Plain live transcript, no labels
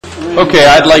Okay,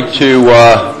 I'd like to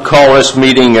call this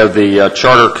meeting of the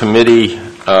Charter Committee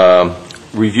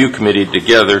Review Committee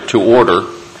together to order,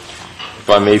 if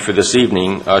I may, for this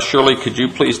evening. Shirley, could you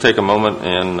please take a moment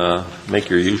and make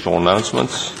your usual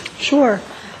announcements? Sure.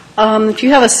 If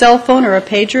you have a cell phone or a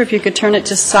pager, if you could turn it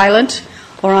to silent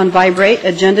or on vibrate.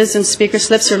 Agendas and speaker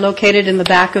slips are located in the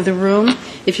back of the room.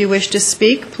 If you wish to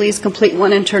speak, please complete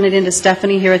one and turn it into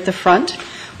Stephanie here at the front.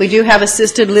 We do have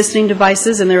assisted listening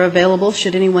devices, and they're available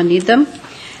should anyone need them.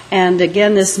 And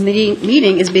again, this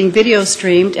meeting is being video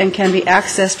streamed and can be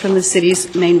accessed from the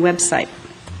city's main website.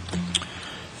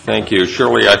 Thank you.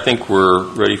 Shirley, I think we're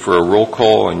ready for a roll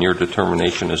call and your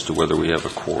determination as to whether we have a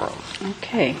quorum.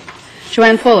 Okay.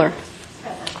 Joanne Fuller.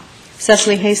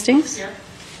 Cecily Hastings. Here.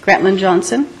 Grantland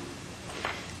Johnson.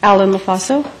 Alan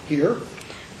LaFaso. Here.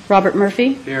 Robert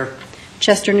Murphy. Here.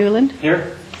 Chester Newland.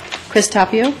 Here. Chris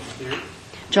Tapio. Here.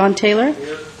 John Taylor.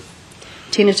 Here.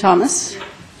 Tina Thomas. Here.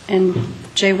 And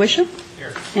Jay Wisham.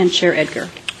 Here. And Chair Edgar.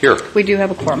 Here. We do have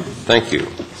a quorum. Thank you.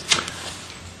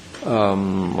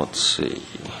 Let's see.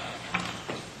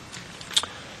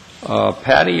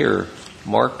 Patty or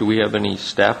Mark, do we have any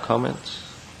staff comments?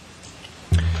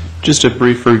 Just a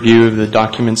brief review of the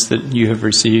documents that you have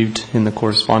received in the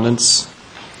correspondence.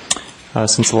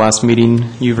 Since the last meeting,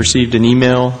 you've received an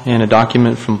email and a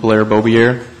document from Blair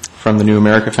Bobier from the New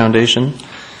America Foundation.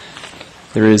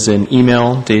 There is an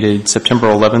email dated September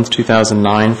 11th,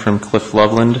 2009 from Cliff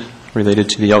Loveland related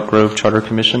to the Elk Grove Charter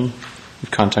Commission.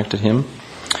 We've contacted him.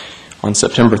 On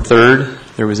September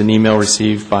 3rd, there was an email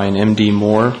received by an M.D.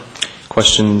 Moore,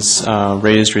 questions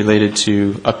raised related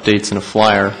to updates in a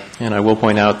flyer. And I will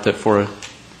point out that for a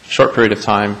short period of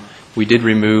time, we did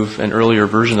remove an earlier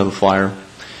version of the flyer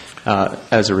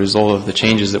as a result of the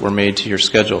changes that were made to your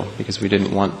schedule, because we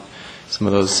didn't want some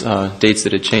of those dates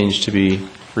that had changed to be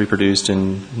reproduced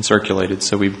and circulated.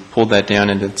 So we pulled that down,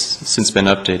 and it's since been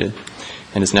updated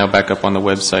and is now back up on the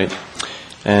website.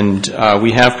 And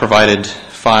we have provided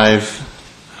 5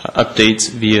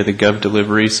 updates via the Gov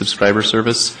Delivery subscriber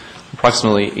service.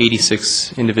 Approximately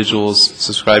 86 individuals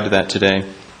subscribe to that today.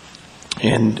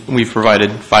 And we've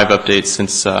provided 5 updates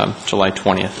since July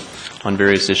 20th on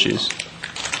various issues.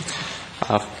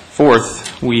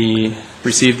 Fourth, we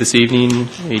received this evening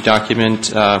a document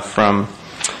from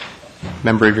a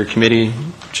member of your committee,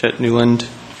 Chet Newland,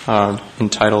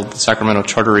 entitled Sacramento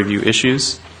Charter Review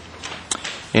Issues.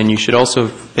 And you should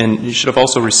have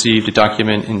also received a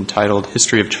document entitled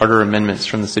History of Charter Amendments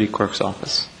from the City Clerk's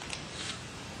Office.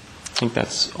 I think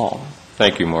that's all.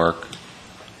 Thank you, Mark.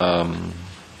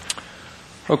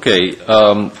 Okay.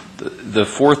 The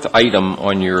fourth item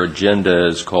on your agenda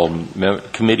is called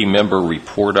Committee Member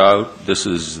Report Out. This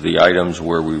is the items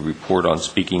where we report on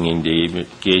speaking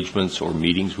engagements or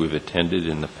meetings we've attended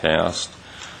in the past.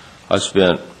 I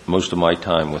spent most of my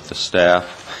time with the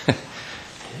staff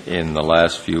in the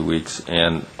last few weeks,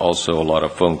 and also a lot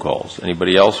of phone calls.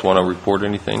 Anybody else want to report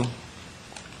anything?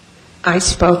 I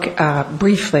spoke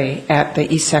briefly at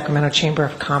the East Sacramento Chamber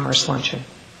of Commerce luncheon.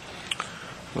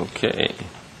 Okay.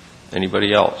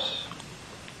 Anybody else?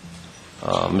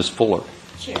 Ms. Fuller.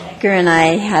 Chair Edgar and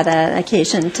I had an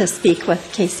occasion to speak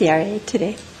with KCRA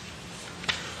today.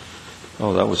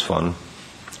 Oh, that was fun.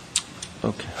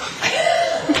 Okay.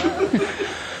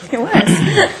 It was.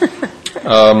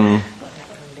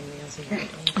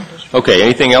 Okay,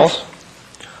 anything else?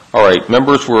 All right,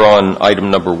 members, we're on item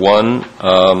number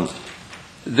 1.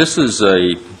 This is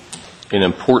an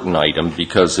important item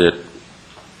because it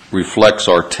reflects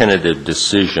our tentative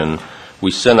decision. We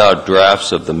sent out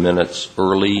drafts of the minutes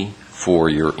early for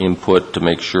your input to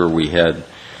make sure we had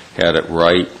it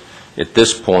right. At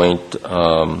this point,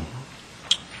 I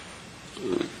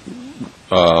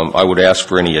would ask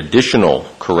for any additional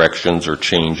corrections or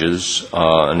changes,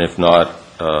 and if not,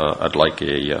 I'd like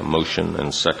a motion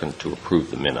and second to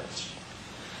approve the minutes.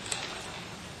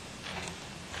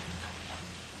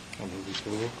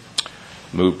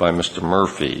 Moved by Mr.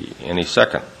 Murphy. Any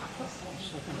second?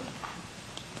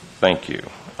 Thank you.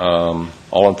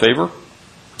 All in favor?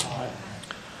 Aye.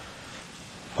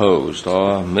 Opposed?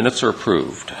 Minutes are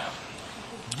approved.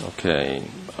 Okay.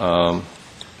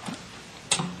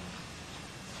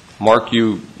 Mark,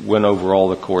 you went over all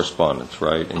the correspondence,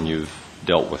 right? And you've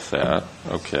dealt with that.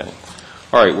 Okay.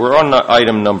 All right. We're on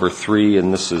item number 3,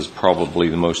 and this is probably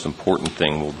the most important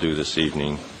thing we'll do this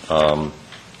evening.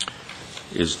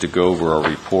 Is to go over our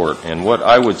report. And what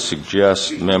I would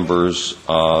suggest, members,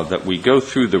 that we go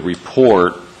through the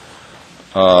report,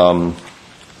 that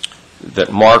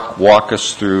Mark walk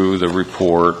us through the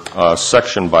report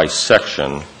section by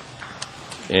section,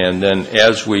 And then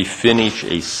as we finish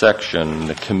a section,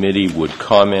 the committee would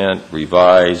comment,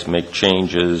 revise, make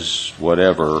changes,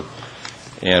 whatever,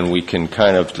 and we can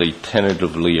kind of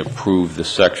tentatively approve the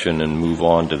section and move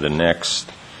on to the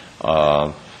next.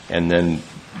 And then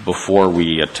before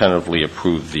we tentatively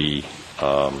approve the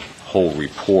whole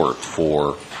report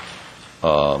for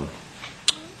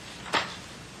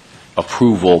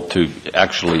approval to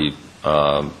actually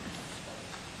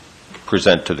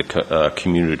present to the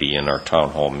community in our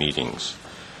town hall meetings.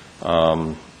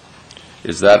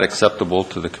 Is that acceptable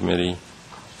to the committee?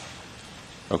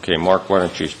 Okay, Mark, why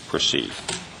don't you proceed?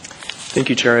 Thank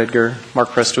you, Chair Edgar. Mark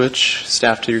Prestwich,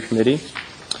 staff to your committee.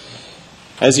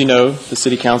 As you know, the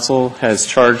City Council has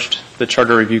charged the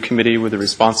Charter Review Committee with the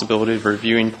responsibility of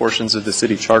reviewing portions of the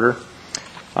city charter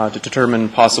to determine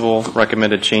possible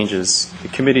recommended changes. The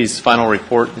committee's final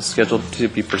report is scheduled to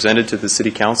be presented to the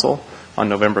City Council on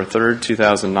November 3rd,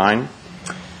 2009.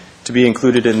 To be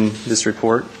included in this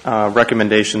report,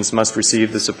 recommendations must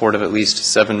receive the support of at least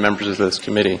 7 members of this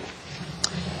committee.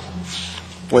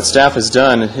 What staff has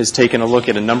done is taken a look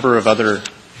at a number of other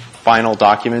final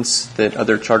documents that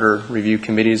other charter review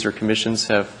committees or commissions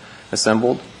have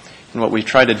assembled. And what we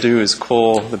try to do is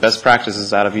cull the best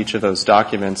practices out of each of those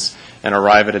documents and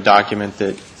arrive at a document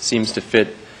that seems to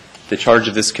fit the charge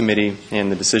of this committee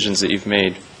and the decisions that you've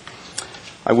made.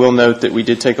 I will note that we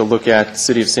did take a look at the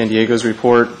City of San Diego's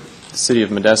report, the City of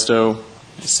Modesto,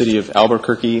 the City of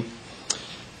Albuquerque,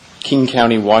 King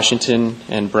County, Washington,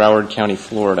 and Broward County,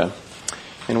 Florida.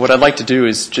 And what I'd like to do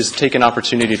is just take an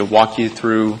opportunity to walk you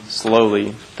through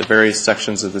slowly the various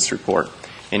sections of this report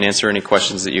and answer any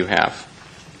questions that you have.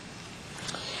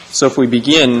 So if we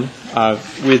begin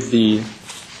with the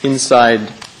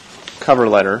inside cover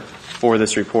letter for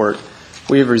this report,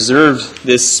 we have reserved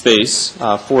this space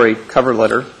for a cover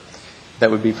letter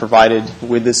that would be provided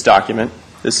with this document.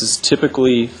 This is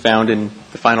typically found in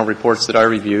the final reports that I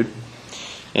reviewed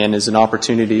and is an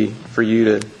opportunity for you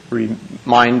to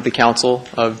remind the council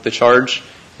of the charge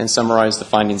and summarize the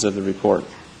findings of the report.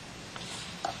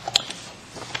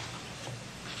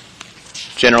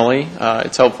 Generally,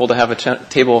 it's helpful to have a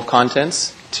table of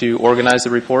contents to organize the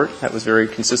report. That was very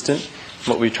consistent.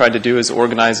 What we tried to do is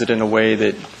organize it in a way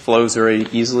that flows very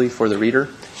easily for the reader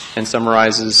and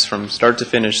summarizes from start to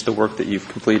finish the work that you've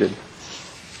completed.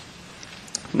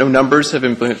 No numbers have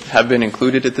been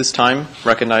included at this time,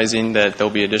 recognizing that there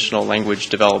will be additional language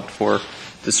developed for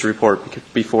this report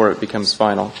before it becomes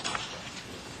final.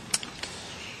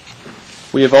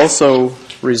 We have also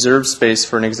reserved space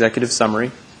for an executive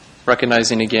summary,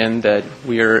 recognizing again that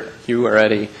you are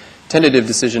at a tentative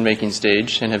decision-making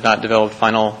stage and have not developed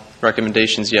final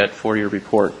recommendations yet for your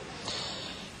report.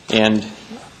 And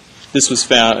this was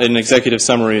found, an executive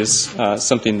summary is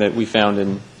something that we found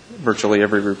in virtually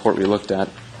every report we looked at.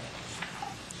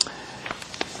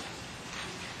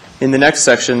 In the next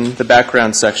section, the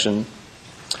background section,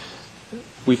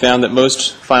 we found that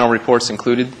most final reports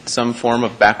included some form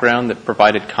of background that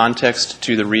provided context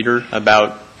to the reader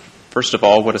about, first of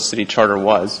all, what a city charter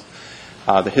was,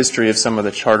 the history of some of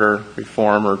the charter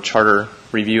reform or charter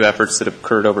review efforts that have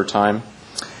occurred over time,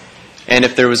 and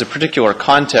if there was a particular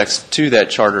context to that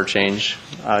charter change,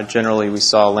 generally we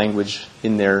saw language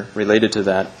in there related to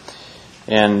that.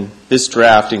 And this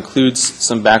draft includes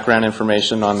some background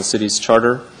information on the city's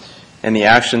charter and the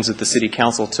actions that the City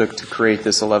Council took to create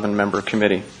this 11-member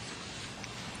committee.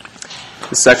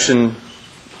 The section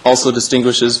also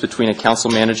distinguishes between a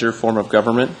council manager form of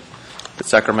government that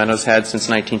Sacramento's had since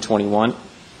 1921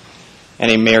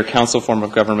 and a mayor-council form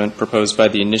of government proposed by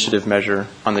the initiative measure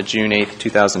on the June 8,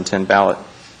 2010 ballot.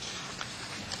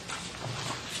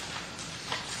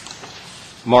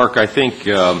 Mark, I think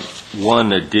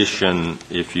one addition,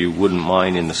 if you wouldn't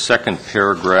mind, in the second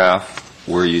paragraph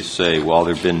where you say, while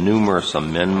there have been numerous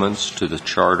amendments to the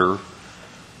charter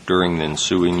during the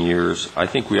ensuing years, I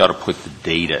think we ought to put the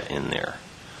data in there.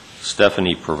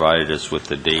 Stephanie provided us with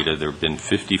the data. There have been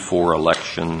 54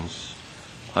 elections,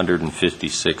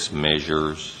 156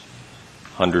 measures,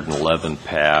 111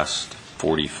 passed,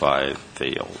 45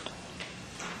 failed.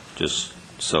 Just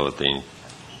so that they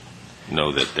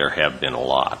know that there have been a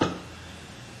lot.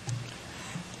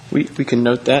 We can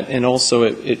note that, and also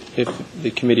if the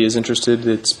committee is interested,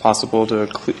 it's possible to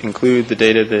include the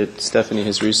data that Stephanie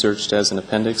has researched as an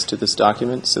appendix to this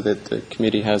document so that the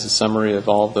committee has a summary of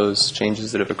all of those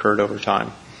changes that have occurred over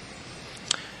time.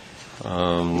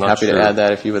 I'm happy to add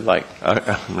that if you would like.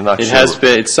 I'm not sure.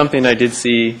 It's something I did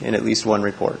see in at least one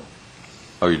report.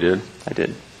 Oh, you did? I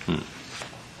did.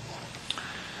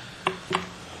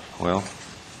 Well,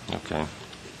 okay.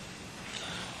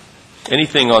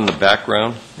 Anything on the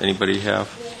background? Anybody have?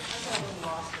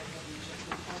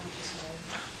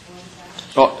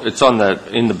 Well, it's on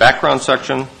in the background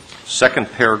section,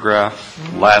 second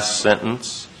paragraph, last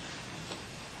sentence.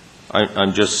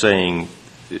 I'm just saying,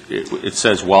 it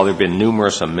says, while there have been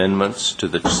numerous amendments to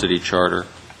the city charter.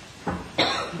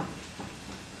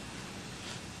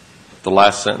 The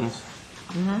last sentence.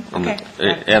 Okay.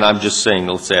 And I'm just saying,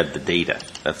 let's add the data,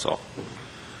 that's all.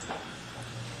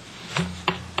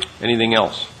 Anything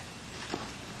else?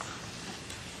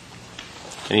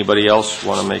 Anybody else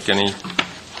want to make any?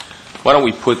 Why don't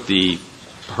we put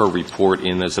her report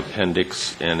in as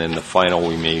appendix, and in the final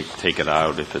we may take it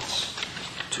out if it's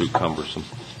too cumbersome.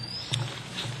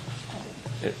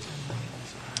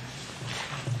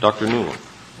 Dr. Newland.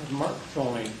 Mark's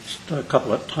only a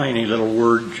couple of tiny little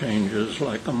word changes,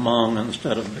 like among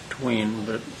instead of between,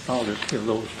 but I'll just give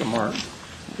those to Mark.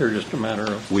 They're just a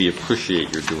matter of... We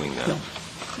appreciate your doing that.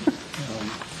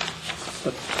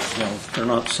 But, they're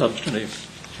not substantive.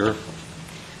 Sure.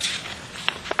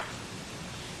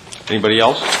 Anybody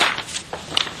else?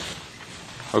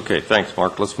 Okay, thanks,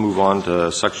 Mark. Let's move on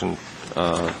to section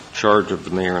charge of the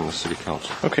mayor and the city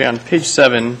council. Okay, on page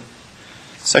 7,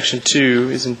 section 2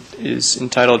 is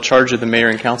entitled Charge of the Mayor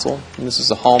and Council. And this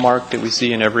is a hallmark that we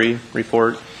see in every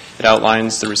report. It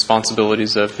outlines the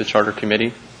responsibilities of the charter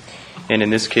committee. And in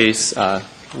this case,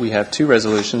 we have 2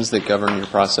 resolutions that govern your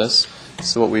process.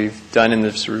 So what we've done in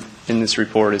this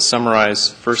report is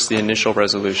summarize first the initial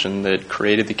resolution that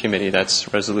created the committee.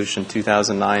 That's Resolution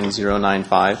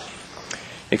 2009-095.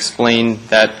 Explain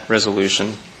that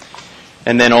resolution,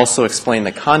 and then also explain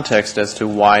the context as to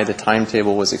why the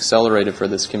timetable was accelerated for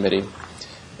this committee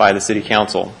by the City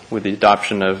Council with the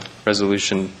adoption of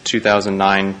Resolution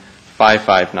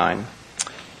 2009-559.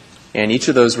 And each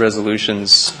of those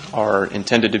resolutions are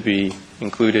intended to be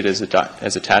included as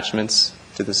attachments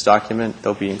to this document.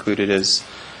 They'll be included as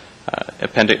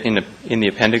in the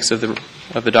appendix of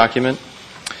the document.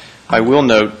 I will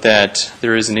note that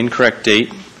there is an incorrect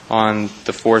date on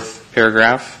the 4th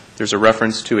paragraph. There's a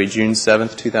reference to a June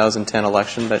 7th, 2010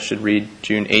 election that should read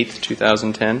June 8th,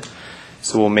 2010.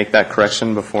 So we'll make that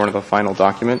correction before the final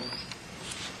document.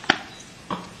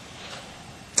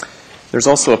 There's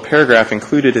also a paragraph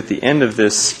included at the end of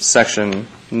this section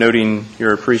noting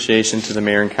your appreciation to the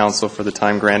mayor and council for the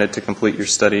time granted to complete your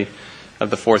study of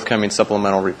the forthcoming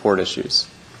supplemental report issues.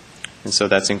 And so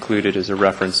that's included as a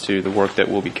reference to the work that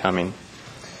will be coming.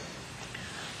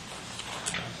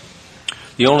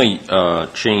 The only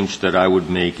change that I would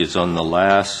make is on the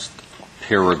last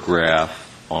paragraph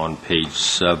on page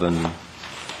 7.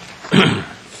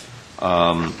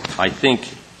 I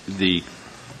think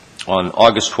on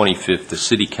August 25th, the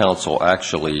City Council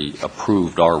actually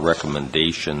approved our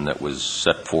recommendation that was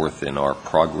set forth in our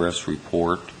progress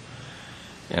report,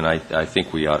 and I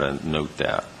think we ought to note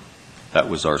that. That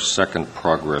was our second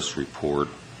progress report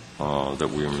that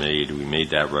we made. We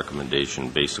made that recommendation.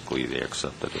 Basically, they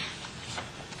accepted it.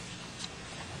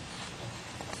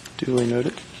 Duly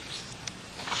noted.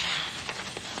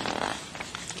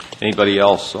 Anybody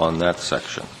else on that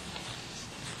section?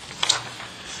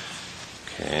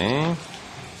 Okay.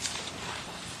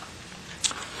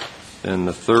 Then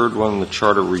the third one, the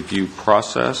charter review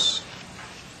process.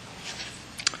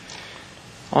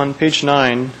 On page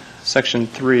 9, section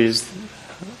 3 is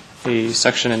a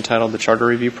section entitled the charter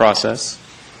review process.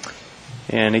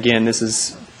 And again, this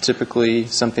is typically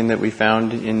something that we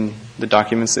found in the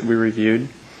documents that we reviewed.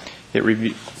 It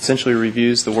essentially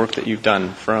reviews the work that you've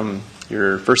done from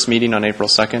your first meeting on April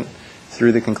 2nd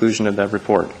through the conclusion of that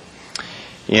report.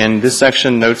 And this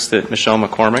section notes that Michelle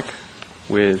McCormick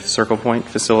with Circle Point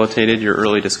facilitated your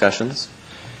early discussions.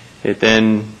 It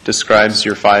then describes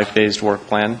your 5-phased work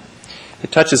plan.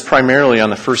 It touches primarily on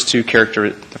the first two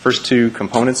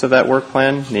components of that work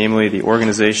plan, namely the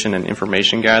organization and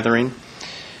information gathering.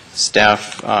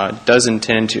 Staff does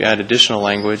intend to add additional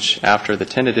language after the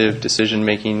tentative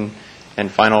decision-making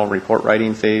and final report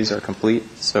writing phase are complete.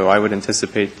 So I would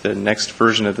anticipate the next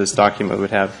version of this document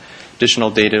would have additional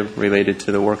data related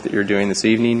to the work that you're doing this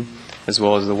evening, as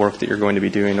well as the work that you're going to be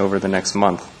doing over the next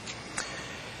month.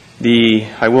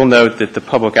 I will note that the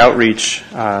public outreach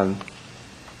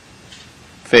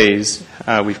phase,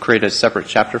 we've created a separate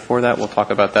chapter for that. We'll talk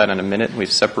about that in a minute. We've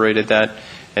separated that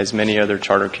as many other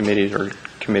charter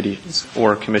committees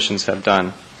or commissions have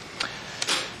done.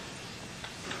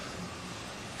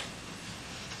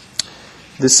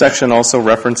 This section also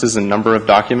references a number of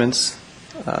documents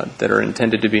that are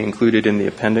intended to be included in the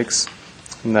appendix.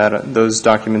 And those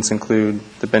documents include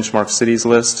the Benchmark Cities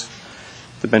list,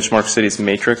 the Benchmark Cities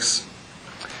matrix,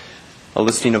 a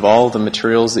listing of all the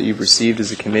materials that you've received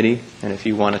as a committee. And if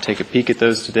you want to take a peek at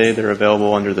those today, they're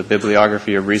available under the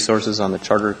bibliography of resources on the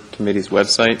Charter Committee's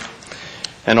website.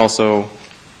 And also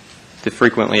the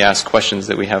frequently asked questions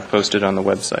that we have posted on the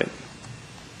website.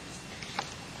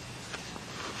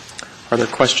 Are there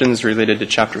questions related to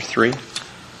Chapter 3?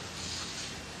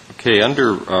 Okay,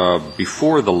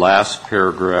 before the last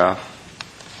paragraph,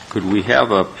 could we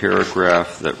have a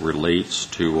paragraph that relates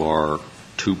to our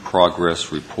 2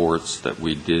 progress reports that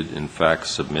we did in fact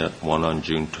submit, one on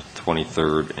June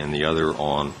 23rd and the other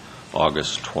on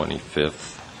August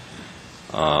 25th?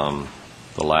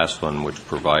 The last one, which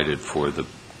provided for the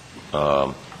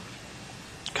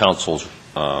council's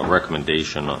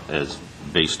recommendation as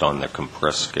based on the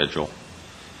compressed schedule.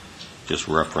 Just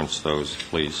reference those,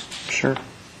 please. Sure.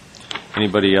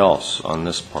 Anybody else on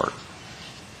this part?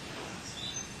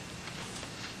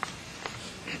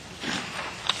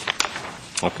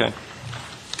 Okay.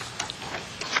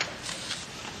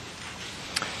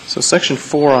 So Section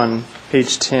 4 on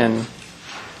page 10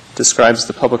 describes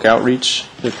the public outreach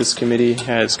that this committee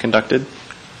has conducted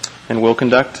and will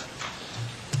conduct.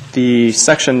 The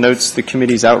section notes the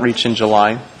committee's outreach in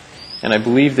July, and I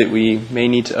believe that we may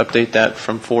need to update that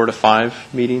from 4 to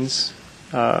 5 meetings.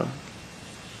 I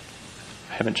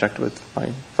haven't checked with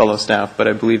my fellow staff, but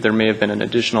I believe there may have been an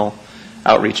additional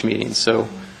outreach meeting. So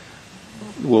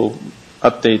we'll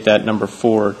update that number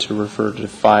 4 to refer to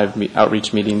 5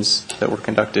 outreach meetings that were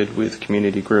conducted with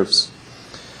community groups.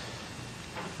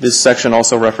 This section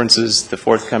also references the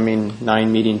forthcoming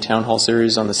 9-meeting town hall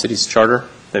series on the city's charter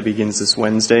that begins this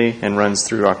Wednesday and runs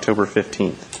through October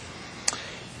 15th.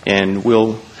 And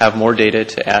we'll have more data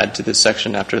to add to this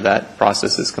section after that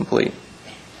process is complete.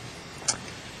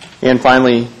 And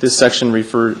finally, this section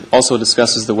also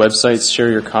discusses the website's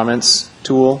Share Your Comments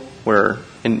tool, where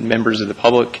members of the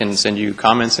public can send you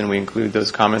comments, and we include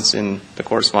those comments in the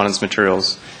correspondence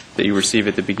materials that you receive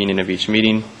at the beginning of each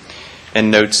meeting,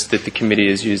 and notes that the committee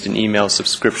has used an email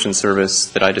subscription service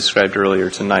that I described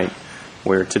earlier tonight,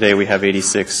 where today we have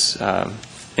 86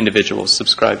 individuals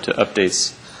subscribed to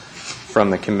updates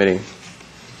from the committee.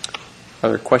 Are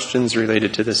there questions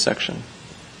related to this section?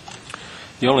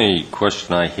 The only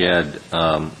question I had,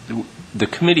 the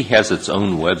committee has its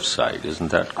own website,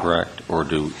 isn't that correct? Or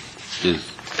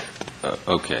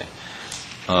okay.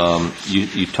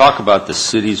 You talk about the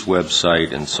city's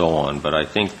website and so on, but I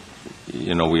think,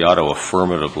 we ought to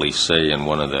affirmatively say in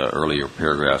one of the earlier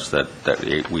paragraphs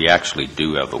that we actually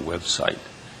do have a website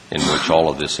in which all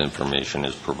of this information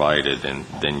is provided, and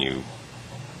then you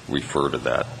refer to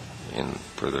that in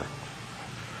further.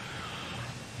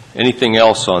 Anything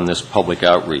else on this public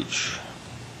outreach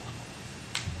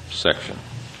section?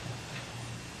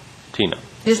 Tina.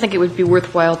 I just think it would be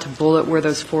worthwhile to bullet where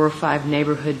those 4 or 5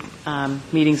 neighborhood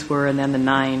meetings were, and then the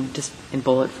 9 just in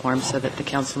bullet form, so that the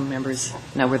council members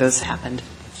know where those happened.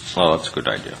 Oh, that's a good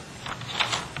idea.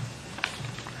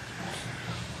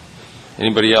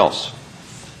 Anybody else?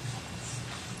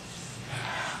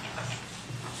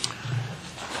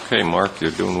 Okay, Mark,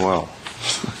 you're doing well.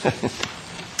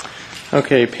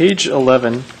 Okay, page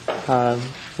 11,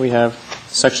 we have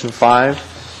section 5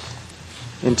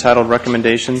 entitled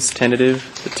Recommendations,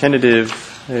 Tentative. The tentative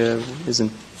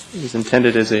is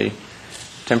intended as a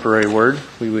temporary word.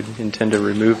 We would intend to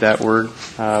remove that word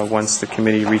once the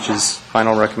committee reaches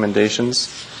final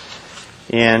recommendations.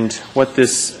 And what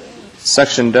this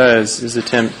section does is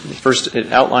first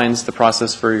it outlines the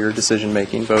process for your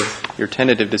decision-making, both your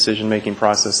tentative decision-making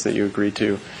process that you agreed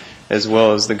to, as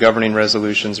well as the governing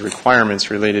resolution's requirements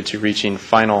related to reaching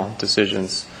final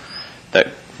decisions that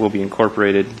will be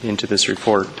incorporated into this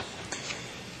report.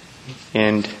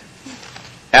 And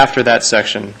after that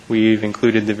section, we've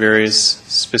included the various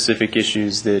specific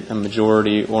issues that a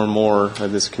majority or more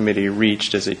of this committee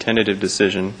reached as a tentative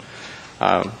decision,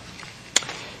 and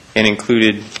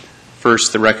included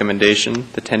first the recommendation,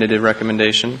 the tentative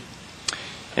recommendation,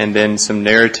 and then some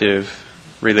narrative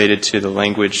related to the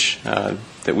language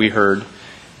that we heard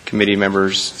committee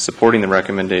members supporting the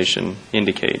recommendation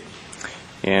indicate.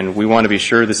 And we want to be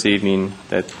sure this evening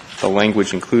that the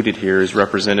language included here is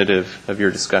representative of your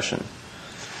discussion.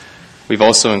 We've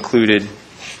also included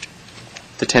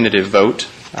the tentative vote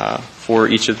for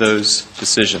each of those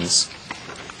decisions.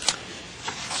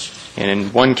 And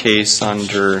in one case,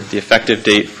 under the effective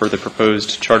date for the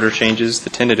proposed charter changes, the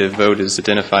tentative vote is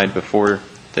identified before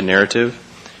the narrative,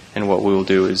 and what we will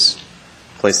do is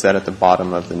place that at the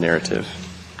bottom of the narrative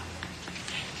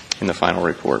in the final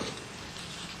report.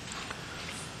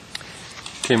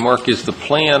 Okay, Mark, is the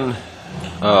plan,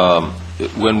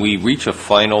 when we reach a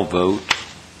final vote,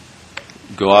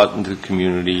 go out into the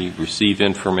community, receive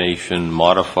information,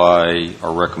 modify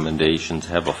our recommendations,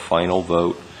 have a final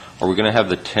vote? Are we going to have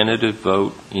the tentative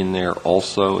vote in there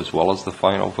also, as well as the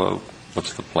final vote?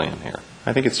 What's the plan here?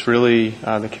 I think it's really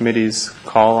the committee's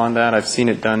call on that. I've seen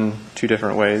it done two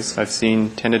different ways. I've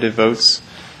seen tentative votes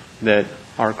that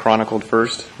are chronicled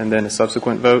first and then a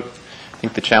subsequent vote. I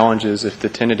think the challenge is if the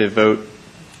tentative vote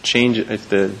if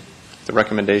the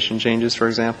recommendation changes, for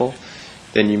example,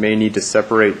 then you may need to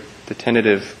separate the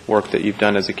tentative work that you've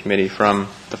done as a committee from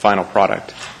the final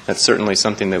product. That's certainly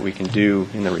something that we can do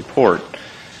in the report.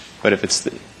 But if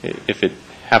it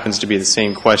happens to be the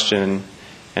same question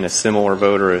and a similar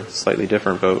vote or a slightly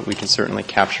different vote, we can certainly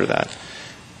capture that.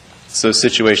 So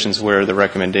situations where the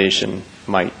recommendation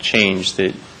might change,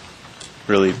 that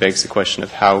really begs the question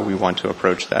of how we want to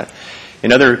approach that.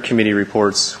 In other committee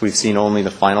reports, we've seen only the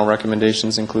final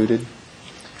recommendations included,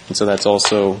 and so that's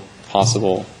also a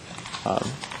possible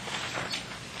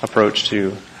approach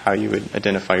to how you would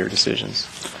identify your decisions.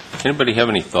 Anybody have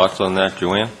any thoughts on that,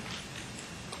 Joanne?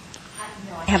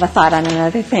 I have a thought on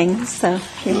another thing, so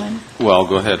if you want. Well,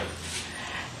 go ahead.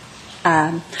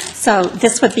 So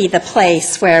this would be the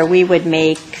place where we would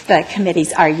make the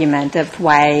committee's argument of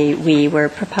why we were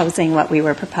proposing what we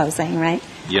were proposing, right?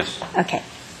 Yes. Okay.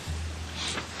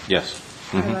 Yes.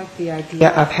 I like the idea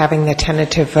of having the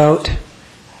tentative vote,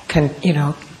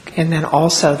 and then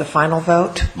also the final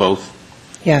vote. Both?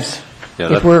 Yes.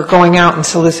 Yeah, if we're going out and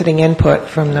soliciting input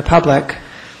from the public,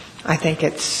 I think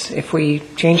if we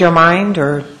change our mind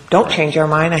or don't change our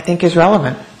mind, I think is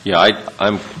relevant. Yeah,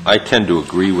 I tend to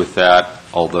agree with that,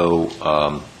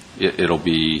 although it'll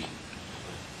be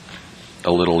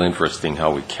a little interesting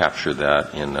how we capture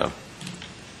that in a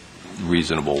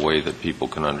reasonable way that people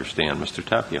can understand. Mr.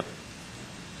 Tapia.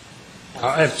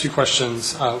 I have two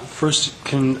questions. First,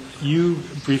 can you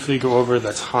briefly go over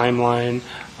the timeline,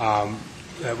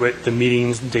 with the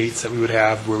meetings dates that we would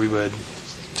have where we would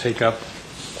take up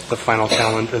the final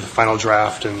calendar, the final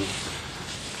draft, and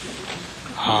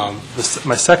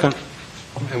my second,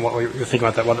 and what we were thinking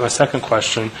about that. My second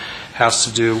question has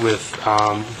to do with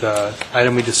the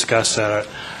item we discussed at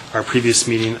our previous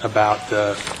meeting about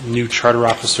the new charter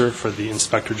officer for the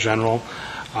Inspector General.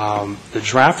 The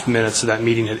draft minutes of that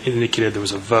meeting had indicated there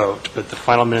was a vote, but the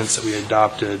final minutes that we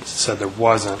adopted said there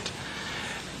wasn't.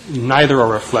 Neither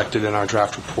are reflected in our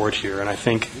draft report here, and I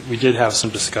think we did have some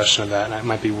discussion of that, and it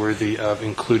might be worthy of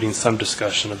including some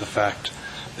discussion of the fact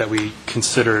that we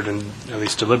considered and at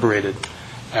least deliberated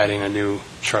adding a new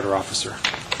charter officer.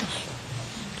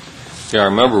 Yeah, I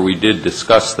remember we did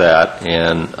discuss that,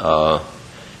 and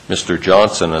Mr.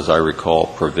 Johnson, as I recall,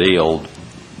 prevailed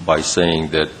by saying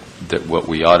that what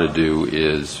we ought to do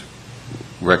is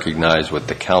recognize what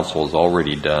the council has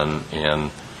already done and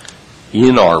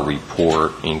in our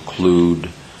report include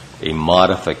a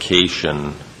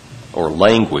modification or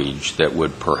language that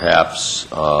would perhaps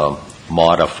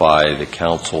modify the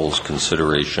council's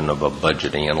consideration of a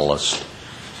budget analyst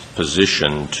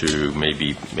position to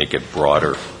maybe make it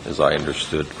broader, as I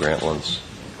understood Grantland's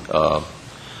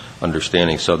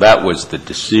understanding. So that was the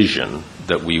decision,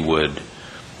 that we would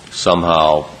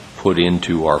somehow put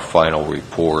into our final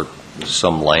report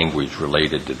some language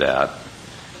related to that.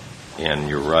 And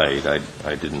you're right,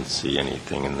 I didn't see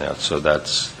anything in that, so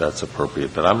that's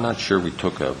appropriate. But I'm not sure we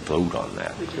took a vote on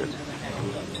that.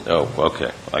 Oh,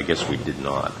 okay. I guess we did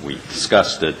not. We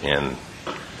discussed it and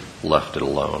left it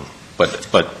alone.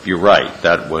 But you're right,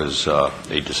 that was a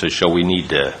decision. So we need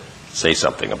to say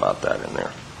something about that in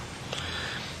there.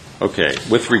 Okay.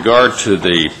 With regard to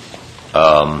the,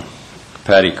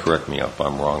 Patty, correct me if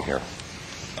I'm wrong here,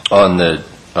 on the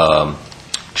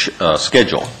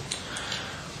schedule.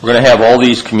 We're going to have all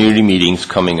these community meetings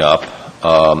coming up.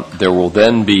 There will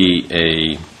then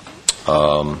be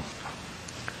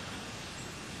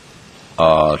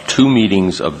two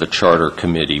meetings of the Charter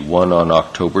Committee, one on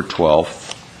October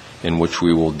 12th, in which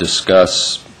we will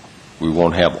discuss, we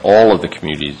won't have all of the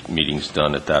community meetings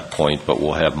done at that point, but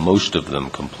we'll have most of them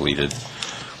completed.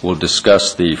 We'll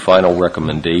discuss the final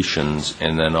recommendations,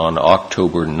 and then on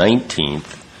October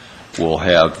 19th, we'll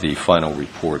have the final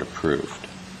report approved.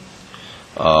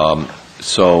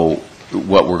 So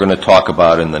what we're going to talk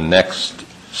about in the next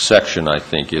section, I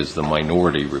think, is the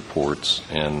minority reports,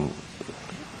 and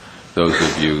those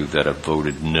of you that have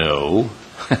voted no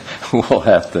will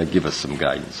have to give us some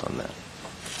guidance on that.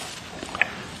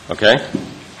 Okay?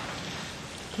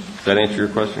 Does that answer your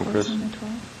question, Chris?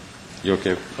 You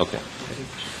okay? Okay.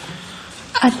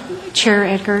 Chair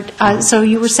Edgar, so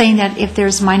you were saying that if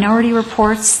there's minority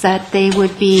reports, that they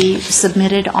would be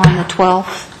submitted on the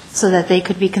 12th so that they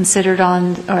could be considered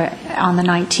on the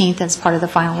 19th as part of the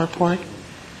final report?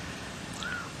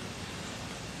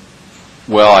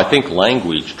 Well, I think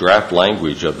draft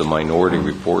language of the minority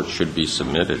report should be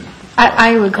submitted.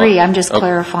 I agree, I'm just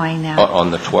clarifying that.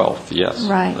 On the 12th, yes.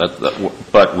 Right.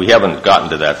 But we haven't gotten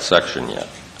to that section yet.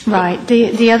 Right.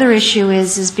 The other issue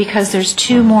is because there's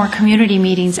 2 more community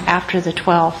meetings after the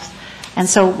 12th. And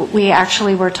so we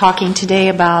actually were talking today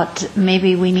about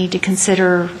maybe we need to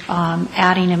consider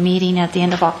adding a meeting at the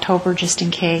end of October just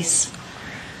in case.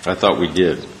 I thought we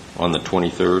did, on the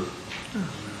 23rd.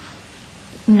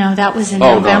 No, that was in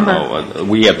November. No,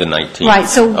 we have the 19th. Right,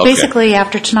 so Okay. basically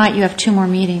after tonight you have 2 more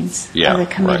meetings Yeah, of the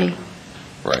committee.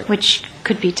 Right. Which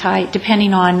could be tight,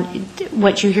 depending on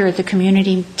what you hear at the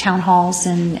community town halls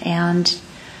and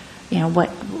you know,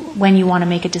 when you want to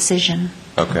make a decision.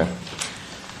 Okay.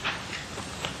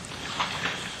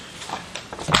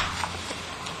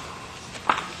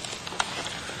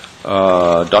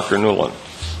 Dr. Newland.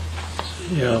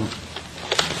 Yeah.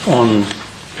 On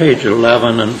page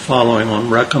 11 and following on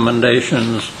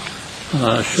recommendations,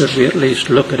 should we at least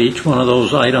look at each one of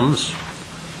those items?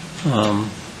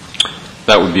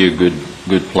 That would be a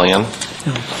good plan.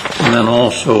 And then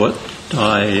also,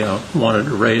 I wanted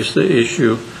to raise the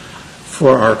issue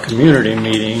for our community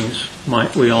meetings.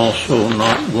 Might we also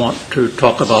not want to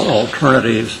talk about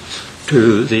alternatives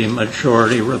to the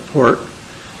majority report,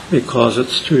 because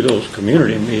it's through those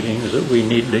community meetings that we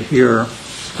need to hear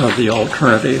of the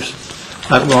alternatives.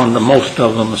 I've gone to most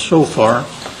of them so far,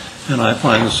 and I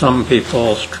find some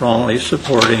people strongly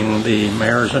supporting the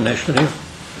mayor's initiative,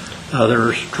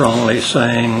 others strongly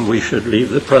saying we should leave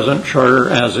the present charter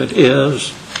as it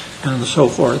is, and so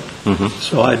forth. Mm-hmm.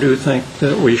 So I do think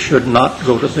that we should not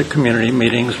go to the community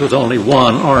meetings with only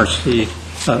one RC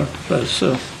as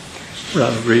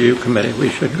review committee. We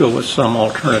should go with some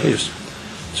alternatives.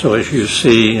 So as you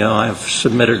see, I've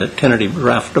submitted a tentative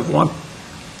draft of one.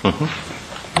 Mm-hmm.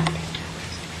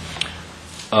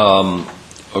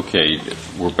 Okay,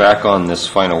 we're back on this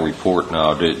final report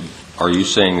now. Are you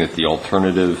saying that the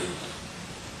alternative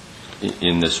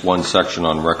in this one section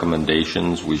on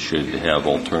recommendations, we should have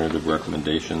alternative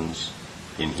recommendations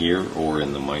in here or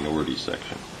in the minority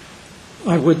section?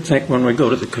 I would think when we go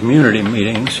to the community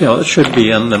meetings, it should be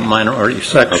in the minority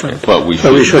section. Okay, but we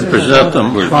should present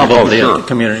them probably at the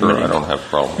community meeting. I don't have a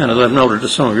problem. And as I've noted to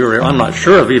some of you, I'm not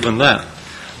sure of even that,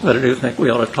 but I do think we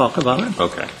ought to talk about it.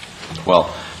 Okay.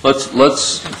 Well, let's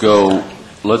go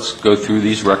through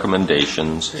these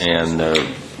recommendations, and the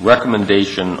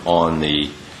recommendation on the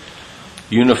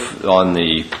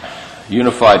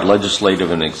unified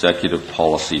legislative and executive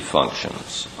policy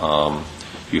functions.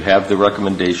 You have the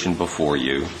recommendation before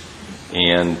you,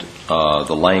 and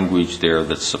the language there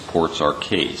that supports our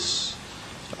case.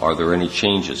 Are there any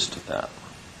changes to that?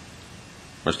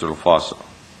 Mr. LaFossa?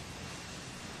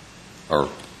 Or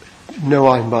No,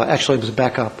 I'm actually, I was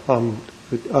back up. I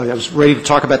was ready to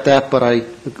talk about that, but a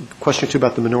question or two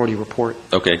about the minority report.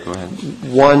 Okay, go ahead.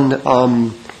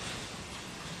 One,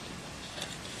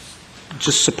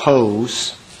 just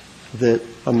suppose that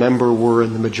a member were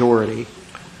in the majority,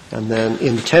 and then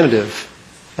in the tentative,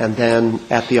 and then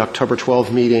at the October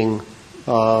 12 meeting,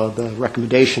 the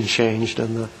recommendation changed,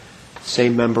 and the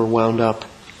same member wound up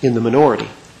in the minority.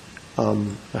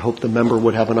 I hope the member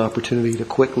would have an opportunity to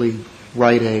quickly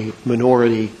write a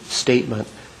minority statement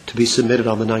to be submitted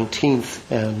on the 19th,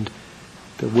 and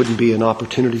there wouldn't be an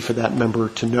opportunity for that member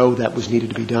to know that was needed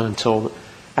to be done until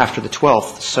after the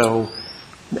 12th. So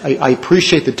I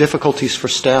appreciate the difficulties for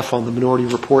staff on the minority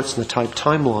reports and the type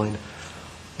timeline,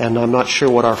 and I'm not sure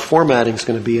what our formatting is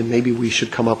going to be, and maybe we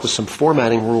should come up with some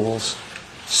formatting rules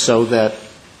so that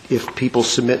if people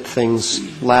submit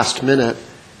things last minute,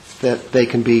 that they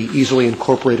can be easily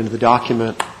incorporated into the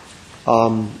document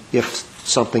if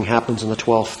something happens on the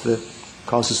 12th that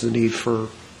causes the need for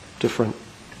different.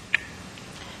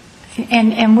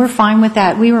 And we're fine with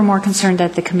that. We were more concerned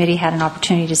that the committee had an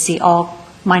opportunity to see all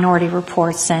minority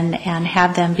reports and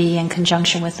have them be in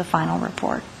conjunction with the final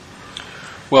report.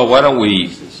 Well, why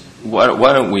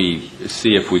don't we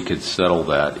see if we could settle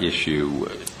that issue?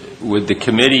 Would the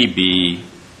committee be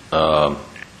up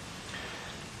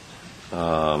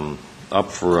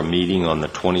for a meeting on the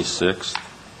 26th?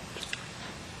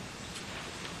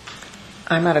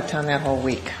 I'm out of town that whole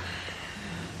week.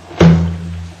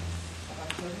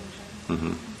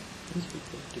 Mm-hmm.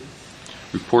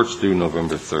 Reports due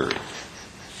November 3rd.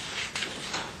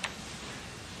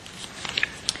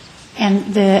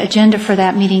 And the agenda for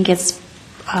that meeting gets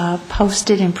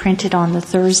posted and printed on the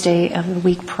Thursday of the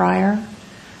week prior.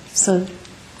 So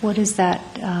what is that,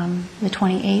 the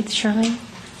 28th, Shirley?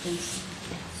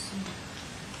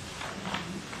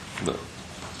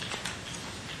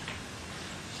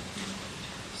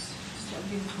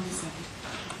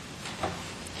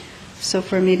 So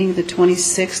for a meeting the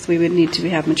 26th, we would need to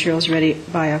have materials ready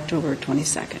by October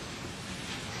 22nd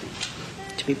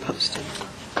to be posted.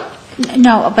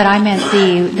 No, but I meant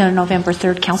the November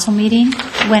 3rd council meeting.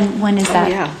 When is that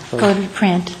yeah. go to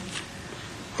print?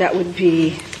 That would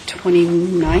be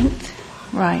 29th,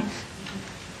 Right.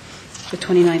 the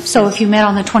 29th. So if you met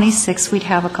on the 26th, we'd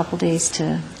have a couple days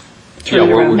to Yeah, what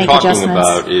we're make talking adjustments.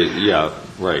 about is, yeah,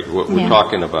 right. What we're Yeah.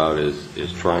 talking about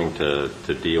is trying to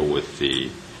deal with the,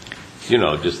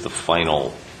 just the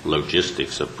final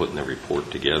logistics of putting the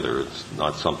report together. It's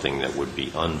not something that would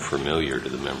be unfamiliar to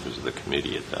the members of the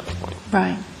committee at that point.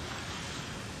 Right.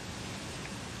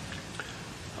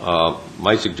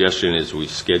 My suggestion is we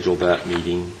schedule that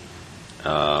meeting,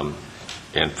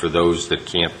 and for those that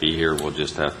can't be here, we'll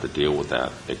just have to deal with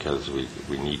that because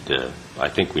we need to, I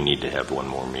think we need to have one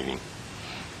more meeting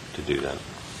to do that.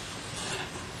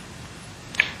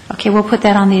 Okay, we'll put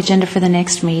that on the agenda for the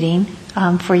next meeting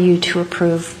for you to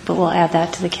approve, but we'll add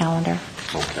that to the calendar.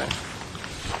 Okay.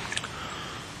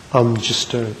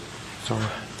 Sorry.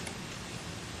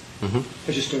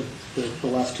 Mm-hmm. Just the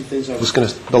last two things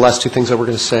the last two things I were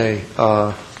going to say.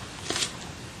 I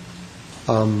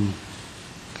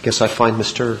guess I find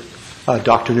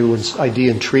Dr. Newland's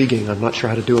idea intriguing. I'm not sure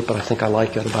how to do it, but I think I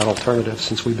like it about alternatives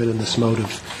since we've been in this mode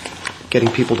of getting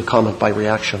people to comment by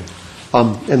reaction.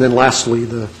 And then lastly,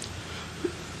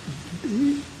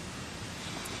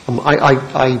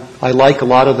 I like a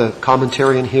lot of the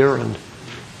commentary in here, and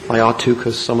I ought to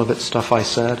because some of it's stuff I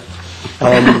said.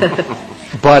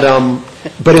 But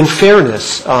in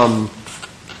fairness,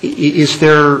 is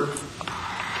there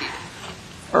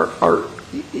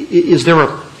a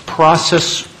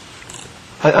process?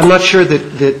 I'm not sure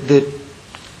that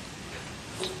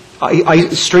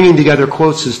stringing together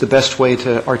quotes is the best way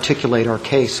to articulate our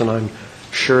case, and I'm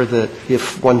sure that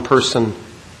if one person,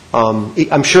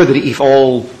 I'm sure that if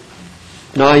all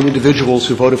 9 individuals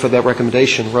who voted for that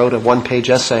recommendation wrote a one-page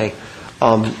essay,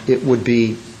 it would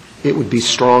be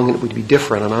strong and it would be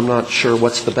different, and I'm not sure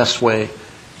what's the best way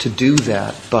to do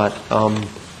that, but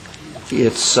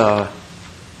it's the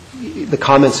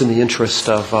comments in the interest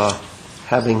of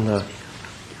having the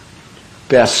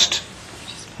best,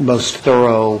 most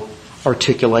thorough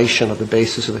articulation of the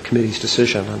basis of the committee's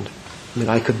decision. And I mean,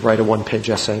 I could write a one-page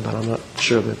essay, but I'm not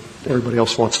sure that everybody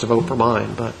else wants to vote for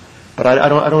mine. But I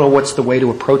don't know what's the way to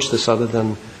approach this other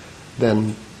than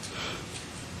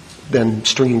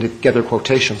stringing together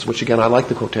quotations, which again I like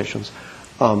the quotations,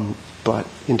 but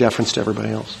in deference to everybody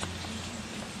else.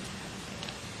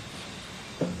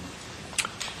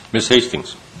 Ms.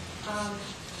 Hastings.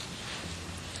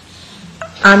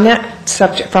 On that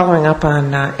subject, following up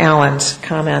on Alan's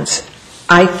comments,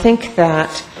 I think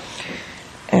that,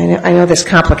 and I know this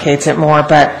complicates it more,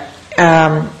 but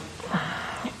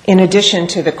in addition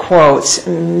to the quotes,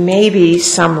 maybe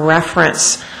some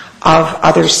reference of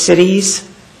other cities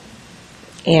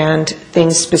and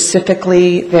things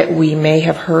specifically that we may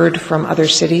have heard from other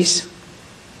cities.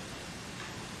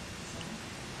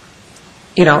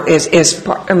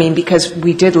 Because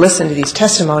we did listen to these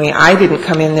testimony, I didn't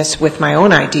come in this with my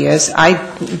own ideas. I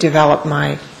developed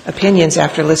my opinions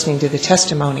after listening to the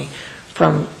testimony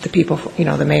from the people,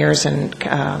 the mayors and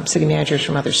city managers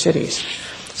from other cities.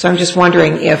 So I'm just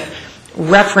wondering if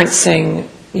referencing,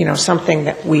 something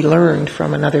that we learned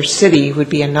from another city would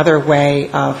be another way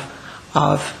of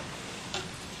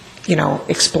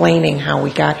explaining how we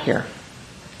got here.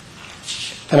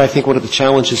 And I think one of the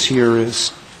challenges here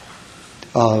is,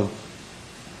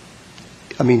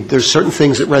 there's certain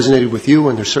things that resonated with you,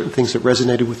 and there's certain things that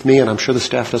resonated with me, and I'm sure the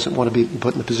staff doesn't want to be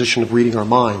put in the position of reading our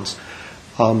minds.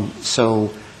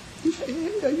 So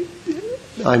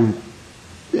I'm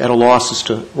at a loss as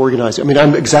to organize.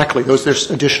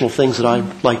 There's additional things that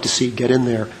I'd like to see get in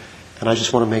there, and I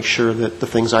just want to make sure that the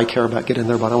things I care about get in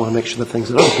there, but I want to make sure the things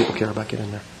that other people care about get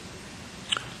in there.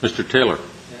 Mr. Taylor.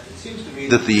 It seems to me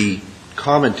that the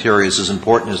commentary is as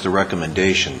important as the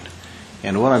recommendation.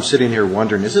 And when I'm sitting here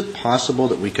wondering, is it possible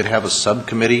that we could have a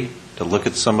subcommittee to look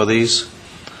at some of these?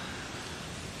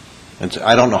 And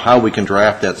I don't know how we can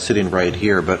draft that sitting right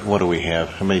here, but what do we have?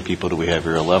 How many people do we have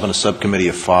here? 11? A subcommittee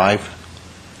of 5?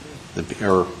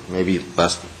 Or maybe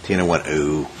less. Tina went,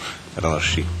 ooh. I don't know if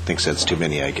she thinks that's too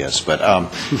many, I guess. But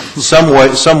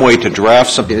some way to draft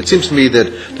something. It seems to me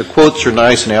that the quotes are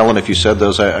nice, and Alan, if you said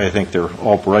those, I think they're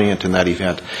all brilliant in that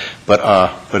event.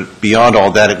 But beyond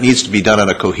all that, it needs to be done in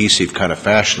a cohesive kind of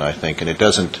fashion, I think. And it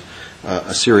doesn't,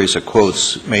 a series of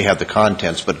quotes may have the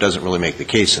contents, but it doesn't really make the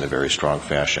case in a very strong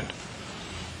fashion.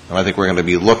 And I think we're going to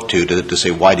be looked to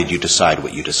say, why did you decide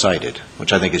what you decided,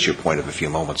 which I think is your point of a few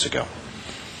moments ago.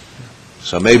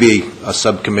 So maybe a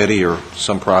subcommittee or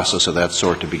some process of that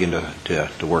sort to begin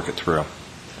to work it through.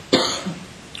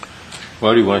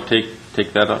 Well, do you want to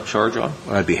take that up charge on?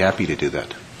 I'd be happy to do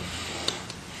that.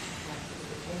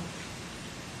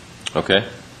 Okay.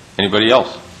 Anybody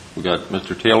else? We got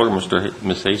Mr. Taylor,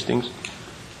 Ms. Hastings.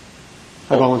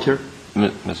 I volunteer.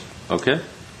 Okay.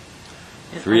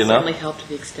 Three I'll enough? certainly help to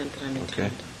the extent that I'm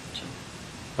inclined.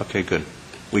 Okay, good.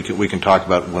 We can talk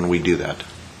about when we do that.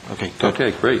 Okay, good.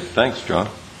 Okay, great. Thanks, John.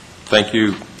 Thank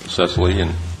you, Cecily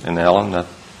and Alan.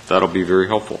 That'll be very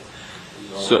helpful.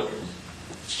 So,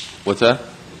 what's that?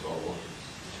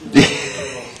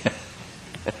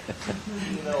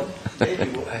 Maybe what would be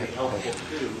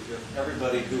helpful, too, if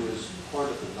everybody who is part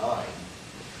of the 9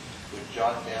 would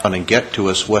jot down and get to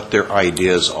us what their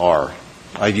ideas are.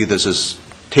 I view this as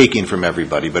taking from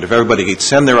everybody, but if everybody could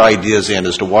send their ideas in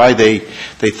as to why they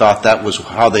thought that was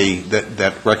how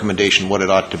that recommendation, what it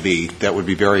ought to be, that would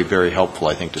be very, very helpful,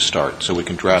 I think, to start. So we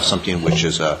can draft something which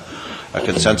is a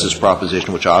consensus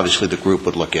proposition, which obviously the group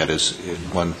would look at as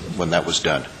when that was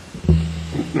done.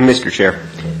 Mr. Chair,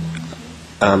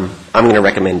 I'm going to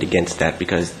recommend against that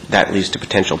because that leads to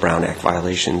potential Brown Act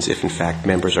violations if, in fact,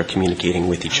 members are communicating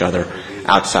with each other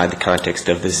outside the context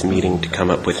of this meeting to come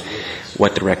up with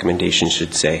what the recommendation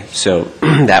should say. So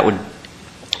that would,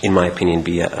 in my opinion,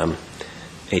 be a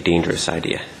dangerous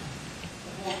idea.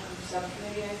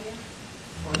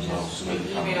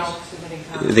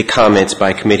 The comments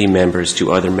by committee members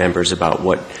to other members about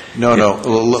what... No.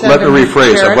 Let me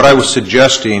rephrase that. What I was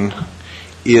suggesting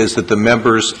is that the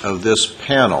members of this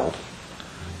panel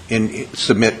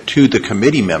submit to the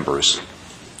committee members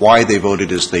why they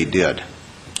voted as they did.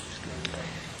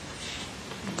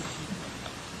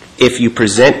 If you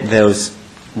present those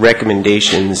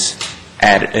recommendations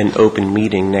at an open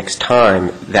meeting next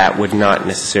time, that would not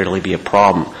necessarily be a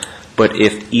problem. But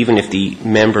even if the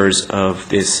members of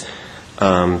this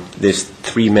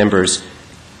 3 members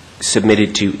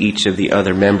submitted to each of the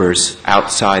other members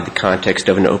outside the context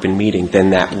of an open meeting, then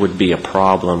that would be a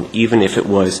problem, even if it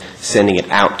was sending it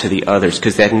out to the others,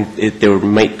 because then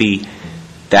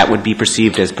that would be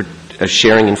perceived as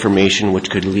sharing information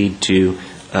which could lead to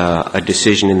a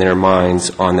decision in their minds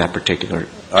on that particular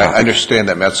topic. I understand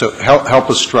that, Matt. So help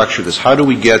us structure this. How do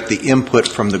we get the input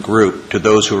from the group to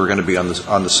those who are going to be on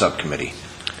the subcommittee?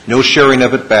 No sharing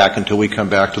of it back until we come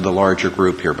back to the larger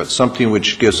group here, but something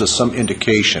which gives us some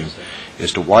indication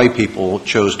as to why people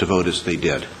chose to vote as they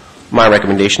did. My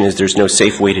recommendation is there's no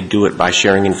safe way to do it by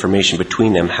sharing information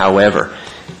between them. However,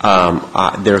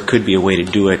 there could be a way to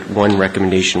do it. One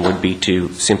recommendation would be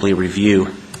to simply review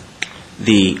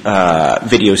the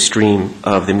video stream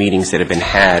of the meetings that have been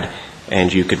had,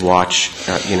 and you could watch,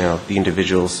 the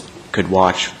individuals could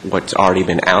watch what's already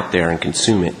been out there and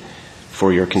consume it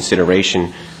for your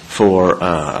consideration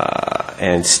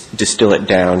and distill it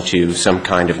down to some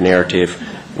kind of narrative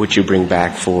which you bring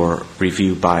back for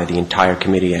review by the entire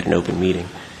committee at an open meeting.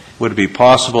 Would it be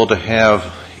possible to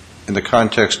have, in the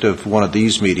context of one of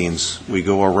these meetings, we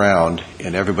go around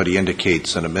and everybody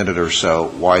indicates in a minute or so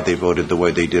why they voted the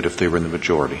way they did if they were in the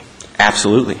majority?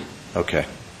 Absolutely. Okay.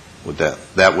 Would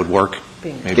that would work?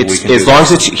 Maybe we can as long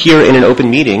as it's here in an open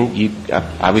meeting,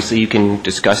 obviously you can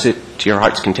discuss it to your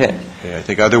heart's content. Yeah, I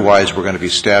think otherwise we're going to be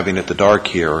stabbing at the dark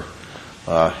here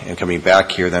and coming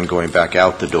back here, then going back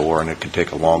out the door, and it could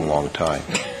take a long, long time.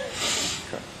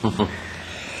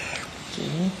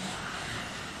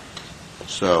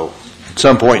 So at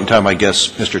some point in time, I guess,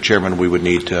 Mr. Chairman, we would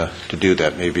need to do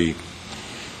that. Maybe, I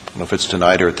don't know if it's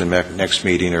tonight or at the next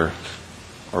meeting or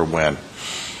when.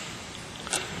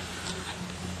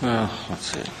 Well, let's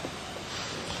see.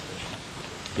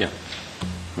 Yeah.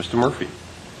 Mr. Murphy.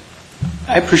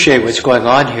 I appreciate what's going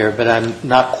on here, but I'm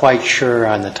not quite sure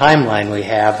on the timeline we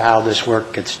have how this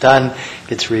work gets done,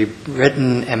 gets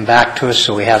rewritten and back to us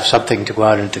so we have something to go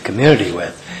out into the community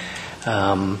with.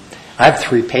 I have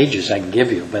 3 pages I can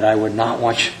give you, but I would not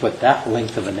want you to put that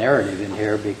length of a narrative in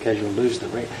here because you'll lose the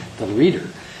reader.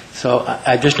 So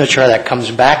I'm just not sure that comes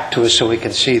back to us so we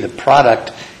can see the product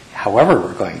however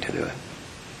we're going to do it.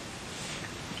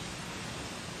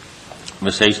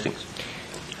 Ms. Hastings.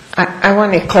 I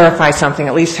want to clarify something,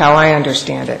 at least how I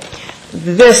understand it.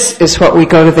 This is what we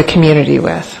go to the community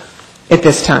with at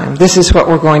this time. This is what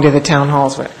we're going to the town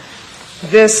halls with.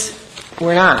 This,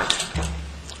 we're not,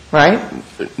 right?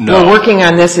 No. We're working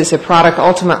on this as a product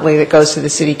ultimately that goes to the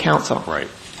city council. Right.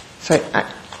 So, is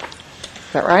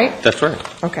that right? That's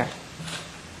right. Okay.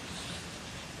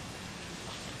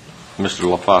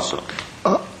 Mr. LaFaso.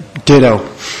 Ditto.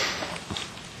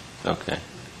 Okay.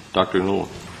 Dr. Newell.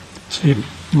 See,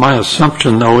 my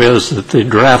assumption, though, is that the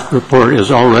draft report is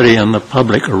already in the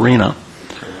public arena.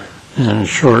 In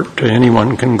short,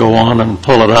 anyone can go on and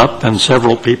pull it up, and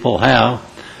several people have,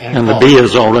 and the call. Bee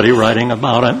is already writing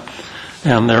about it.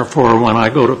 And therefore, when I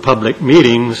go to public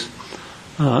meetings,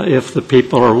 if the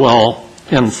people are well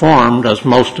informed, as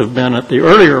most have been at the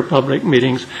earlier public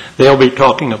meetings, they'll be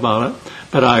talking about it.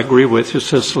 But I agree with you,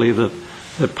 Cicely, that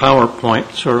the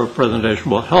PowerPoint sort of presentation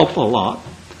will help a lot.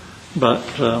 But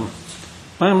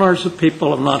by and large, the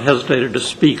people have not hesitated to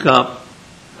speak up.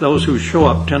 Those who show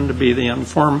up tend to be the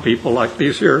informed people like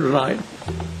these here tonight.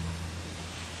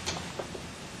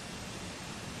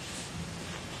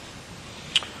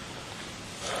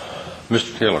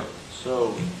 Mr. Taylor.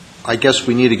 So I guess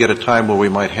we need to get a time where we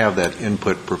might have that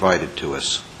input provided to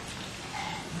us.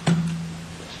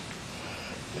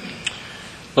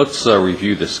 Let's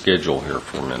review the schedule here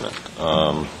for a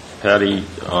minute. Patty,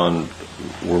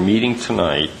 we're meeting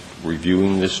tonight,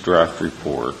 reviewing this draft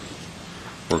report.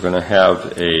 We're going to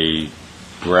have a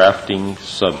drafting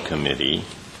subcommittee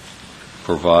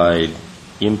provide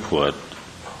input,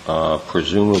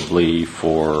 presumably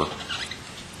for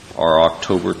our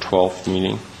October 12th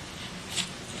meeting.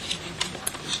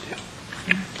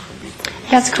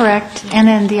 That's correct. And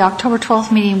then the October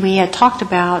 12th meeting, we had talked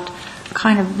about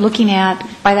kind of looking at,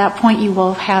 by that point you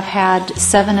will have had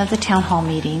 7 of the town hall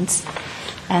meetings.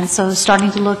 And so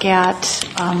starting to look at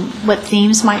what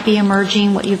themes might be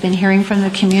emerging, what you've been hearing from the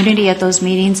community at those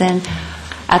meetings. And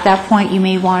at that point, you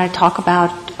may want to talk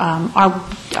about,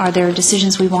 are there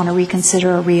decisions we want to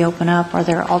reconsider or reopen up? Are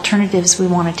there alternatives we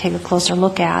want to take a closer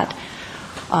look at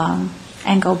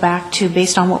and go back to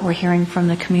based on what we're hearing from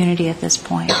the community at this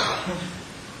point?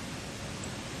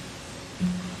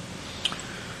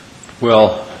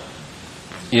 Well,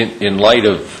 in light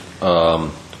of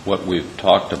what we've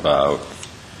talked about,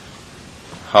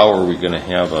 how are we going to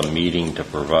have a meeting to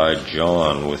provide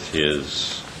John with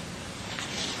his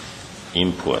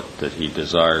input that he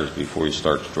desires before he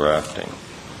starts drafting?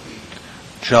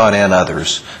 John and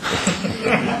others.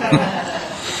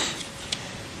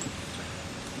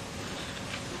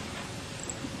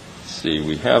 See,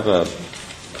 we have a...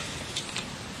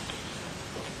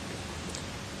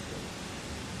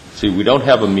 See, we don't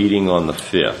have a meeting on the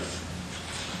 5th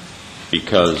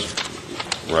because,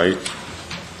 right?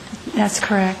 That's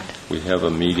correct. We have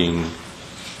a meeting,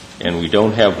 and we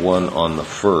don't have one on the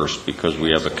 1st because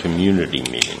we have a community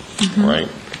meeting, right?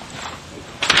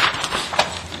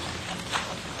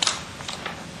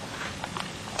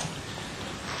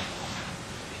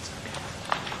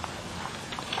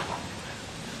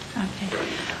 Okay.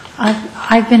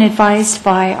 I've been advised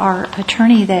by our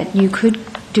attorney that you could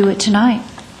do it tonight,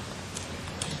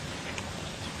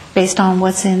 based on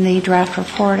what's in the draft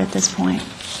report at this point.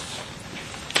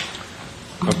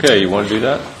 Okay, you want to do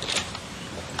that?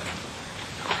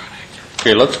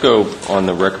 Okay, let's go on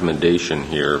the recommendation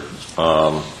here.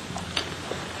 On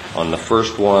the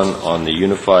first one, on the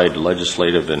unified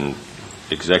legislative and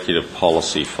executive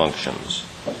policy functions.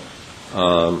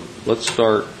 Let's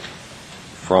start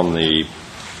from the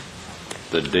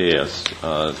dais.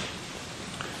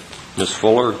 Ms.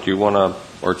 Fuller, do you want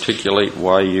to articulate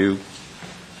why you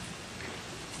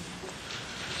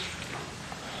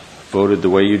voted the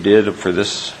way you did for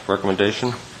this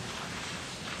recommendation?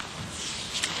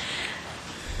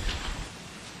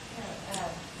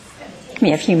 Give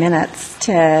me a few minutes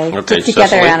to Okay, put together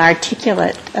Cecily? an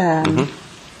articulate.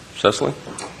 Cecily?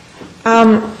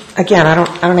 Again, I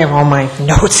don't have all my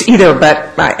notes either,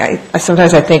 but I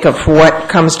sometimes I think of what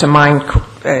comes to mind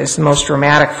as the most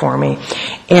dramatic for me.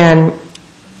 And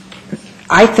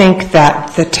I think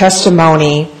that the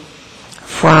testimony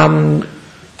from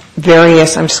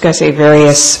various, I'm just going to say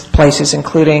various places,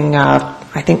 including,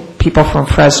 I think, people from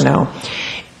Fresno,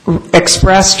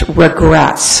 expressed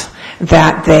regrets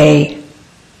that they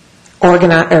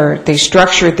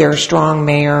structured their strong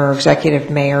mayor or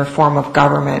executive mayor form of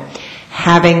government,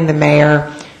 having the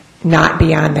mayor not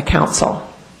be on the council.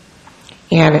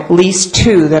 And at least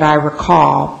 2 that I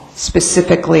recall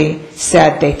specifically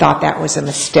said they thought that was a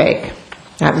mistake.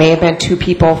 Now, it may have been 2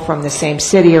 people from the same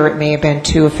city, or it may have been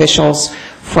 2 officials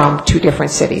from 2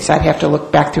 different cities. I'd have to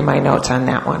look back through my notes on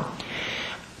that one.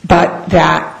 But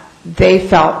that they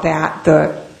felt that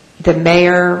the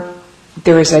mayor,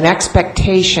 there is an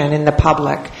expectation in the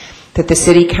public that the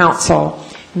city council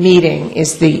meeting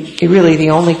is really the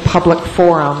only public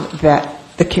forum that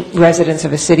the residents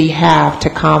of a city have to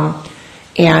come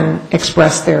and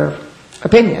express their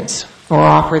opinions or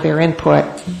offer their input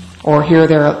or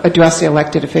address the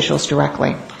elected officials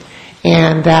directly.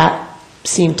 And that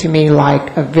seemed to me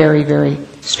like a very, very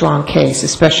strong case,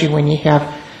 especially when you have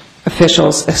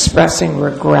officials expressing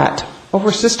regret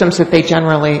over systems that they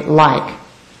generally like.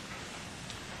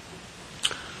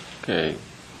 Okay.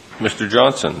 Mr.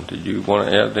 Johnson, did you want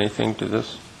to add anything to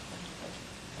this?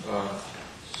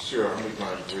 Sure, I'll make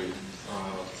mine brief.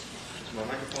 Is my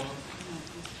microphone on?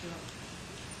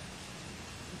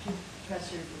 If you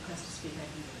press your request to speak, I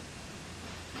can do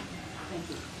it. Thank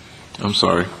you. I'm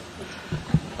sorry.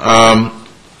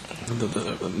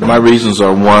 My reasons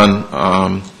are, one,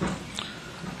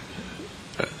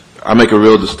 I make a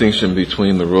real distinction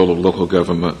between the role of local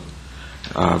government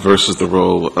versus the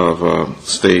role of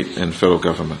state and federal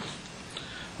government.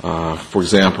 For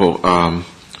example,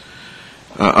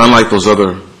 unlike those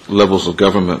other levels of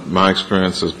government, my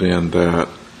experience has been that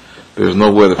there's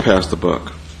nowhere to pass the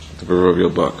buck, the proverbial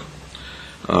buck.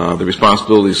 The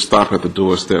responsibilities stop at the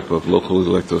doorstep of locally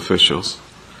elected officials.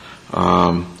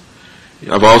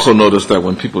 I've also noticed that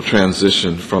when people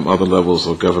transition from other levels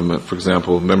of government, for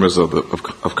example, members of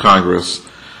Congress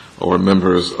or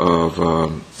members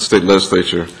of state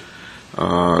legislature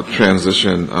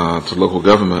transition to local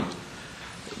government,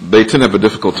 they tend to have a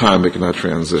difficult time making that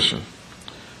transition.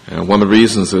 And one of the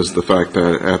reasons is the fact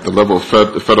that at the level of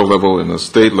the federal level and the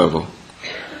state level,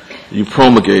 you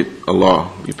promulgate a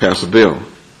law, you pass a bill.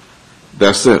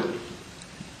 That's it.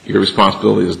 Your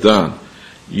responsibility is done.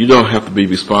 You don't have to be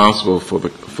responsible for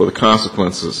the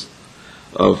consequences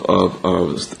of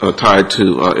tied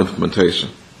to implementation.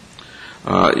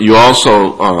 You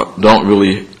also don't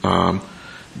really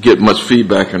get much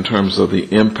feedback in terms of the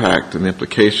impact and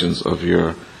implications of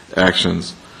your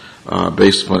actions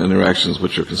based upon interactions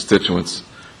with your constituents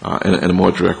in a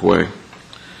more direct way.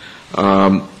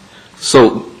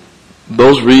 So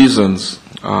those reasons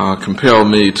compel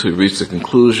me to reach the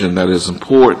conclusion that it is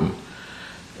important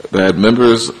that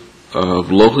members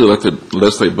of locally elected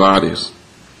legislative bodies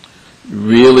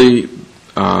really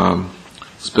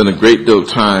spend a great deal of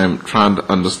time trying to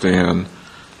understand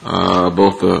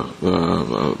both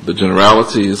the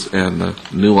generalities and the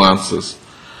nuances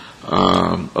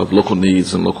of local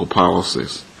needs and local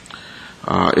policies.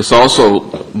 It's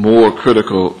also more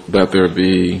critical that there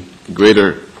be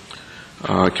greater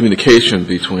communication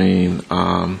between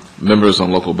members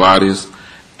on local bodies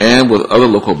and with other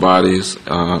local bodies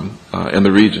in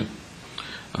the region.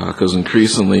 Because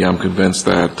increasingly I'm convinced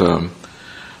that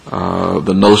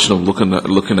the notion of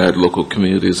looking at local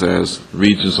communities as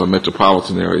regions or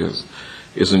metropolitan areas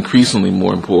is increasingly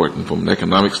more important from an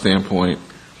economic standpoint,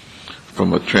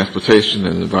 from a transportation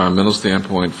and environmental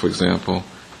standpoint, for example,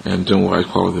 and general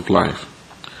quality of life.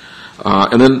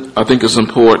 And then I think it's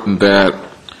important that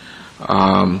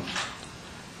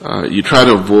you try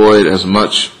to avoid as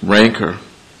much rancor,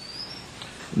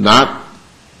 not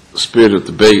spirit of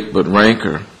debate, but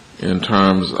rancor in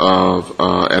terms of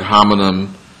ad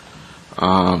hominem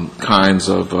kinds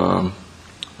of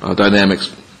dynamics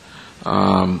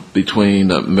between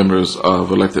members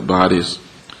of elected bodies.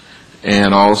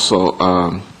 And also,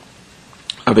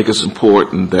 I think it's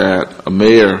important that a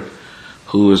mayor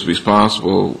who is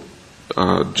responsible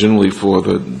generally for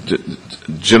the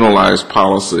generalized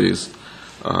policies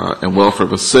and welfare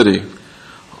of a city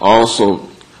also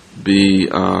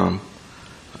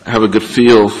have a good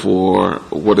feel for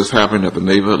what is happening at the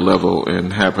neighborhood level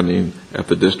and happening at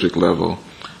the district level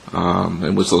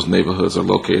in which those neighborhoods are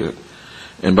located.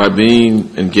 And by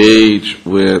being engaged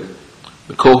with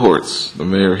the cohorts, the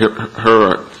mayor,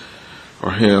 her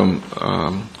or him,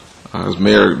 as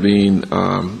mayor being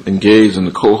engaged in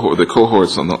the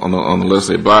cohorts on the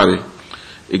legislative body,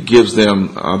 it gives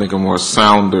them, I think, a more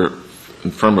sounder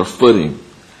and firmer footing,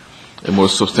 a more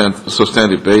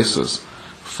substantive basis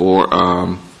for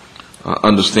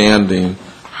understanding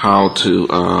how to,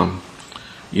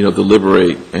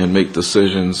 deliberate and make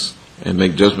decisions and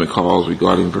make judgment calls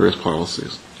regarding various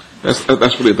policies. That's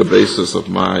really the basis of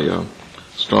my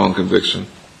strong conviction.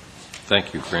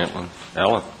 Thank you, Grantland.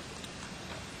 Alan?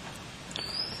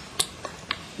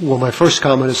 Well, my first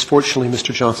comment is, fortunately,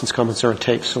 Mr. Johnson's comments are on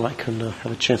tape, so I can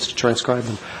have a chance to transcribe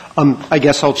them. I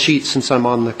guess I'll cheat since I'm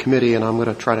on the committee, and I'm going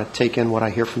to try to take in what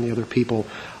I hear from the other people.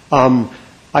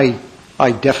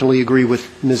 I definitely agree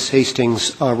with Ms.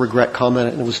 Hastings' regret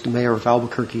comment, and it was the mayor of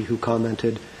Albuquerque who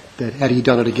commented that had he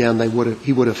done it again,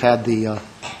 he would have had the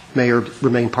mayor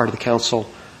remain part of the council.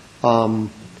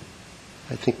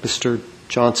 I think Mr.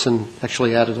 Johnson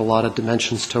actually added a lot of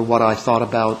dimensions to what I thought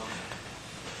about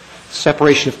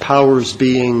separation of powers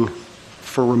being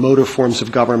for remoter forms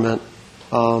of government,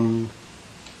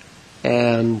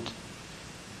 and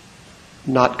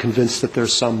not convinced that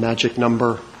there's some magic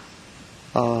number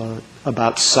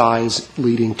about size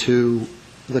leading to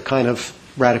the kind of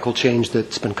radical change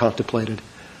that's been contemplated.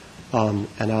 And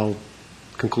I'll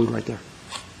conclude right there.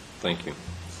 Thank you.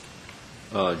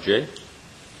 Jay?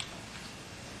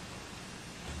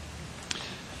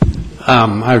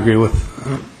 I agree with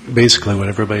basically what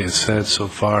everybody has said so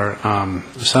far.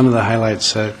 Some of the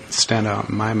highlights that stand out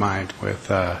in my mind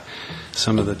with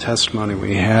some of the testimony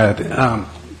we had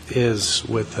is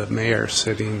with the mayor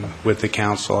sitting with the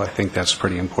council. I think that's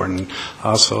pretty important.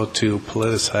 Also, to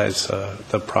politicize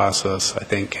the process, I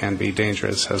think, can be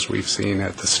dangerous, as we've seen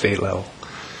at the state level.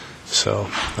 So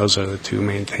those are the two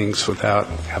main things without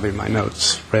having my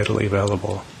notes readily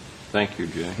available. Thank you,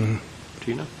 Jay.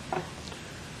 Tina?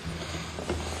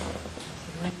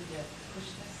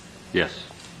 Yes.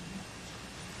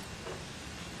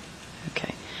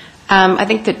 Okay. I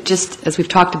think that just as we've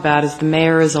talked about, as the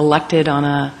mayor is elected on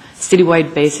a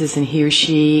citywide basis and he or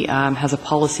she has a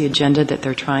policy agenda that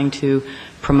they're trying to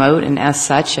promote, and as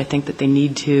such, I think that they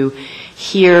need to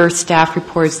hear staff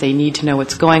reports, they need to know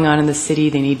what's going on in the city,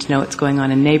 they need to know what's going on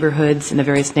in neighborhoods, in the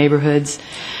various neighborhoods.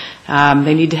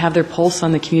 They need to have their pulse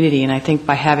on the community, and I think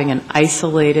by having an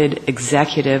isolated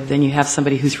executive, then you have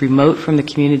somebody who's remote from the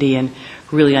community and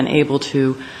really unable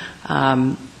to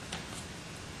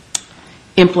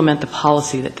implement the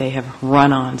policy that they have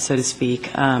run on, so to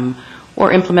speak,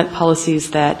 or implement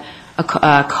policies that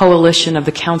a coalition of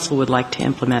the council would like to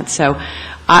implement. So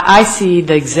I see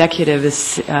the executive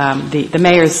as, the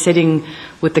mayor sitting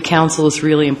with the council is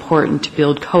really important to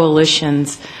build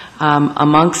coalitions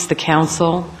amongst the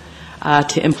council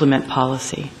to implement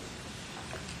policy.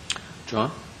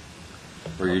 John?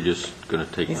 Or are you just going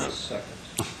to take notes?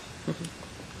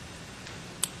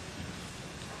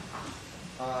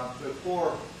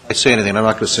 Before I say anything, I'm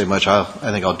not going to say much. I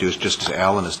think I'll do it just as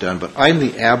Alan has done. But I'm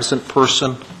the absent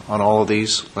person on all of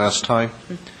these last time.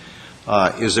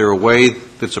 Is there a way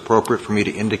that's appropriate for me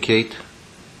to indicate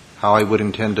how I would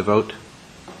intend to vote?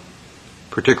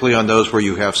 Particularly on those where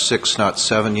you have 6, not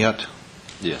 7 yet?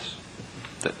 Yes.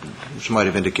 Which might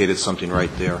have indicated something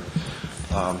right there.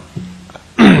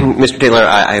 Mr. Taylor,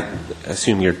 I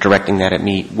assume you're directing that at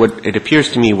me. What it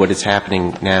appears to me what is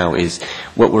happening now is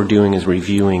what we're doing is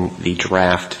reviewing the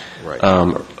draft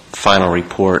final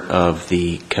report of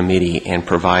the committee and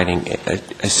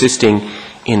assisting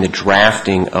in the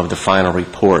drafting of the final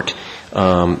report.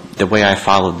 The way I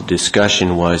followed the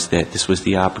discussion was that this was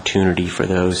the opportunity for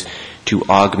those to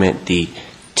augment the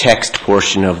text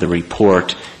portion of the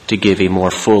report to give a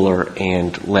more fuller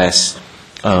and less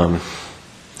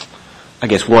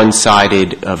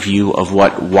one-sided view of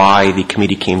why the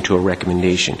committee came to a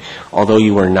recommendation. Although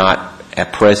you were not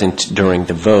present during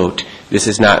the vote, this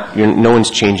is not, no one's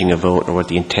changing a vote or what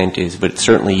the intent is, but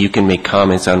certainly you can make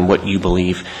comments on what you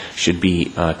believe should be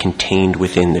contained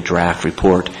within the draft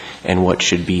report and what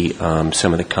should be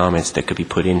some of the comments that could be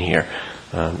put in here,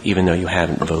 even though you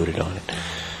haven't voted on it.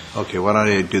 Okay, why don't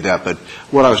I do that? But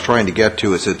what I was trying to get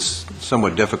to is it's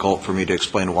somewhat difficult for me to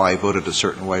explain why I voted a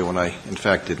certain way when I, in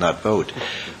fact, did not vote.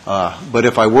 But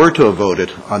if I were to have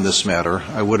voted on this matter,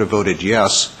 I would have voted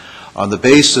yes on the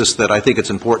basis that I think it's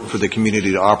important for the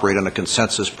community to operate on a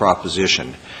consensus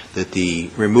proposition, that the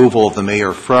removal of the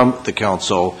mayor from the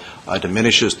council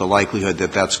diminishes the likelihood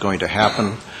that that's going to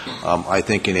happen. I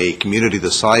think in a community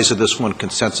the size of this one,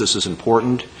 consensus is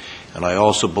important. And I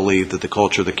also believe that the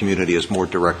culture of the community is more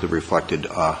directly reflected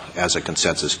as a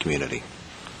consensus community.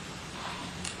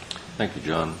 Thank you,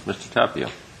 John. Mr. Tapia.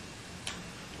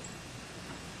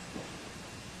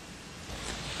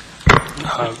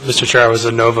 Mr. Chair, I was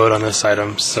a no vote on this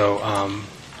item, so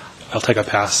I'll take a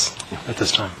pass at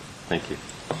this time. Thank you.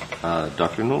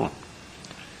 Dr. Newland.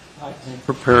 I'm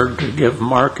prepared to give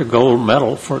Mark a gold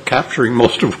medal for capturing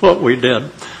most of what we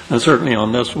did, and certainly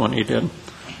on this one he did.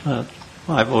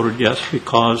 I voted yes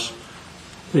because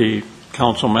the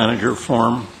council manager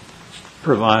form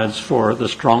provides for the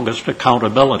strongest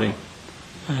accountability,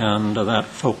 and that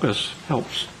focus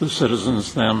helps the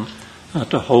citizens then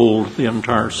to hold the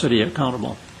entire city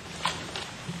accountable.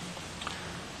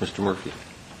 Mr. Murphy.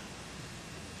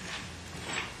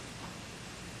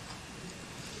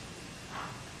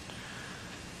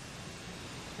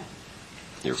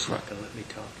 You're not going to let me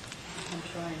talk. I'm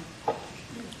trying.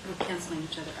 We're canceling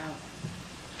each other out.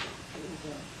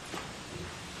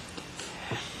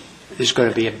 This is going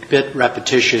to be a bit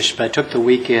repetitious, but I took the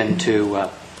weekend to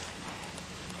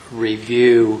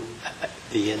review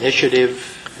the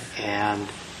initiative and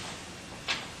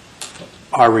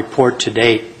our report to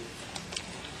date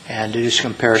and do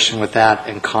some comparison with that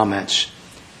and comments.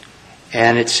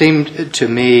 And it seemed to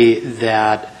me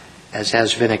that, as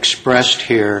has been expressed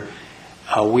here,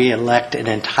 we elect an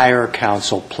entire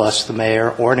council plus the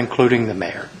mayor or including the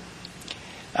mayor.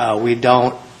 We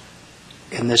don't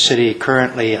in this city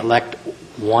currently elect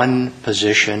one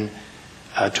position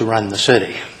to run the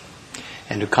city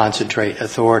and to concentrate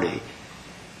authority.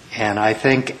 And I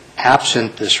think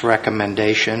absent this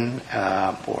recommendation,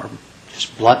 or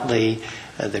just bluntly,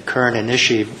 the current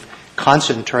initiative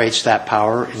concentrates that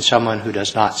power in someone who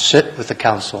does not sit with the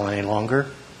council any longer,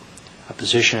 a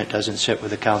position that doesn't sit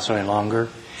with the council any longer,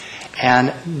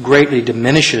 and greatly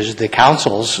diminishes the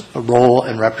council's role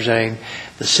in representing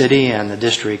the city and the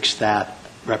districts that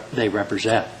they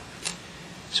represent.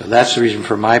 So that's the reason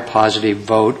for my positive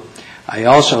vote. I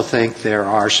also think there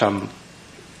are some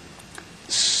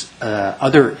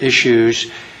other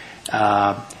issues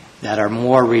that are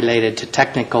more related to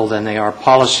technical than they are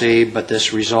policy, but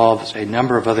this resolves a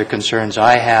number of other concerns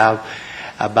I have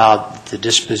about the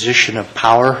disposition of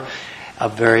power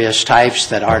of various types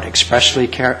that aren't expressly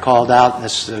called out.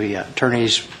 This, the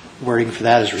attorney's wording for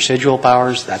that is residual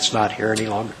powers. That's not here any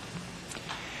longer.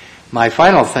 My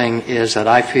final thing is that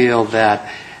I feel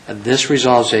that this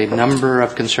resolves a number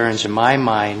of concerns in my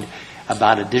mind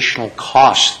about additional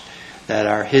costs that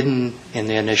are hidden in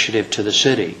the initiative to the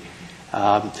city.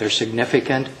 They're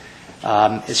significant.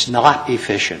 It's not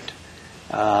efficient.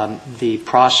 The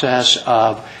process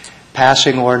of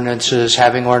passing ordinances,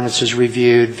 having ordinances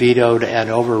reviewed, vetoed, and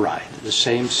override, the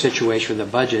same situation with the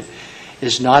budget,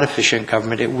 is not efficient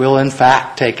government. It will, in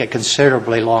fact, take a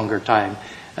considerably longer time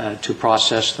to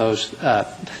process those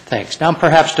things. Now,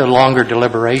 perhaps the longer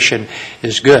deliberation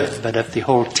is good, but if the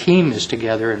whole team is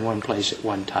together in one place at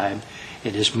one time,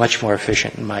 it is much more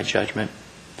efficient in my judgment.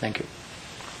 Thank you.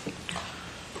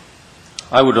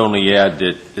 I would only add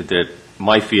that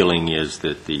my feeling is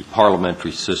that the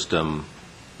parliamentary system,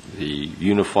 the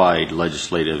unified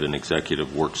legislative and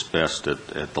executive, works best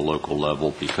at the local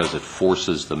level because it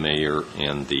forces the mayor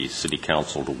and the city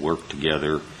council to work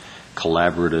together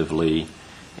collaboratively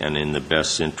and in the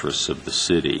best interests of the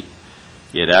city.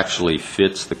 It actually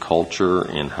fits the culture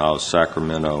in how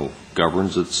Sacramento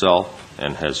governs itself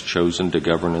and has chosen to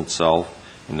govern itself,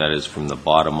 and that is from the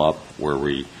bottom up, where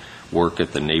we work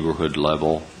at the neighborhood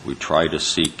level. We try to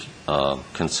seek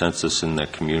consensus in the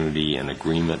community and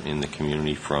agreement in the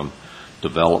community from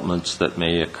developments that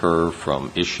may occur,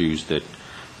 from issues that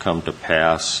come to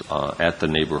pass at the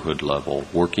neighborhood level,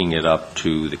 working it up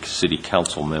to the city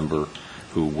council member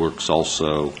who works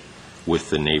also with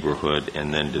the neighborhood,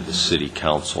 and then to the city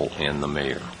council and the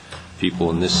mayor.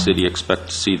 People in this city expect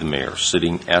to see the mayor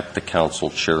sitting at the council,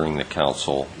 chairing the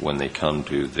council when they come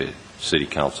to the city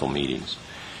council meetings.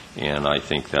 And I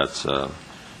think that's,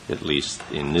 at least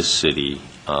in this city,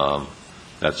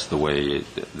 that's the way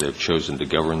they've chosen to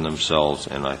govern themselves,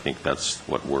 and I think that's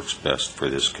what works best for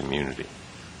this community.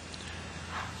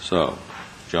 So,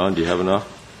 John, do you have enough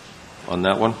on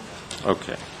that one?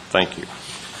 Okay, thank you.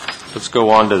 Let's go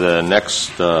on to the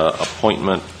next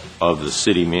appointment of the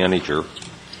city manager.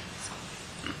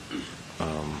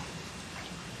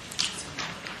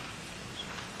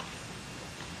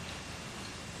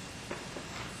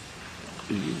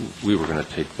 We were going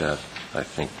to take that, I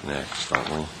think, next, aren't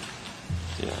we?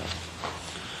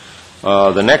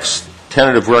 Yeah. The next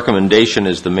tentative recommendation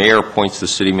is the mayor appoints the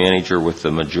city manager with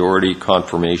the majority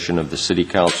confirmation of the city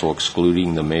council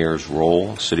excluding the mayor's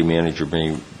role. City manager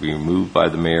may be removed by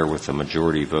the mayor with a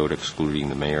majority vote excluding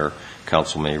the mayor.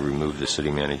 Council may remove the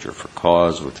city manager for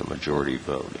cause with a majority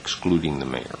vote excluding the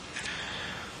mayor.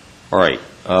 All right.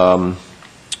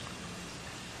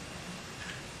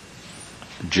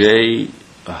 Jay,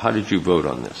 how did you vote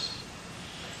on this?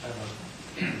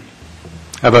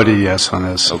 I voted yes on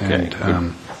this. Okay.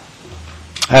 And,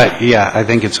 yeah, I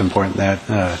think it's important that,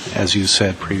 as you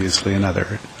said previously,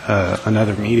 another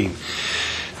meeting,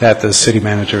 that the city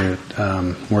manager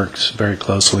works very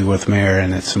closely with mayor,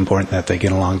 and it's important that they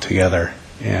get along together.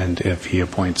 And if he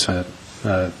appoints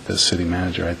the city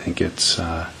manager, I think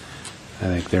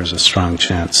there's a strong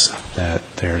chance that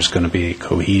there's going to be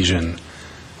cohesion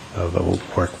of a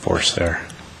workforce there.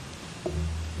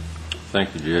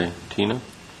 Thank you, Jay. Tina?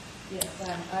 Yes,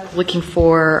 I was looking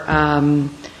for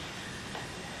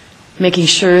making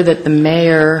sure that the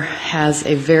mayor has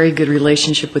a very good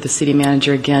relationship with the city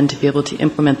manager, again, to be able to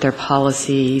implement their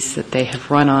policies that they have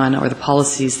run on, or the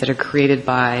policies that are created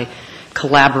by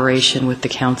collaboration with the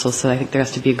council. So I think there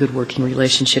has to be a good working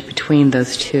relationship between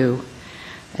those two.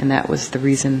 And that was the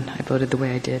reason I voted the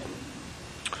way I did.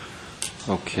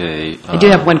 Okay. I do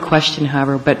have one question,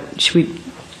 however, but should we,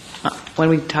 when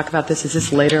we talk about this, is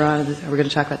this later on? Are we going to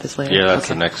talk about this later? Yeah,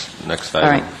 that's okay. the next item.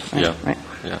 All right. Yeah. Right.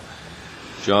 Yeah.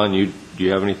 John, do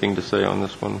you have anything to say on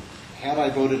this one? Had I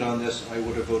voted on this, I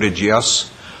would have voted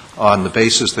yes, on the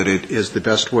basis that it is the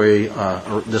best way,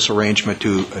 this arrangement,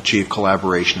 to achieve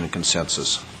collaboration and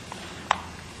consensus.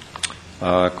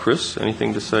 Chris,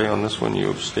 anything to say on this one? You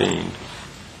abstained.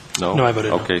 No? No, I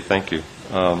voted no. Okay, thank you.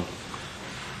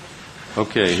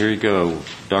 Okay, here you go.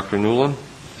 Dr. Newland?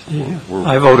 We're-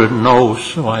 I voted no,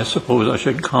 so I suppose I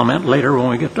should comment later when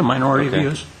we get to minority Okay.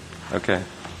 views. Okay.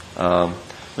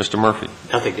 Mr. Murphy?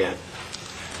 Nothing to add.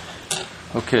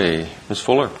 Okay. Ms.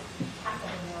 Fuller?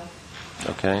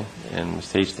 Okay. And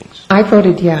Ms. Hastings? I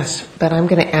voted yes, but I'm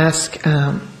going to ask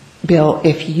Bill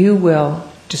if you will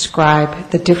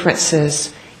describe the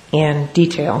differences in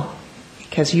detail,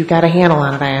 because you got a handle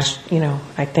on it.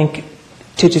 I think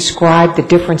to describe the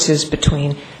differences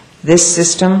between this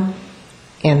system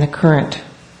and the current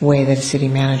way that a city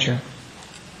manager.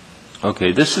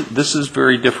 Okay, this is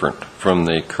very different from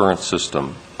the current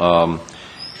system,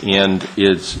 and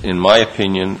it's, in my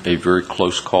opinion, a very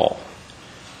close call.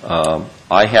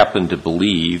 I happen to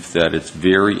believe that it's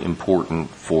very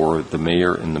important for the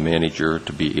mayor and the manager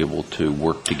to be able to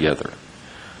work together.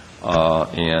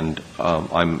 And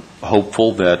I'm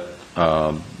hopeful that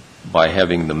by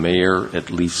having the mayor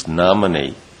at least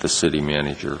nominate the city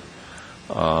manager,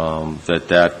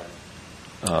 that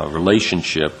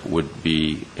relationship would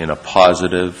be in a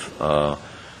positive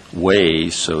way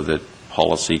so that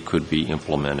policy could be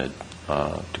implemented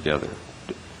together.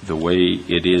 The way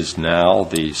it is now,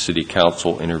 the city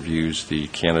council interviews the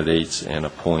candidates and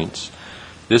appoints.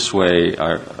 This way,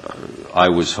 I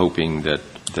was hoping that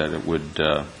it would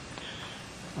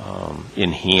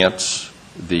enhance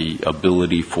the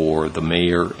ability for the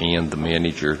mayor and the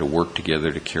manager to work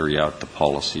together to carry out the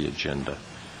policy agenda.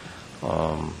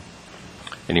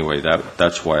 Anyway,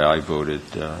 that's why I voted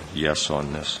yes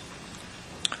on this.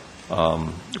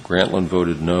 Grantland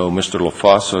voted no. Mr.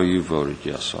 LaFaso, you voted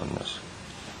yes on this.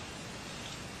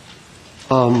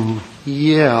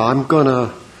 Yeah, I'm going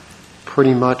to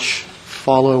pretty much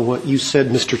follow what you said,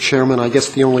 Mr. Chairman. I guess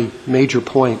the only major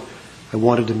point I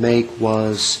wanted to make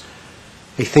was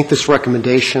I think this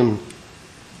recommendation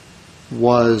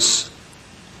was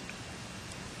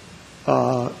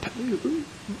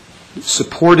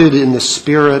supported in the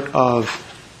spirit of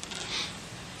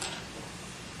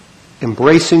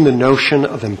embracing the notion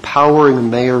of empowering the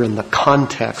mayor in the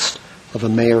context of a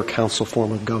mayor-council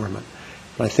form of government.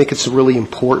 And I think it's really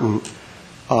important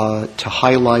to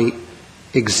highlight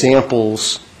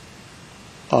examples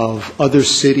of other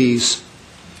cities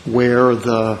where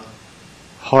the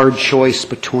hard choice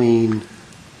between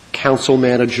council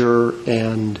manager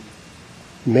and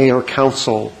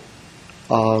mayor-council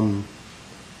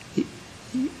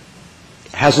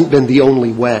hasn't been the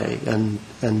only way. And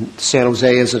San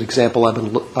Jose is an example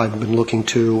I've been looking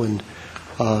to,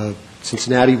 and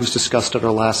Cincinnati was discussed at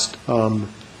our last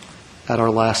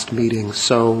meeting.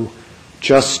 So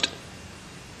just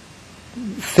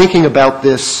thinking about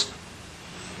this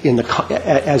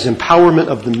as empowerment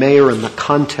of the mayor in the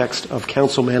context of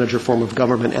council manager form of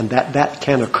government, and that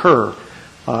can occur,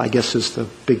 I guess is the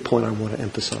big point I want to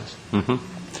emphasize. Mm-hmm.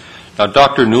 Now,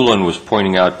 Dr. Newland was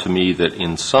pointing out to me that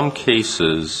in some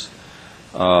cases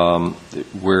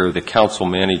where the council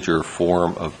manager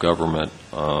form of government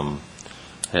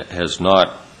has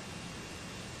not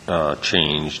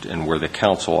changed, and where the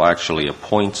council actually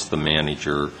appoints the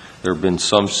manager, there have been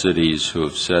some cities who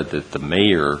have said that the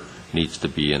mayor needs to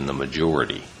be in the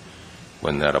majority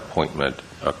when that appointment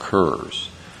occurs,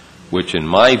 which in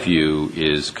my view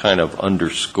is kind of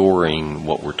underscoring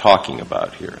what we're talking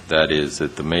about here. That is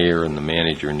that the mayor and the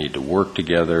manager need to work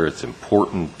together. It's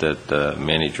important that the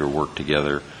manager work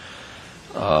together.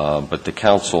 But the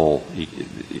council,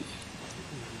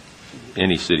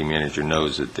 any city manager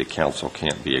knows that the council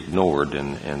can't be ignored,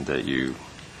 and that you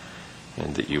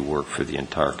work for the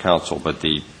entire council. But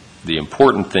the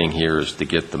important thing here is to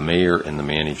get the mayor and the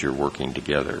manager working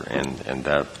together, and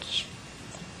that's,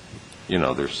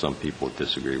 there's some people that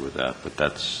disagree with that, but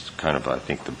that's kind of, I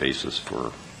think, the basis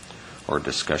for our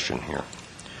discussion here.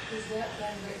 Is that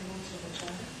then written into the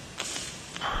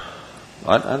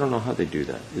charter? I don't know how they do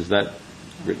that. Is that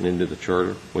written into the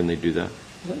charter when they do that?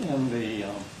 In the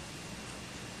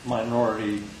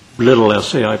minority little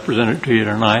essay I presented to you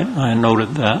tonight, I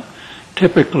noted that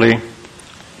typically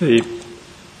the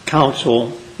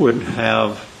council would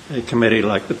have a committee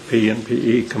like the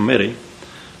P&PE committee,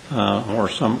 or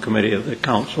some committee of the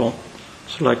council,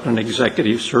 select an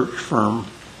executive search firm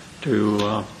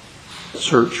to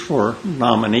search for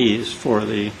nominees for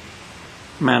the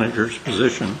manager's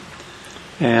position.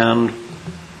 And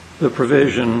the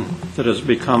provision that has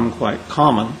become quite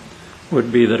common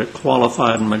would be that a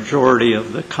qualified majority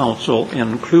of the council,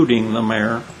 including the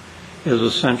mayor, is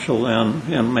essential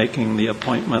in making the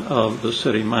appointment of the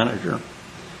city manager.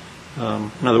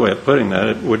 Another way of putting that,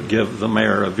 it would give the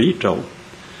mayor a veto.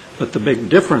 But the big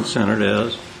difference in it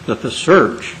is that the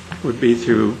search would be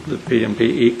through the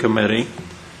P&PE committee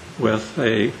with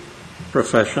a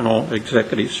professional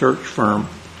executive search firm,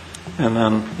 and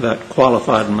then that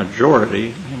qualified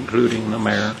majority, including the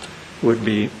mayor, would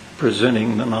be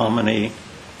presenting the nominee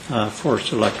for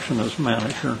selection as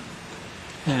manager.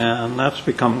 And that's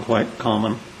become quite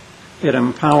common. It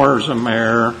empowers a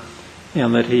mayor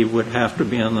in that he would have to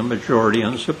be in the majority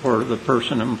in support of the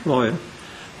person employed.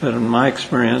 But in my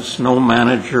experience, no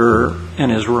manager in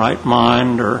his right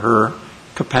mind or her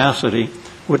capacity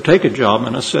would take a job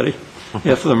in a city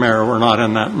if the mayor were not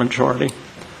in that majority.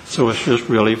 So it's just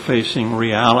really facing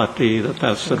reality that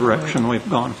that's the direction we've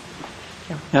gone.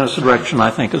 And it's a direction I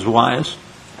think is wise.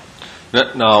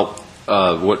 Now,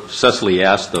 what Cecily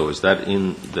asked, though, is that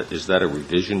a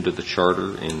revision to the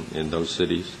charter in those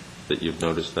cities that you've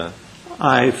noticed that?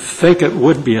 I think it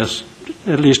would be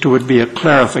at least it would be a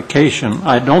clarification.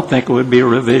 I don't think it would be a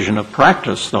revision of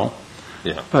practice, though.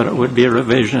 Yeah. But it would be a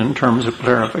revision in terms of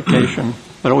clarification.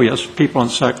 But, oh, yes, people in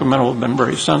Sacramento have been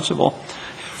very sensible.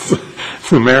 If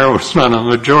the mayor was not a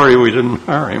majority, we didn't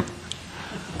hire him.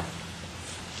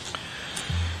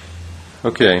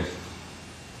 Okay.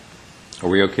 Are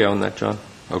we okay on that, John?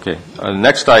 Okay. The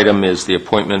next item is the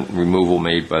appointment and removal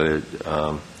made by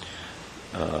the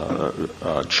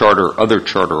other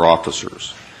charter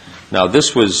officers. Now,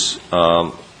 this was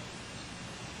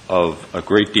of a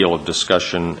great deal of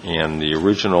discussion, and the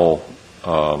original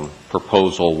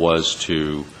proposal was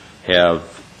to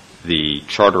have the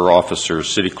charter officers,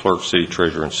 city clerk, city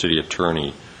treasurer, and city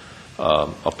attorney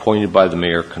appointed by the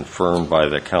mayor, confirmed by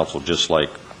the council, just like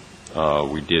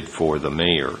we did for the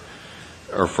mayor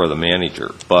or for the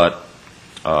manager. But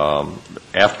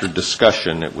after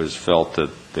discussion, it was felt that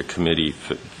the committee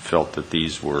felt that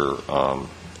these were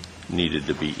needed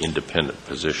to be independent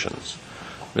positions.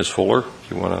 Ms. Fuller, do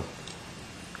you want to?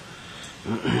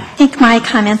 I think my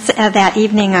comments that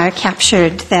evening are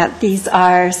captured, that these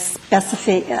are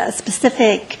specific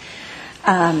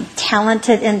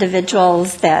talented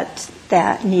individuals that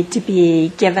need to be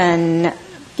given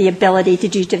the ability to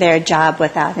do their job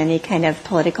without any kind of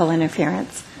political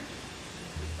interference.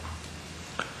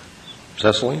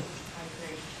 Cecily? I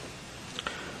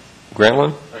agree.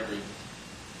 Grantland? I agree.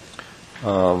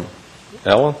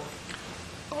 Ellen?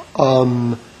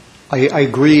 I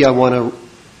agree. I want to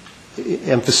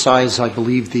emphasize, I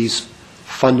believe these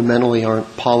fundamentally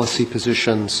aren't policy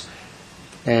positions,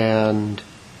 and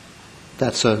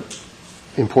that's an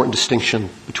important distinction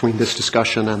between this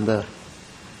discussion and the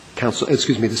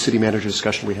the city manager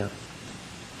discussion we had.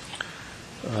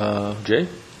 Jay?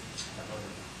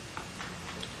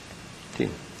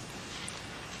 Team.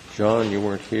 John, you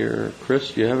weren't here.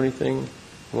 Chris, do you have anything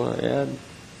you want to add?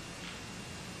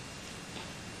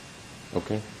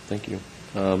 Okay, thank you.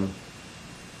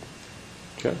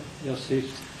 Okay. Yes,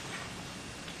 these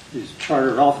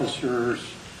chartered officers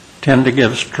tend to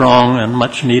give strong and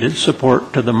much-needed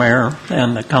support to the mayor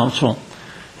and the council,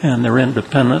 and their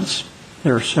independence,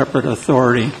 their separate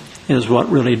authority, is what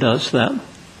really does that,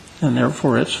 and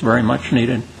therefore it's very much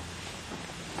needed.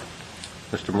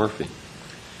 Mr. Murphy.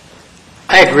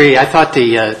 I agree. I thought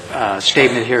the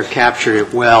statement here captured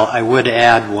it well. I would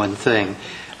add one thing.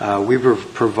 We were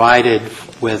provided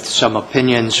with some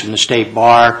opinions from the State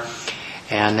Bar,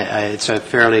 and it's a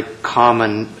fairly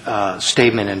common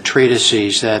statement in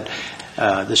treatises that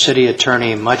the city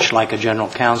attorney, much like a general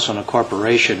counsel in a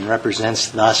corporation, represents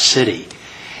the city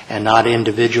and not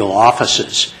individual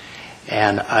offices.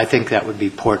 And I think that would be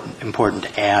important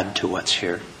to add to what's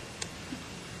here.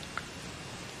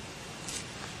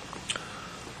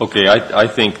 Okay, I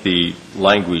think the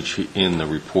language in the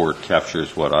report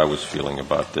captures what I was feeling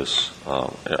about this,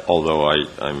 although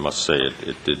I must say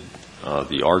it did,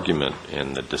 the argument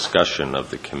and the discussion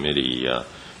of the committee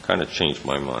kind of changed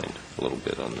my mind a little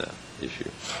bit on that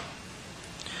issue.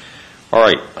 All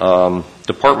right,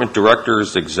 department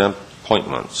directors exempt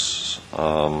appointments.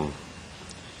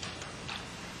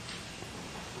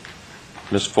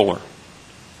 Ms. Fuller.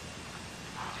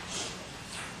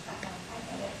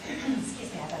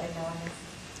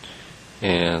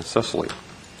 And Cecily.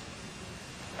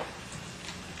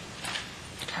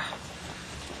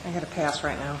 I got to pass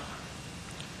right now.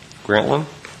 Grantland?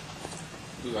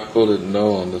 I voted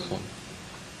no on this one.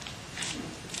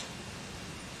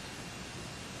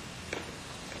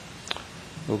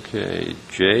 Okay,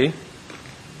 Jay?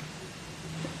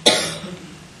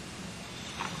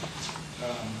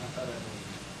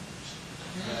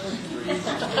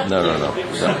 No.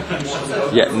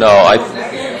 Yeah,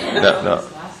 no.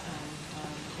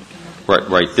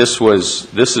 Right. This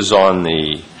is on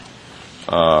the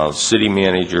city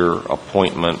manager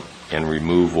appointment and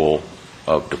removal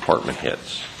of department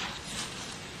heads.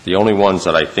 The only ones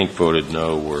that I think voted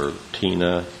no were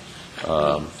Tina,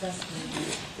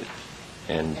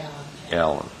 and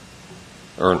Alan.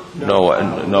 Or,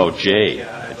 no, Jay.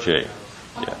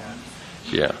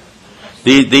 Yeah.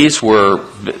 These were,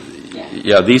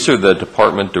 these are the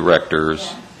department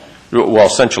directors, well,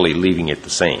 essentially leaving it the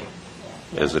same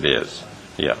as it is.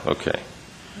 Yeah, okay.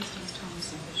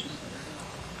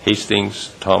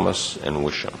 Hastings, Thomas, and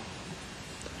Wisham.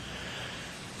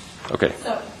 Okay.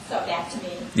 So back to me.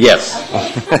 Yes.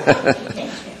 Okay.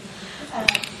 Thank you.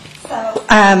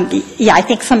 Yeah, I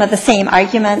think some of the same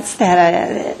arguments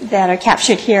that are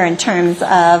captured here in terms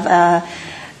of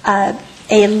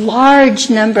a large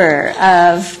number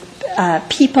of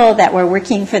people that were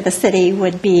working for the city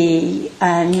would be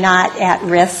not at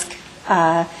risk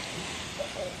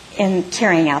in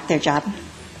carrying out their job.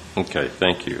 Okay,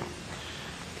 thank you.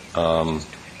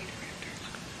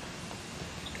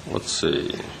 Let's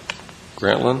see.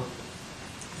 Grantland?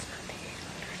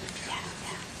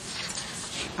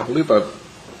 I believe I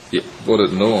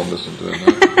voted no on this one,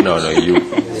 didn't I? No.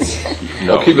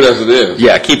 Oh, keep it as it is.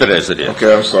 Yeah, keep it as it is.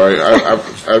 Okay, I'm sorry. I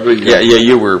really. Yeah,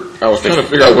 you were. I was trying to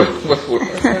figure out what I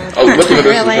was looking at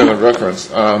this as kind of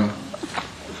reference.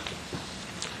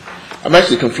 I'm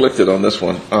actually conflicted on this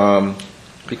one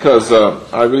because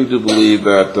I really do believe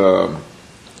that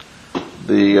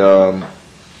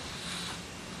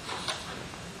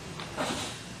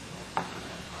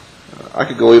I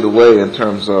could go either way in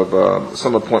terms of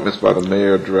some appointments by the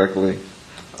mayor directly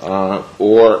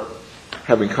or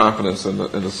having confidence in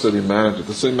the city manager. If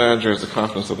the city manager has the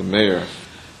confidence of the mayor,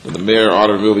 then the mayor ought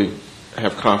to really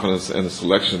have confidence in the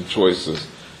selection choices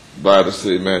by the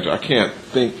city manager. I can't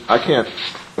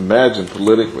imagine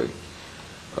politically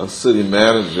a city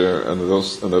manager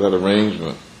under that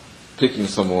arrangement picking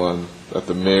someone that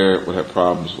the mayor would have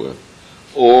problems with,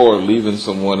 or leaving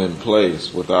someone in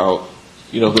place without,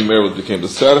 the mayor became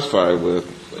dissatisfied with,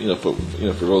 for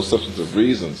those substantive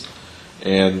reasons,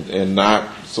 and not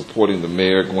supporting the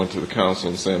mayor going to the council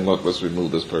and saying, look, let's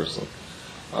remove this person.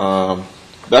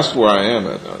 That's where I am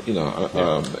at,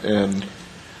 and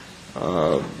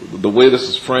the way this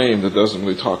is framed, it doesn't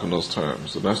really talk in those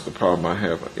terms, and that's the problem I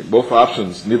have. Both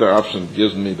options, neither option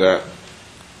gives me that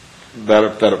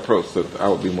approach that I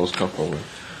would be most comfortable with.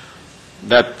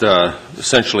 That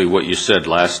essentially what you said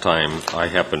last time, I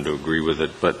happen to agree with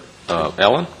it, but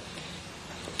Ellen?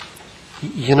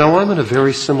 I'm in a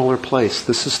very similar place.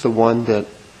 This is the one that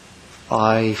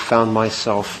I found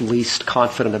myself least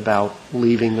confident about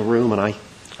leaving the room, and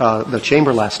the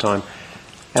chamber last time.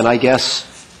 And I guess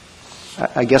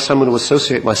I'm going to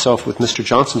associate myself with Mr.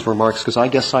 Johnson's remarks because I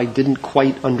guess I didn't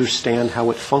quite understand how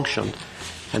it functioned.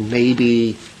 And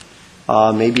maybe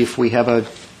if we have a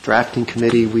drafting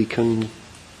committee, we can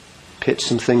pitch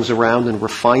some things around and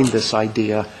refine this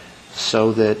idea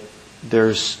so that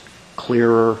there's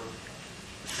clearer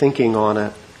thinking on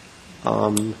it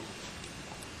when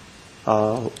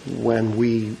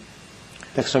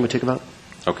next time we take a vote.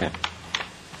 Okay.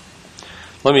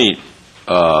 Let me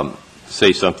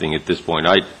say something at this point.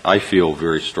 I feel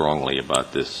very strongly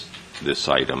about this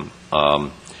item.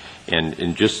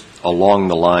 And just along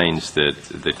the lines that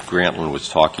Grantland was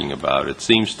talking about, it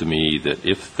seems to me that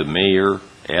if the mayor,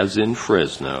 as in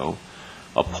Fresno,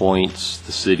 appoints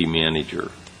the city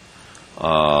manager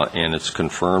and it's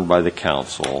confirmed by the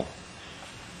council,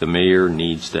 the mayor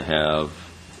needs to have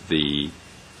the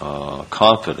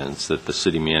confidence that the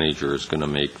city manager is going to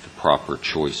make the proper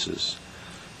choices.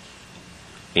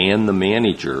 And the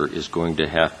manager is going to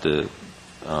have to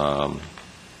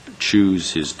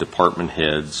choose his department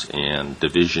heads and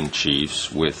division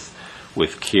chiefs with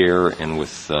care and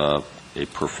with a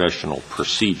professional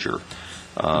procedure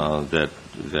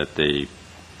that they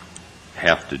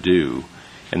have to do.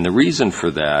 And the reason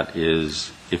for that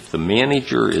is if the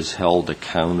manager is held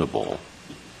accountable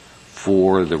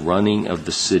for the running of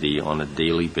the city on a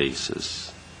daily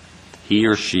basis, he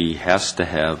or she has to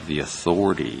have the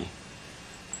authority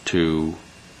to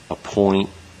appoint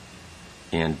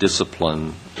and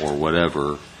discipline or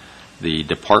whatever the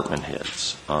department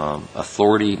heads.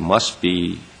 Authority must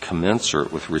be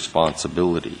commensurate with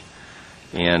responsibility.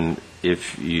 And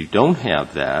if you don't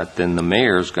have that, then the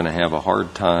mayor is going to have a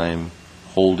hard time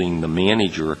holding the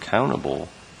manager accountable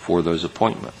for those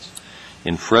appointments.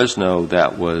 In Fresno,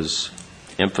 that was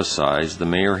emphasized. The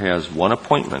mayor has one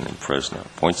appointment in Fresno,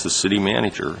 appoints the city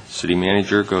manager. City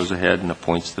manager goes ahead and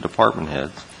appoints the department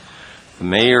heads. If the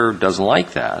mayor doesn't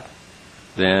like that,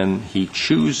 then he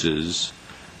chooses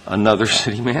another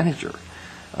city manager,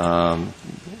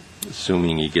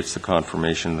 assuming he gets the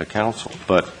confirmation of the council.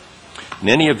 But in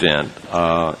any event,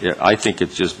 I think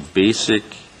it's just basic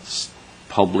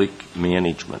public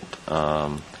management.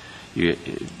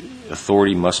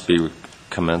 authority must be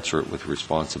commensurate with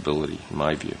responsibility, in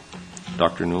my view.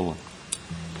 Dr. Newland.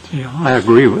 Yeah, I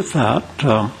agree with that.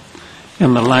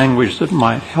 In the language that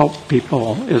might help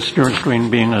people is the difference between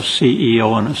being a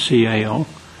CEO and a CAO.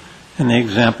 And the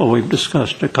example we've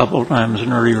discussed a couple of times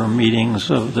in earlier meetings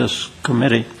of this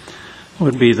committee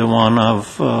would be the one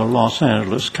of Los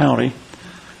Angeles County.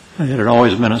 It had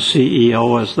always been a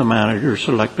CEO as the manager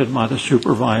selected by the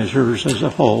supervisors as a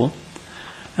whole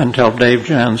until Dave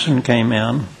Jansen came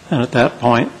in. And at that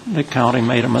point, the county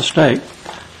made a mistake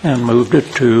and moved it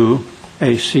to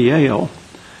a CAO,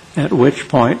 at which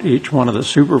point each one of the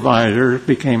supervisors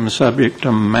became subject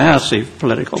to massive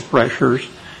political pressures,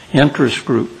 interest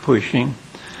group pushing,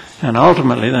 and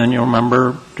ultimately then you'll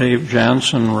remember Dave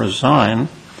Jansen resigned.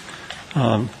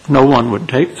 No one would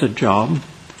take the job,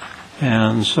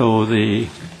 and so the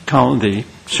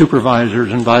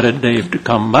supervisors invited Dave to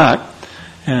come back,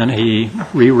 and he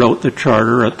rewrote the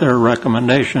charter at their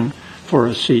recommendation for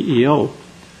a CEO,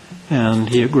 and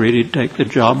he agreed he'd take the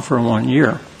job for 1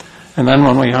 year. And then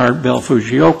when we hired Bill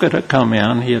Fujioka to come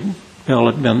in, Bill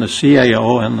had been the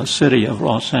CAO in the city of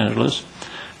Los Angeles,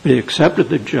 but he accepted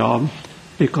the job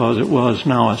because it was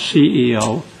now a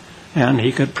CEO, and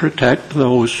he could protect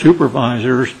those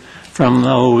supervisors from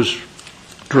those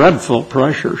dreadful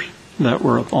pressures that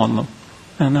were upon them.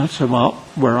 And that's about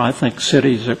where I think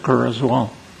cities occur as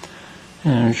well.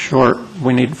 In short,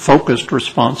 we need focused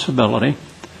responsibility,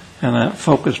 and that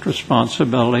focused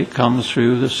responsibility comes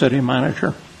through the city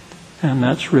manager. And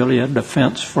that's really a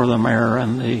defense for the mayor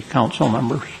and the council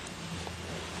members.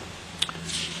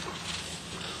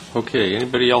 Okay,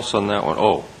 anybody else on that one?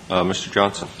 Mr.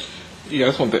 Johnson. Yeah, I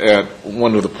just wanted to add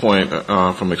one other point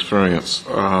from experience.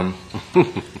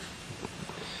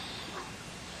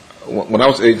 When I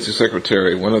was agency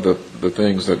secretary, one of the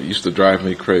things that used to drive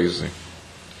me crazy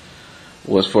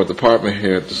was for a department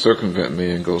head to circumvent me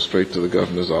and go straight to the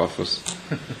governor's office.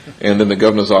 And then the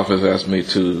governor's office asked me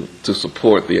to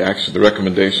support the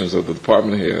recommendations of the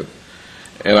department head.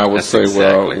 And I would say,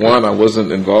 well, one, I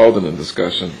wasn't involved in the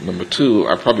discussion. Number two,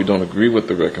 I probably don't agree with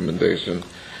the recommendation.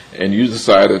 And you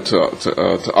decided to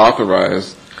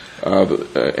authorize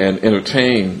and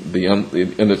entertain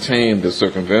the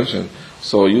circumvention.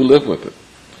 So you live with it.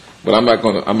 But I'm not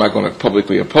going to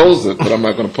publicly oppose it, but I'm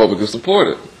not going to publicly support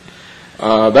it.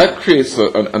 That creates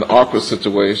an awkward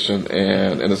situation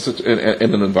and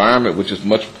in an environment which is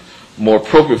much more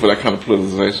appropriate for that kind of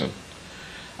politicization.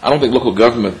 I don't think local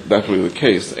government, that's really the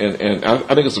case. And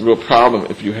I think it's a real problem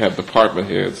if you have department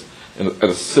heads at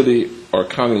a city or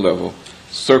county level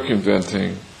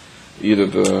circumventing either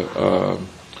the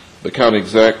county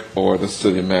exec or the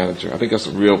city manager. I think that's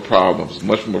a real problem. It's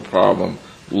much more problem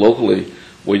locally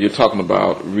where you're talking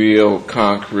about real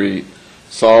concrete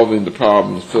solving the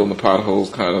problems, filling the potholes,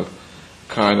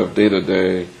 kind of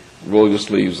day-to-day, roll your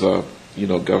sleeves up,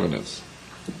 governance.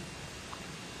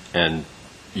 And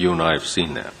you and I have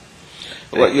seen that.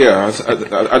 Well, yeah, I'm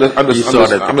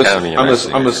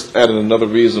just adding another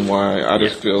reason why I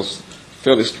just feel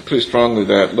pretty strongly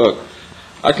that, look,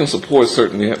 I can support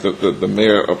certainly the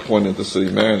mayor appointing the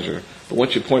city manager, but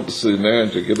once you appoint the city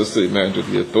manager, give the city manager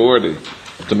the authority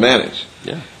to manage.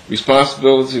 Yeah.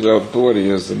 Responsibility without authority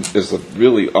is a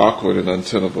really awkward and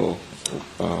untenable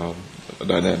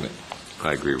dynamic.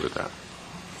 I agree with that.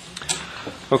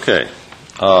 Okay.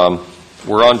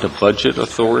 We're on to budget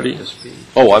authority.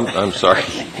 Oh, I'm sorry.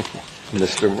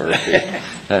 Mr.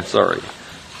 Murphy. Sorry.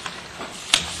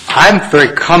 I'm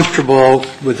very comfortable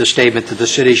with the statement that the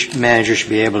city manager should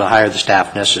be able to hire the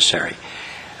staff necessary.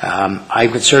 I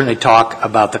could certainly talk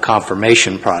about the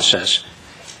confirmation process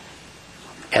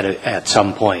at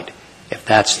some point, if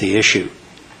that's the issue.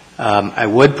 I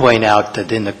would point out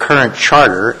that in the current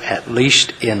charter, at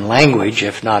least in language,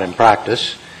 if not in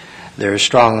practice, there is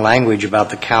strong language about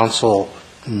the council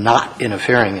not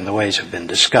interfering in the ways that have been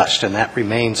discussed, and that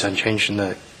remains unchanged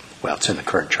it's in the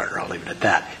current charter. I'll leave it at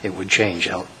that. It would change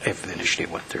if the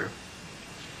initiative went through.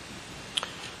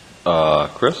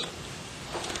 Chris?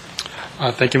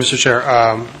 Thank you, Mr. Chair.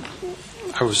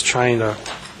 I was trying to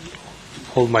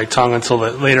hold my tongue until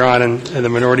later on in the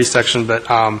minority section, but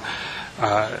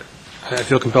I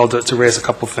feel compelled to raise a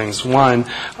couple things. One,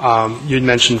 you had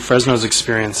mentioned Fresno's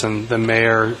experience and the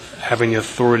mayor having the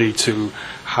authority to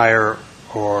hire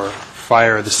or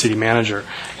fire the city manager.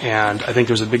 And I think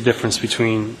there's a big difference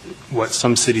between what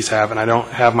some cities have, and I don't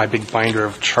have my big binder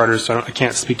of charters, so I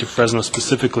can't speak to Fresno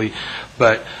specifically,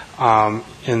 but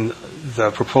in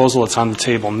the proposal that's on the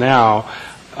table now,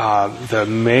 the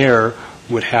mayor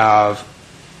would have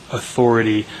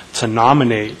authority to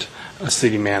nominate a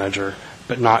city manager,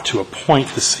 but not to appoint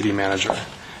the city manager.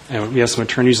 and we have some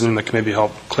attorneys in the room that can maybe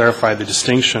help clarify the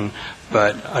distinction,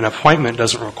 but an appointment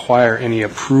doesn't require any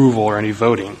approval or any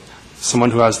voting.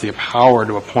 Someone who has the power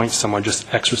to appoint someone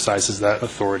just exercises that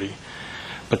authority.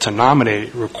 But to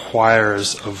nominate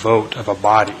requires a vote of a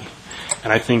body.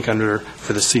 And I think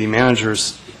for the city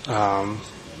manager's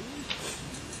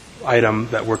item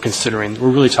that we're considering,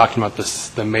 we're really talking about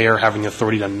the mayor having the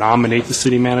authority to nominate the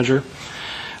city manager.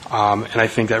 And I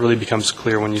think that really becomes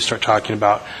clear when you start talking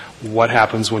about what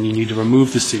happens when you need to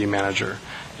remove the city manager.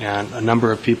 And a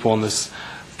number of people in this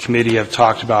committee have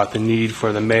talked about the need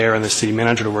for the mayor and the city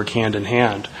manager to work hand in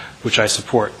hand, which I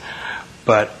support.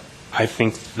 But I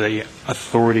think the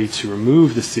authority to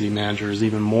remove the city manager is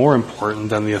even more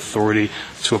important than the authority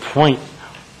to appoint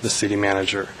the city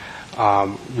manager.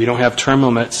 We don't have term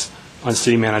limits on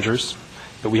city managers,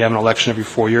 but we have an election every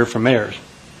 4 years for mayors.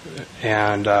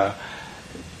 And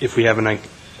if we have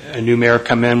a new mayor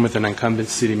come in with an incumbent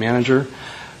city manager,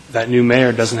 that new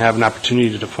mayor doesn't have an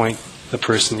opportunity to appoint the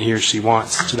person he or she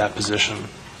wants to that position.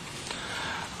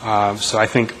 So I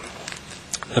think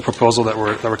the proposal that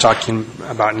we're talking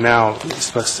about now,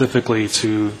 specifically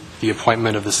to the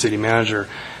appointment of the city manager,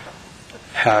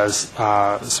 has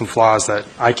some flaws that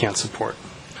I can't support.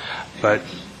 But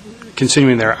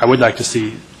continuing there, I would like to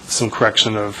see some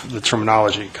correction of the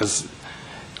terminology, because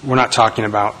we're not talking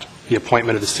about the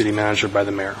appointment of the city manager by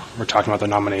the mayor. We're talking about the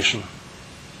nomination.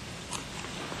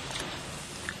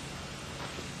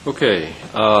 Okay,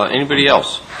 anybody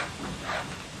else?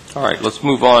 All right, let's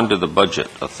move on to the budget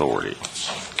authority.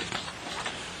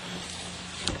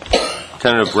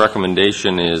 Tentative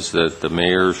recommendation is that the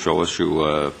mayor shall issue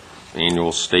an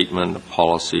annual statement, a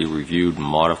policy reviewed and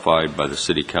modified by the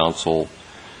city council,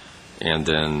 and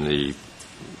then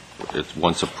it's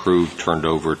once approved, turned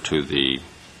over to the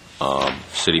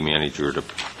city manager to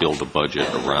build a budget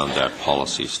around that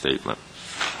policy statement.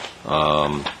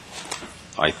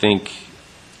 I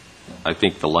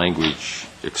think the language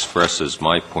expresses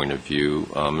my point of view.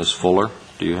 Ms. Fuller,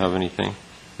 do you have anything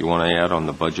you want to add on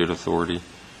the budget authority?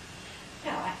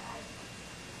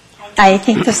 I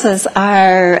think this is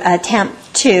our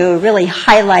attempt to really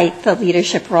highlight the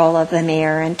leadership role of the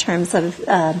mayor in terms of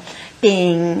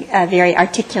being very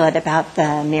articulate about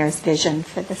the mayor's vision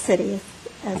for the city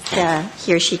as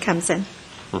he or she comes in.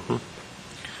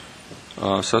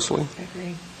 Mm-hmm. Cecily? I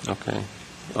agree. Okay.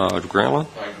 Grantland?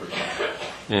 I agree.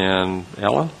 And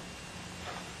Ellen?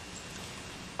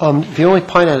 The only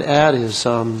point I'd add is,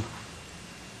 in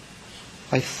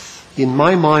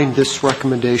my mind, this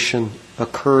recommendation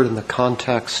occurred in the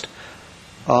context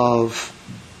of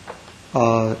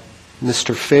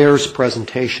Mr. Fair's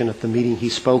presentation at the meeting he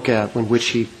spoke at, in which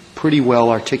he pretty well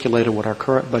articulated what our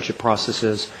current budget process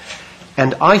is,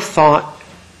 and I thought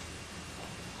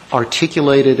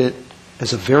articulated it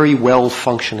as a very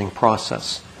well-functioning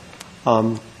process.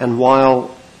 And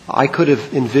while I could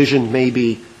have envisioned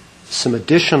maybe some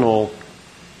additional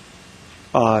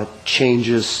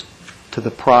changes to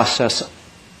the process,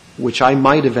 which I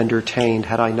might have entertained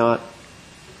had I not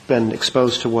been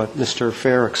exposed to what Mr.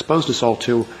 Fair exposed us all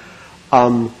to,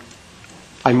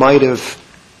 I might have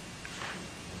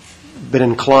been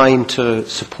inclined to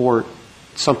support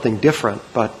something different.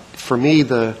 But for me,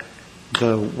 the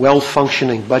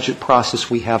well-functioning budget process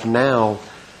we have now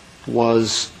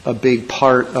was a big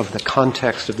part of the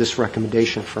context of this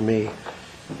recommendation for me.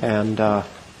 And I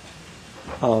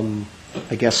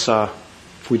guess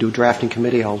if we do a drafting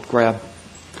committee, I'll grab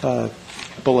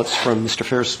bullets from Mr.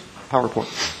 Fair's PowerPoint.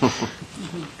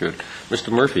 Good.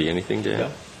 Mr. Murphy, anything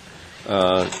to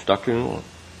add? Dr. Newland?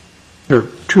 There are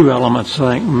two elements,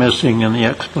 I think, missing in the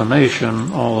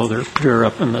explanation, although they're clear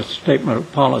up in the statement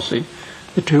of policy.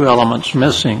 The two elements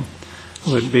missing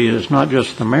would be it's not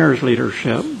just the mayor's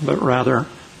leadership, but rather,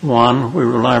 one, we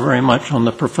rely very much on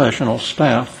the professional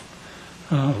staff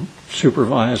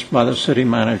supervised by the city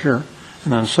manager.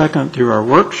 And then second, through our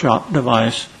workshop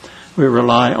device, we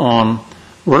rely on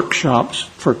workshops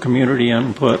for community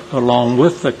input along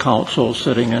with the council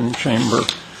sitting in chamber.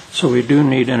 So we do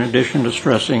need, in addition to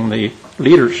stressing the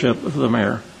leadership of the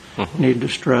mayor, need to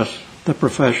stress the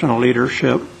professional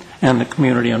leadership and the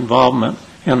community involvement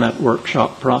in that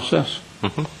workshop process.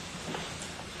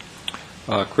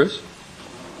 Chris?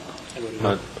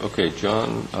 Okay,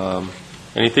 John.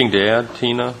 Anything to add,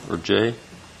 Tina or Jay?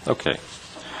 Okay.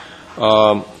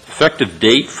 Effective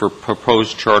date for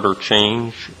proposed charter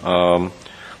change.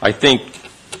 I think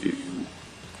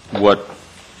what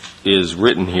is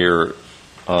written here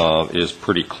is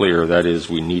pretty clear. That is,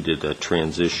 we needed a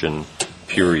transition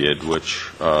period, which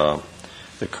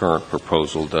the current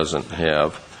proposal doesn't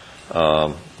have.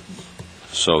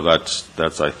 So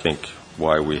that's I think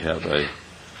why we have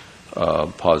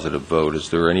positive vote. Is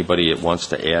there anybody that wants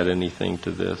to add anything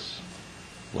to this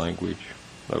language?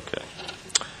 Okay.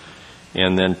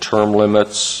 And then term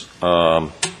limits,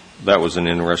 that was an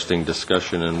interesting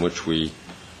discussion in which we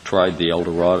tried the El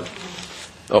Dorado.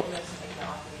 Oh.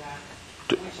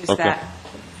 Which is Okay.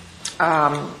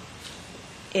 that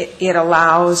it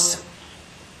allows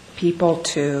people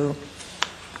to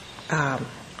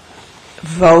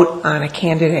vote on a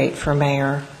candidate for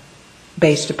mayor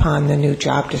based upon the new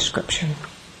job description,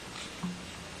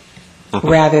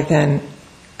 rather than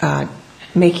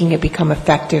making it become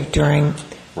effective during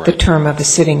the term of the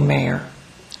sitting mayor,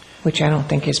 which I don't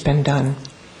think has been done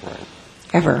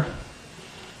ever,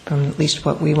 from at least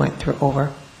what we went through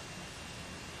over.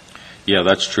 Yeah,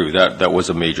 that's true. That was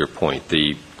a major point.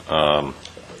 The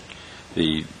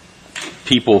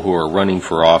people who are running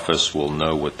for office will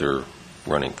know what they're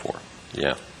running for.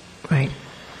 Yeah. Right.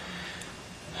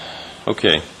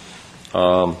 Okay.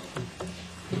 Term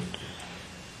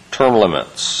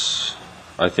limits.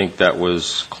 I think that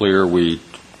was clear. We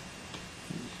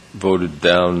voted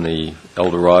down the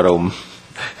El Dorado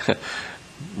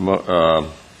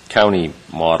county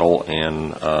model,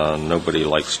 and nobody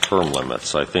likes term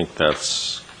limits. I think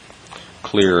that's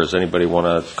clear. Does anybody want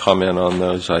to comment on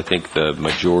those? I think the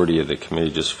majority of the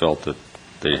committee just felt that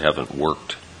they haven't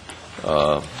worked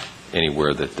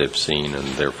anywhere that they've seen, and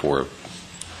therefore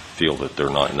feel that they're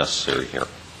not necessary here.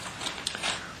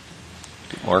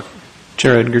 Mark?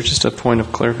 Chair Edgar, just a point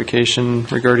of clarification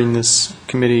regarding this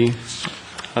committee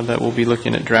that will be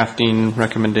looking at drafting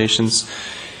recommendations.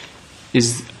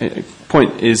 Is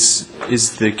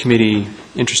the committee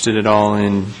interested at all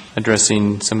in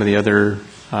addressing some of the other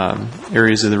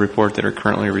areas of the report that are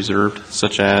currently reserved,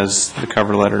 such as the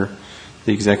cover letter,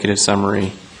 the executive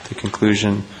summary, the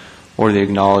conclusion, or the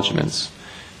acknowledgments?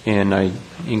 And I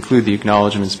include the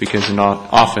acknowledgments because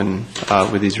often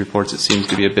with these reports it seems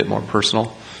to be a bit more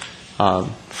personal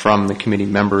from the committee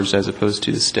members as opposed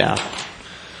to the staff.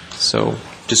 So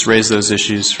just raise those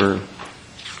issues for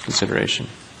consideration.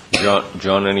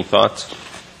 John, any thoughts? I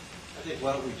think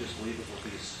why don't we just leave it with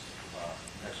these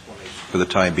explanations for the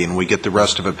time being. When we get the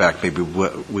rest of it back, maybe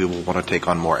we will want to take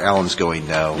on more. Alan's going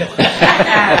no.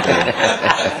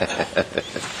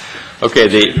 Okay,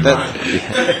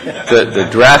 the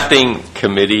drafting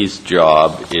committee's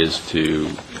job is to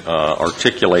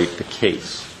articulate the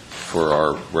case for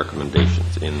our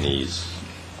recommendations in these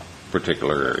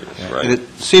particular areas, right? And it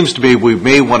seems to be we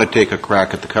may want to take a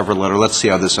crack at the cover letter. Let's see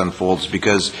how this unfolds,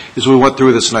 because as we went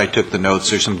through this and I took the notes,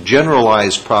 there's some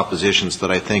generalized propositions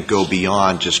that I think go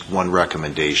beyond just one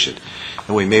recommendation.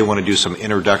 And we may want to do some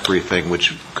introductory thing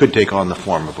which could take on the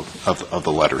form of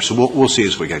the letter. So we'll see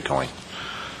as we get going.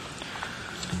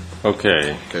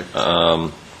 Okay.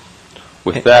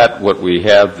 With that, what we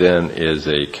have then is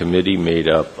a committee made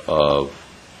up of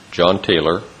John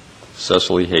Taylor,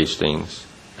 Cecily Hastings,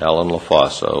 Alan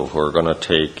LaFaso, who are going to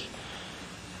take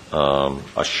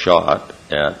a shot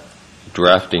at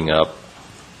drafting up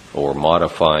or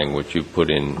modifying what you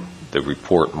put in the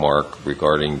report, Mark,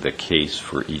 regarding the case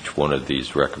for each one of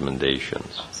these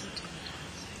recommendations.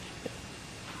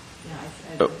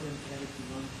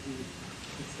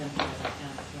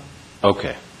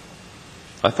 Okay.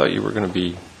 I thought you were going to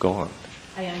be gone.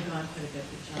 I am gone for a bit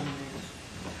with John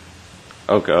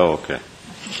Okay. Oh, okay.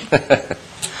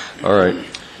 All right.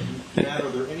 Matt, are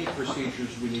there any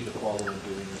procedures we need to follow in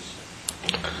doing this?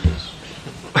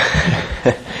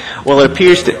 Well, it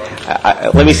appears to,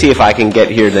 let me see if I can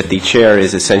get here that the chair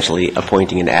is essentially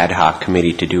appointing an ad hoc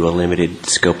committee to do a limited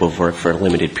scope of work for a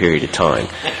limited period of time.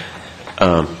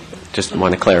 Just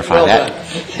want to clarify that.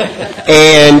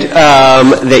 And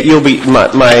that you'll be,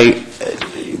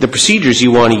 the procedures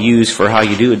you want to use for how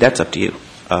you do it, that's up to you.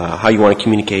 How you want to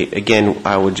communicate. Again,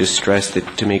 I would just stress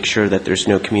that to make sure that there's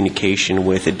no communication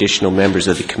with additional members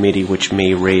of the committee which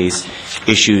may raise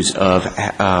issues of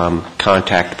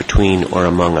contact between or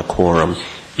among a quorum,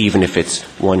 even if it's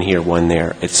one here, one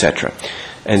there, etc.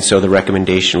 And so the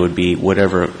recommendation would be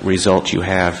whatever result you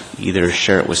have, either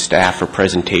share it with staff or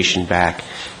presentation back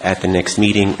at the next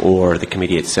meeting, or the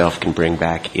committee itself can bring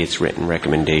back its written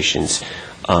recommendations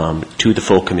to the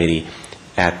full committee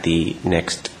at the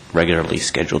next regularly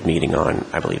scheduled meeting on,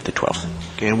 I believe, the 12th.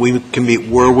 Okay, and we can meet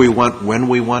where we want, when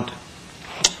we want?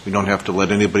 We don't have to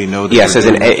let anybody know that. Yes,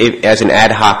 as an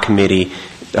ad hoc committee,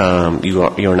 you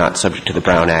are not subject to the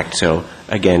Brown Act. So,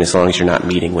 again, as long as you're not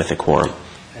meeting with a quorum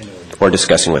or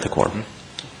discussing with a quorum.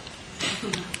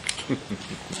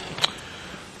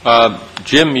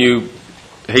 Jim,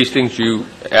 Hastings, you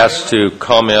asked to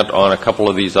comment on a couple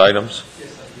of these items.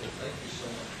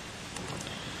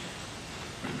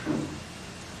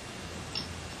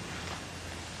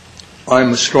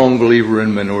 I'm a strong believer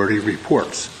in minority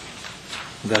reports.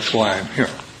 That's why I'm here.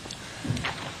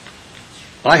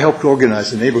 I helped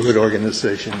organize a neighborhood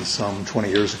organization some 20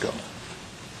 years ago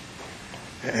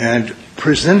and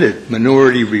presented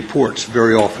minority reports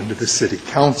very often to the city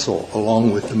council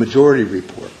along with the majority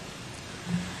report.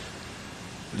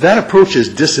 That approach has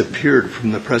disappeared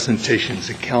from the presentations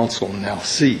the council now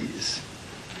sees.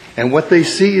 And what they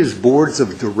see is boards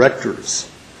of directors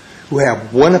who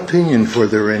have one opinion for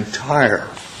their entire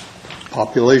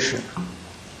population.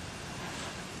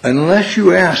 Unless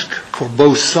you ask for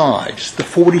both sides, the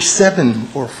 47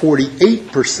 or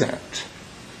 48%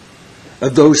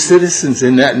 of those citizens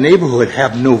in that neighborhood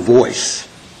have no voice.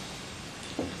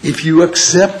 If you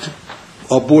accept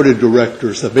a board of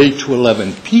directors of 8 to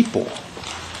 11 people,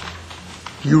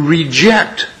 you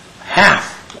reject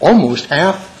almost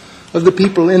half of the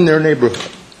people in their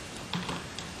neighborhood.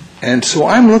 And so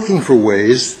I'm looking for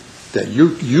ways that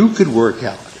you could work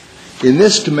out in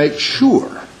this to make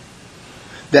sure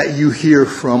that you hear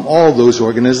from all those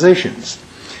organizations.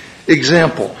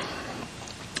 Example,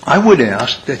 I would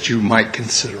ask that you might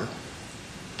consider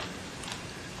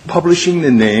publishing the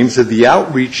names of the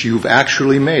outreach you've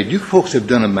actually made. You folks have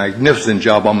done a magnificent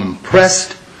job. I'm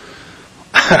impressed,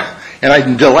 and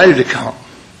I'm delighted to come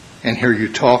and hear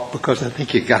you talk because I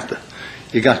think you got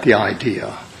the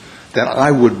idea that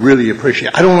I would really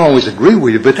appreciate. I don't always agree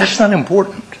with you, but that's not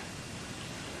important.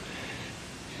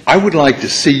 I would like to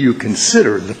see you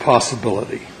consider the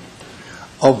possibility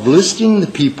of listing the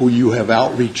people you have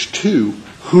outreach to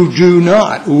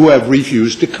who have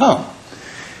refused to come.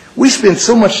 We spent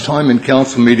so much time in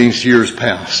council meetings years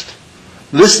past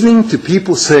listening to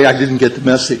people say, I didn't get the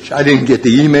message, I didn't get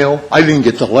the email, I didn't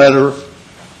get the letter.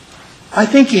 I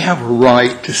think you have a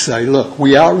right to say, look,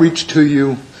 we outreached to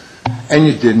you and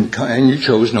you didn't come, and you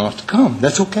chose not to come.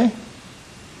 That's okay.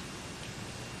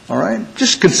 All right?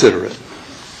 Just consider it.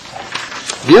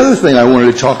 The other thing I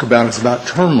wanted to talk about is about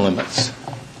term limits.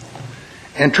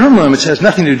 And term limits has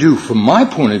nothing to do, from my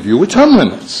point of view, with term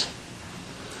limits.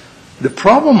 The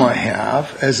problem I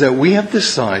have is that we have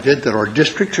decided that our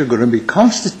districts are going to be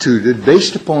constituted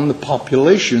based upon the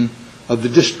population of the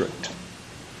district.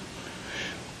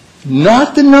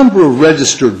 Not the number of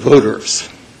registered voters,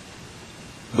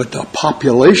 but the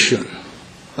population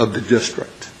of the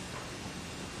district.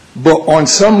 But on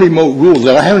some remote rule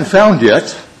that I haven't found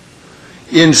yet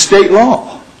in state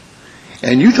law.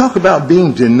 And you talk about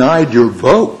being denied your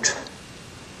vote.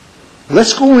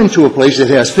 Let's go into a place that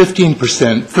has 15%,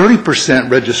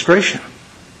 30% registration.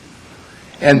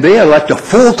 And they elect a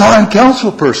full-time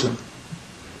council person.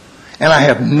 And I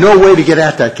have no way to get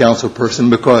at that council person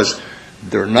because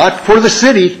they're not for the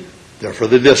city, they're for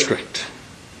the district.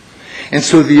 And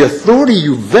so the authority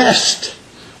you vest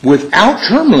without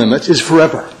term limits is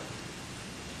forever.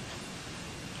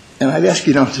 And I'd ask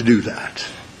you not to do that.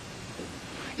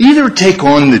 Either take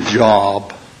on the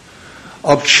job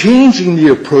of changing the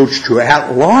approach to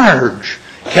at-large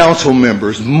council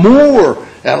members, more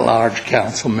at-large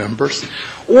council members,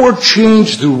 or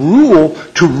change the rule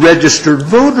to registered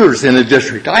voters in a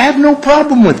district. I have no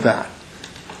problem with that.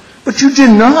 But you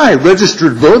deny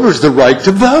registered voters the right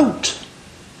to vote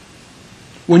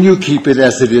when you keep it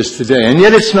as it is today, and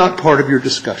yet it's not part of your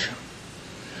discussion.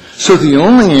 So the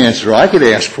only answer I could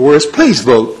ask for is please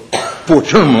vote for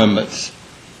term limits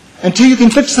until you can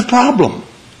fix the problem.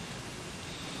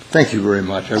 Thank you very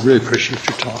much. I really appreciate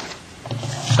your talk.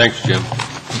 Thanks, Jim.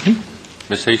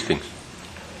 Ms. Hastings.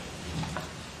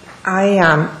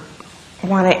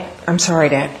 I'm sorry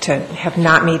to have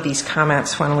not made these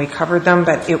comments when we covered them,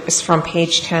 but it was from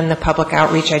page 10, the public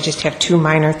outreach. I just have two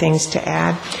minor things to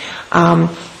add.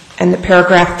 And the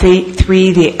paragraph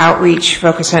 3, the outreach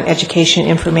focus on education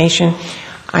information.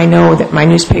 I know that my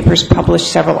newspaper's published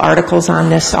several articles on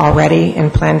this already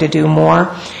and plan to do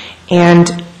more.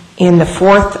 And in the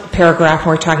fourth paragraph,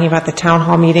 when we're talking about the town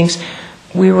hall meetings,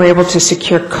 we were able to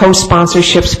secure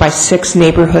co-sponsorships by 6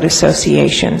 neighborhood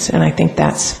associations, and I think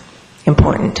that's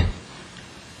important.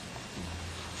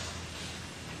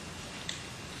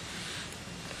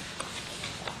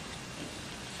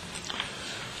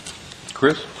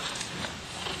 Chris?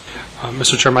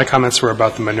 Mr. Chair, my comments were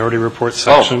about the minority report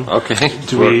section. Oh, okay.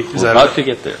 We're about to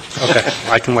get there. Okay,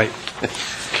 I can wait.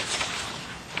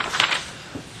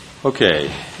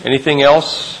 Okay. Anything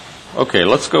else? Okay,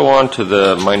 let's go on to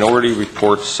the minority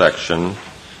reports section.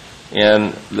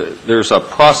 And there's a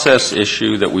process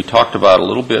issue that we talked about a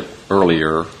little bit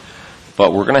earlier,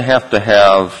 but we're going to have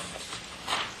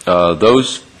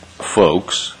those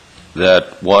folks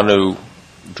that want to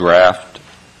draft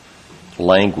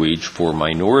language for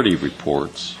minority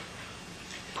reports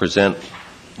present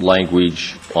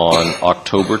language on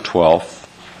October 12th,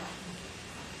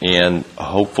 and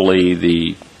hopefully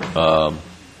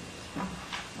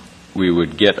we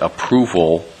would get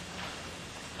approval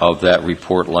of that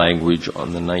report language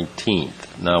on the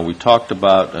 19th. Now, we talked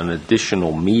about an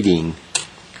additional meeting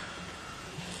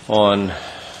on,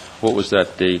 what was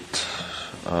that date?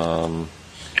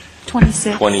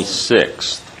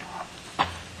 26th.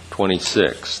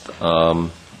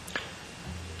 26th.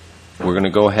 We're going to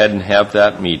go ahead and have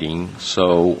that meeting,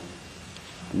 so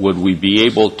would we be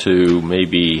able to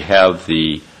maybe have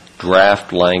the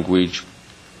draft language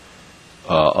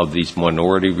of these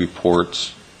minority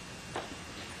reports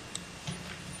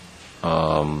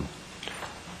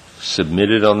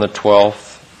submitted on the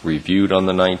 12th, reviewed on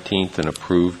the 19th, and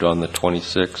approved on the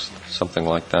 26th, something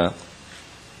like that?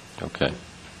 Okay.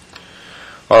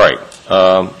 All right.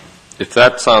 If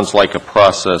that sounds like a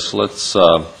process, let's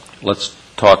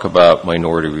talk about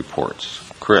minority reports.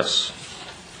 Chris?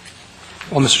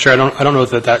 Well, Mr. Chair, I don't know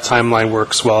that timeline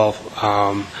works well.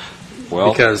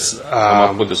 Because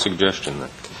come up with a suggestion then.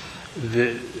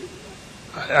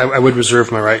 I would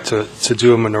reserve my right to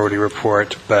do a minority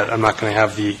report, but I'm not going to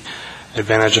have the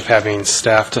advantage of having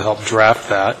staff to help draft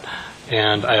that.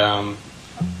 And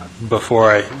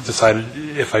before I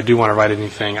decided if I do want to write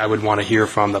anything, I would want to hear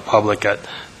from the public at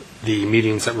the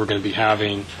meetings that we're going to be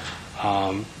having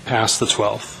past the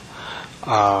 12th.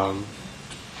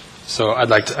 So I'd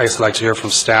like to hear from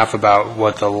staff about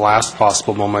what the last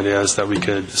possible moment is that we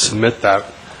could submit that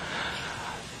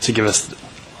to give us,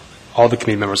 all the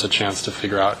committee members, a chance to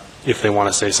figure out if they want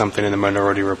to say something in the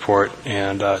minority report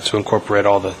and to incorporate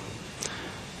all the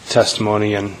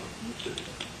testimony and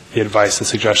the advice and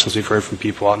suggestions we've heard from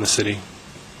people out in the city.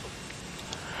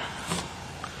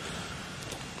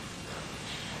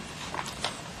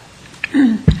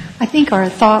 I think our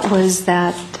thought was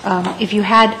that if you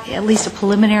had at least a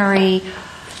preliminary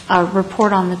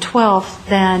report on the 12th,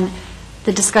 then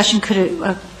the discussion could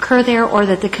occur there, or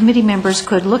that the committee members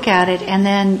could look at it, and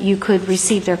then you could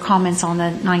receive their comments on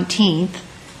the 19th.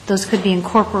 Those could be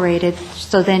incorporated,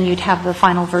 so then you'd have the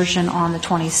final version on the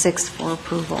 26th for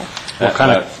approval.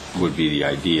 That would be the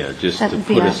idea, just to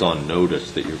put us on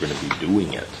notice that you're going to be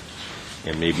doing it,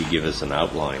 and maybe give us an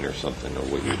outline or something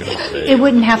of what you're going to say. It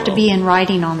wouldn't have to be in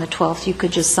writing on the 12th. You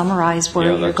could just summarize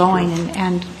where you're going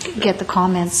and get the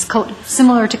comments,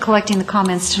 similar to collecting the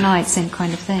comments tonight, same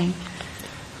kind of thing.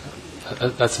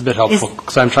 That's a bit helpful,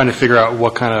 because I'm trying to figure out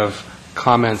what kind of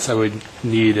comments I would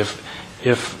need if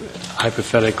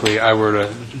hypothetically I were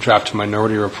to draft a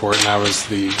minority report and I was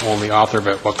the only author of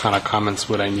it. What kind of comments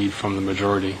would I need from the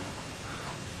majority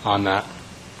on that?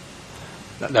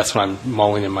 That's what I'm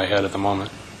mulling in my head at the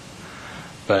moment.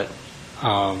 But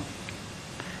a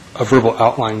verbal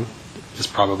outline is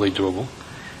probably doable.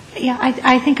 Yeah,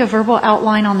 I think a verbal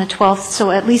outline on the 12th, so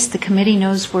at least the committee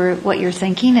knows what you're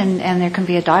thinking, and there can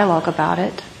be a dialogue about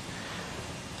it.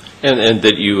 And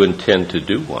that you intend to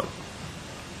do one.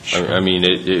 Sure. I mean,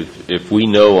 if we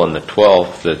know on the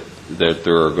 12th that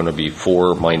there are going to be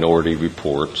 4 minority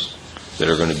reports that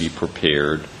are going to be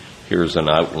prepared, here's an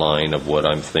outline of what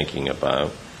I'm thinking about.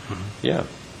 Mm-hmm. Yeah.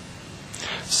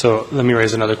 So let me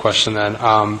raise another question then.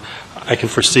 I can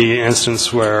foresee an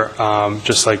instance where,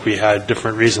 just like we had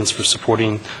different reasons for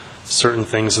supporting certain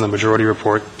things in the majority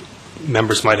report,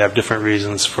 members might have different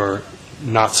reasons for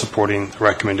not supporting the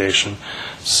recommendation.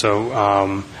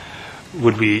 So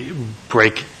would we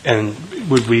break and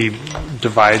would we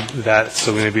divide that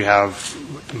so we maybe have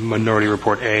minority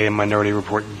report A and minority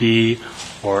report B,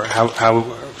 or how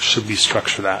should we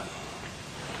structure that?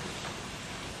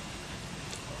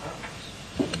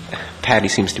 Patty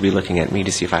seems to be looking at me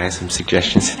to see if I have some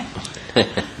suggestions.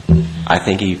 I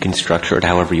think you can structure it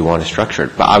however you want to structure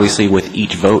it. But obviously with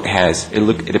each vote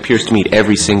it appears to me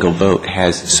every single vote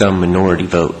has some minority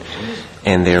vote.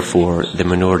 And therefore the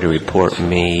minority report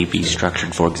may be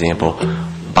structured, for example,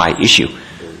 by issue.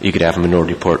 You could have a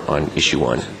minority report on issue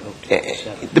 1.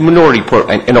 The minority report,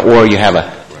 or you have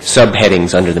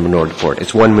subheadings under the minority report.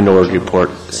 It's one minority report.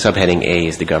 Subheading A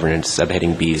is the governance.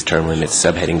 Subheading B is term limits.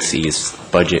 Subheading C is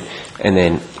budget. And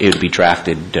then it would be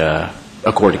drafted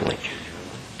accordingly.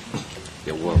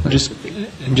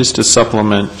 Just to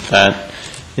supplement that,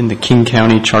 in the King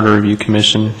County Charter Review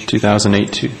Commission,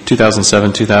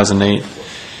 2007-2008,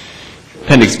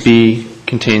 Appendix B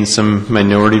contains some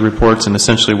minority reports, and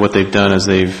essentially what they've done is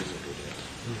they've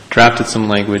drafted some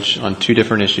language on 2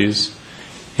 different issues,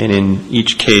 and in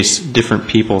each case, different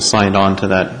people signed on to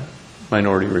that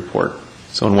minority report.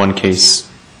 So in one case,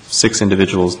 6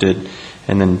 individuals did,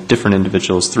 and then 3 different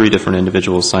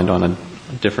individuals signed on a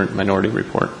different minority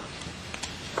report.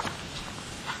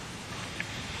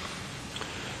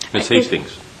 Ms.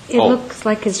 Hastings? It looks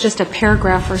like it's just a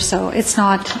paragraph or so. It's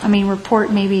not, I mean,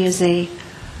 report maybe is a,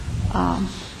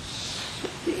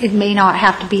 it may not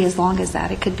have to be as long as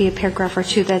that. It could be a paragraph or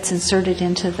two that's inserted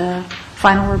into the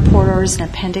final report or as an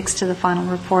appendix to the final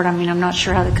report. I mean, I'm not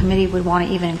sure how the committee would want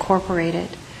to even incorporate it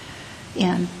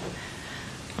in.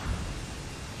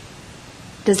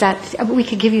 Does that, we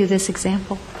could give you this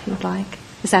example if you'd like.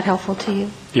 Is that helpful to you?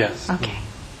 Yes. Okay.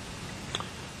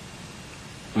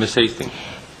 Ms. Hastings?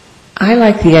 I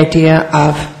like the idea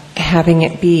of having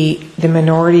it be, the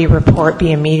minority report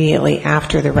be immediately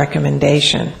after the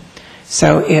recommendation.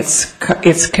 So it's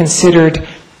considered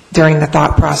during the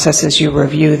thought process as you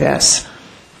review this.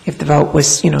 If the vote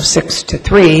was,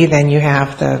 6-3, then you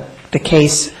have the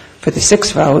case for the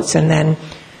 6 votes, and then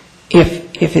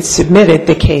if it's submitted,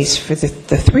 the case for the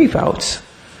 3 votes.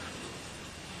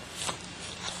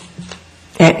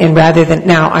 And rather than,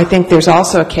 now, I think there's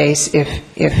also a case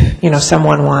if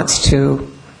someone wants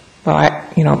to,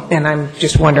 and I'm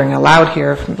just wondering aloud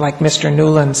here, like Mr.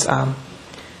 Newland's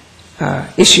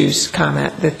issues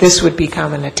comment, that this would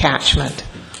become an attachment.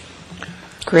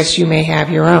 Chris, you may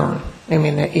have your own. I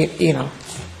mean,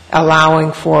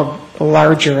 allowing for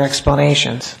larger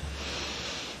explanations.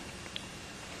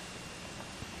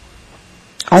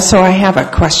 Also, I have a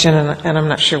question, and I'm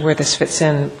not sure where this fits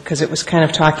in, because it was kind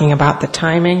of talking about the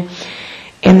timing.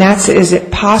 And that's, is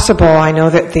it possible, I know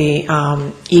that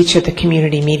each of the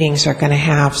community meetings are going to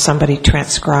have somebody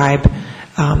transcribe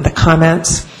the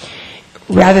comments.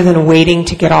 Rather than waiting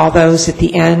to get all those at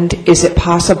the end, is it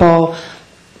possible,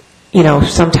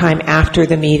 sometime after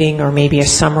the meeting or maybe a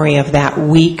summary of that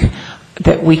week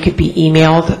that we could be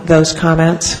emailed those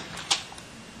comments?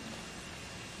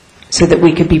 So that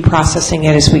we could be processing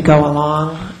it as we go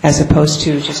along, as opposed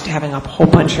to just having a whole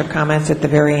bunch of comments at the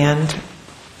very end?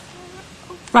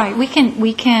 Right.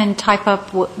 We can type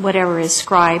up whatever is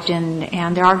scribed,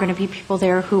 and there are going to be people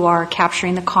there who are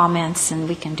capturing the comments, and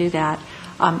we can do that,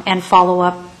 and follow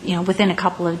up, within a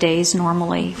couple of days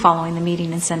normally following the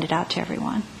meeting and send it out to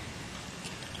everyone.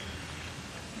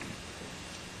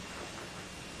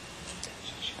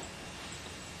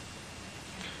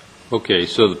 Okay,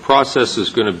 so the process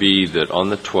is going to be that on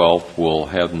the 12th, we'll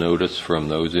have notice from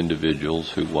those individuals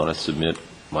who want to submit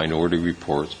minority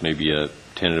reports, maybe a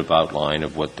tentative outline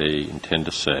of what they intend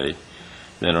to say.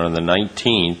 Then on the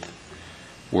 19th,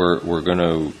 we're going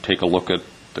to take a look at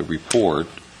the report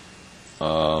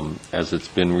as it's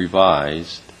been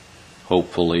revised,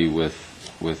 hopefully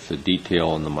with the detail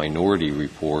on the minority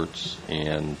reports,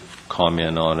 and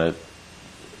comment on it,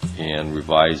 and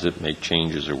revise it, make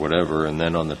changes or whatever, and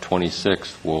then on the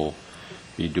 26th we'll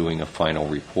be doing a final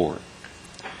report.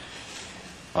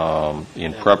 And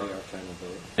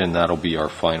that'll be our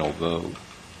final vote.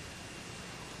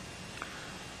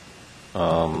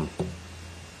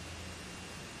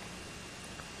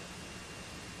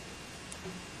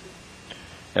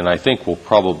 And I think we'll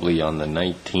probably on the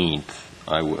 19th,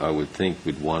 I would think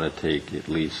we'd want to take at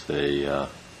least a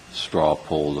straw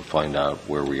poll to find out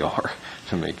where we are,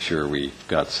 to make sure we've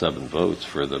got 7 votes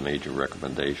for the major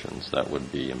recommendations. That would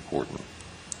be important.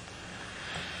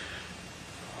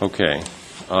 Okay.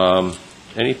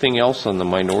 Anything else on the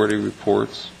minority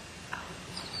reports?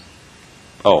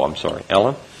 Oh, I'm sorry.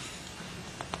 Ellen?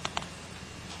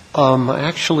 I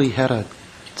actually had a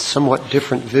somewhat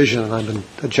different vision, and I've been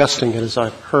adjusting it as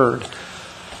I've heard.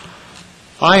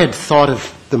 I had thought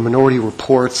of the minority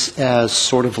reports as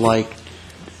sort of like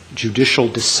judicial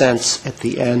dissents at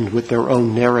the end with their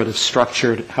own narrative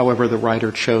structured however the writer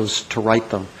chose to write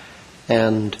them.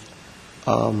 And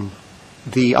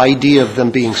the idea of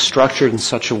them being structured in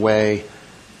such a way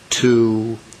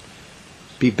to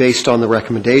be based on the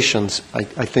recommendations, I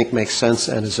think makes sense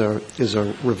and is a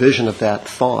revision of that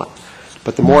thought.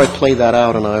 But the more I play that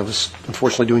out, and I was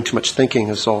unfortunately doing too much thinking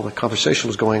as all the conversation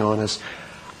was going on, is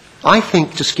I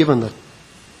think just given the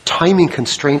timing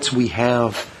constraints we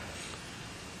have,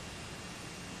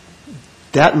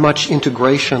 that much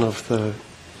integration of the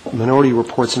minority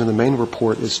reports into the main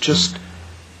report is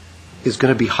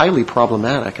going to be highly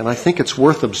problematic. And I think it's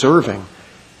worth observing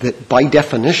that by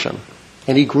definition,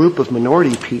 any group of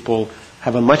minority people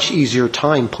have a much easier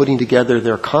time putting together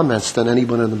their comments than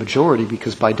anyone in the majority,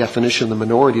 because by definition the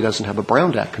minority doesn't have a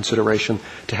Brown Act consideration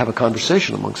to have a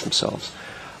conversation amongst themselves.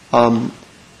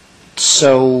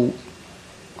 So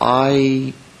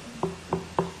I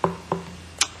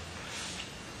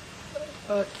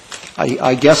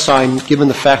guess I'm, given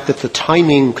the fact that the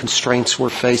timing constraints we're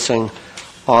facing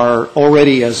are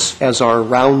already, as our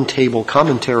roundtable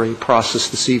commentary process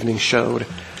this evening showed,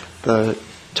 the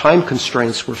time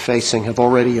constraints we're facing have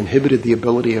already inhibited the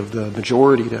ability of the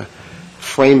majority to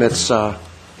frame its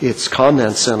its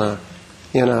comments in a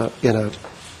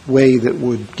way that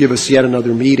would give us yet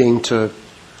another meeting to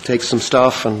take some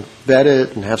stuff and vet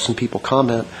it and have some people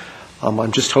comment.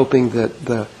 I'm just hoping that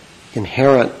the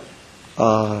inherent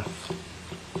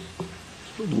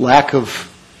lack of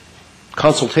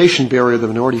consultation barrier the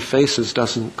minority faces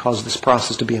doesn't cause this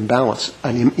process to be imbalanced,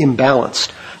 an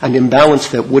imbalance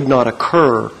that would not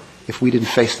occur if we didn't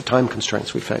face the time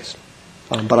constraints we faced.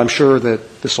 But I'm sure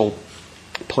that this will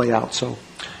play out. So,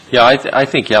 yeah, I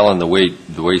think, Alan, the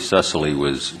way Cecily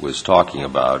was talking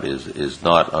about is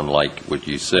not unlike what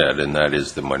you said, and that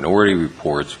is the minority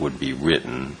reports would be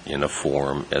written in a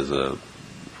form as a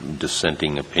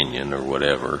dissenting opinion or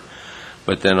whatever.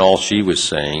 But then all she was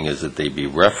saying is that they be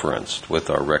referenced with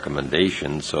our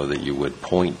recommendations so that you would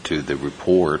point to the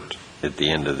report at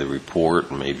the end of the report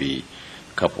and maybe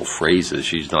a couple phrases.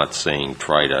 She's not saying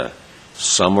try to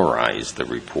summarize the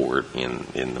report in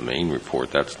the main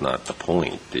report. That's not the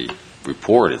point. The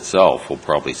report itself will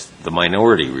the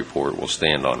minority report will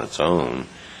stand on its own,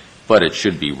 but it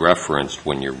should be referenced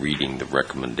when you're reading the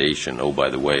recommendation. Oh, by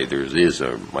the way, there is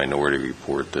a minority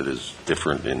report that is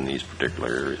different in these particular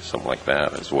areas. Something like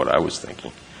that is what I was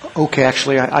thinking. Okay,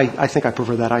 actually, I think I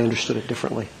prefer that. I understood it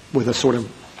differently, with a sort of,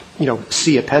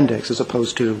 C appendix as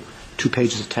opposed to 2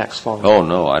 pages of text following. Oh,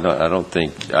 no, I don't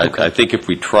think. I think if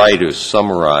we try to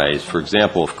summarize, for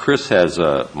example, if Chris has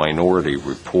a minority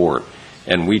report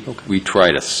and we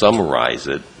try to summarize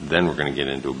it, then we're going to get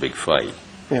into a big fight.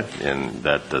 Yeah. And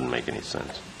that doesn't make any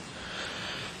sense.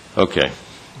 Okay.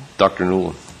 Dr.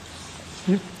 Newland.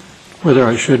 Whether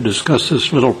I should discuss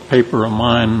this little paper of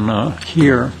mine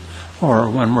here or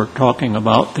when we're talking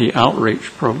about the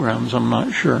outreach programs, I'm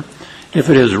not sure. If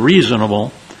it is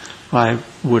reasonable, I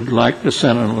would like to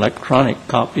send an electronic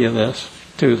copy of this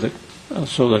to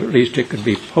so that at least it could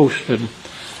be posted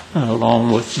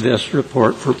along with this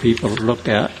report for people to look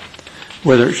at.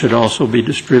 Whether it should also be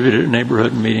distributed at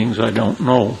neighborhood meetings, I don't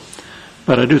know.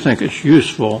 But I do think it's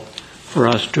useful for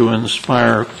us to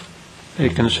inspire a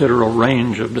considerable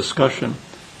range of discussion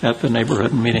at the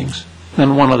neighborhood meetings.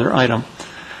 Then one other item.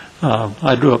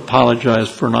 I do apologize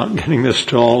for not getting this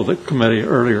to all of the committee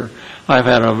earlier. I've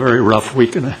had a very rough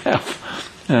week and a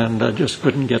half, and I just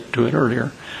couldn't get to it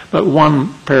earlier. But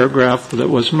one paragraph that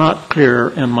was not clear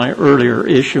in my earlier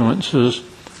issuances,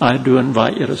 I do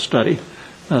invite you to study.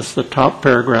 That's the top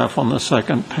paragraph on the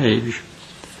second page.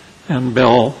 And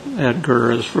Bill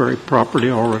Edgar has very properly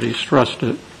already stressed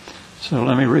it. So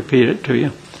let me repeat it to you.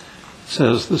 It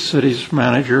says the city's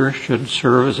manager should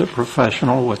serve as a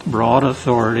professional with broad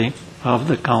authority of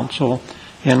the council,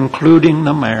 including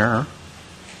the mayor.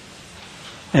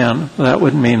 And that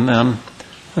would mean then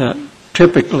that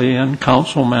typically in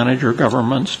council manager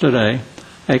governments today,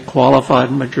 a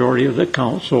qualified majority of the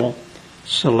council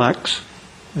selects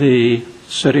the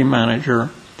city manager.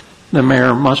 The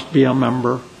mayor must be a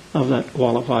member of that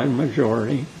qualified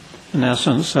majority. In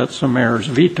essence, that's the mayor's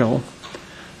veto.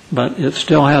 But it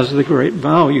still has the great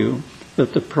value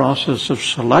that the process of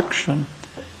selection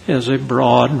is a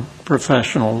broad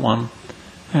professional one,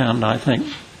 and I think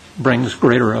brings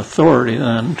greater authority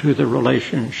then to the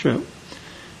relationship.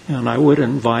 And I would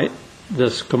invite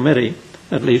this committee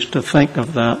at least to think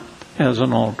of that as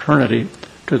an alternative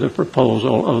to the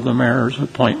proposal of the mayor's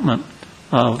appointment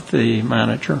of the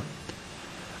manager.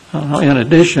 In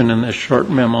addition, in this short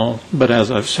memo, but as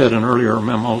I've said in earlier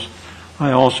memos,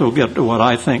 I also get to what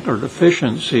I think are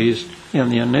deficiencies in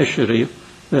the initiative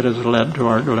that has led to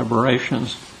our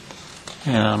deliberations.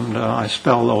 And I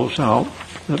spell those out,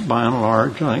 that by and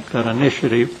large, I think that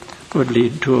initiative would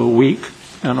lead to a weak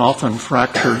and often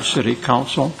fractured city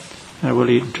council, and it would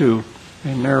lead to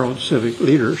a narrowed civic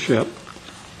leadership.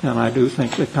 And I do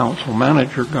think the council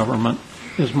manager government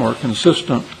is more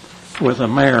consistent with a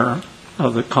mayor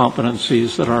of the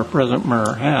competencies that our present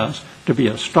mayor has to be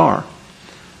a star.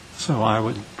 So I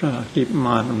would keep in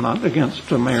mind I'm not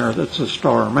against a mayor that's a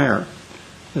star mayor.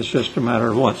 It's just a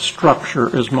matter of what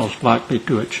structure is most likely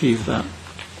to achieve that.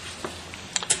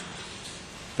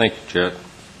 Thank you, Chet.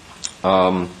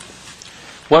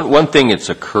 One thing that's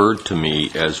occurred to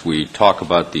me as we talk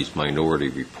about these minority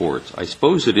reports, I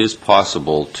suppose it is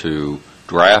possible to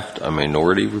draft a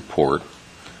minority report,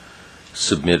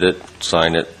 submit it,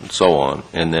 sign it, and so on,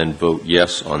 and then vote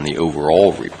yes on the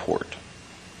overall report.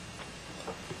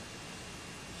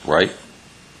 Right?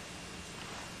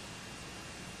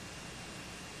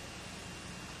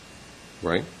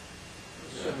 Right?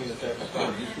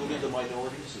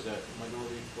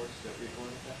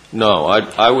 No,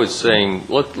 I was saying,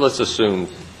 let's assume,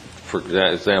 for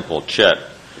example, Chet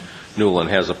Newland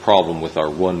has a problem with our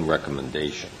one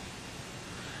recommendation.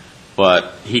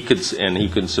 But he could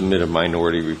submit a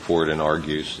minority report and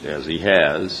argue, as he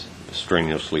has,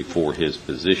 strenuously for his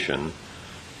position.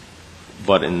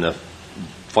 But in the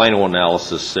final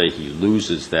analysis, say he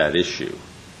loses that issue,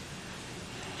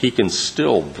 he can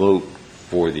still vote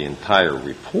for the entire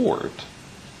report.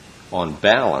 On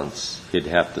balance, he'd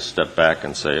have to step back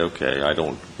and say, okay, I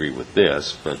don't agree with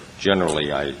this, but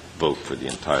generally I vote for the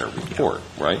entire report,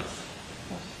 right?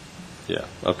 Yeah,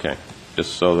 okay.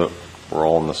 Just so that we're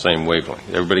all on the same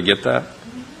wavelength. Everybody get that?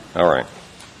 All right.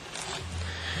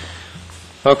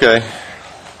 Okay.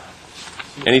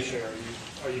 Mr. Chair,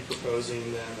 are you proposing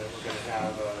then that we're going to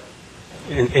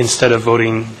have instead of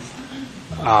voting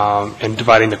and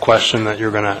dividing the question, that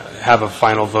you're going to have a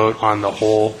final vote on the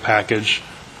whole package?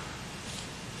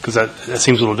 Because that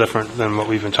seems a little different than what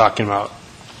we've been talking about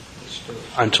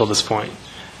until this point.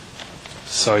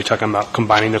 So are you talking about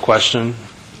combining the question?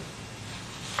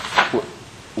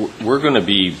 We're going to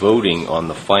be voting on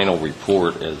the final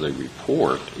report as a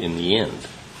report in the end.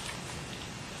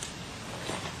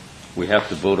 We have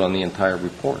to vote on the entire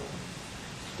report.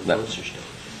 The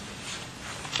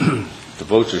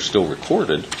votes are still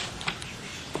recorded,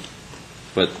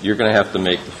 but you're going to have to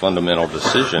make the fundamental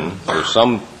decision, or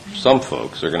some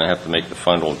folks are going to have to make the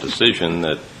fundamental decision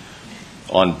that,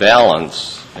 on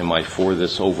balance, am I for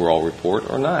this overall report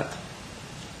or not?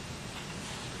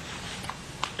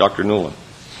 Dr. Newland.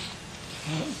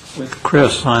 With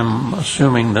Chris, I'm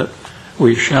assuming that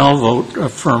we shall vote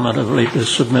affirmatively to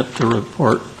submit the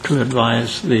report to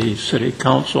advise the City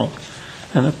Council,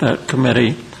 and that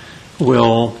committee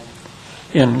will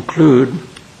include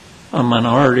a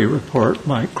minority report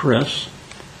by Chris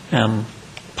and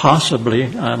possibly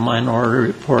a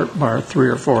minority report by 3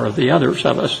 or 4 of the others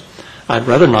of us. I'd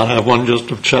rather not have one just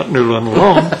of Chet Newland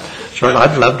alone. Sure,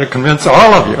 I'd love to convince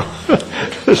all of you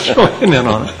to join in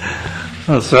on it.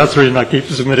 So that's the reason I keep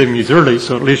submitting these early,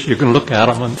 so at least you can look at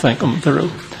them and think them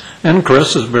through. And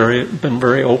Chris has been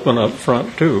very open up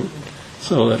front, too,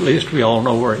 so at least we all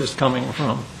know where he's coming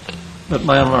from. But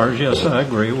by and large, yes, I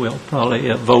agree. We'll probably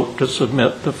vote to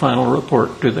submit the final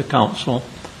report to the council,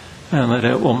 and that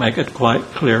it will make it quite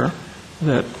clear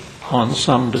that on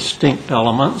some distinct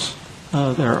elements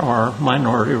there are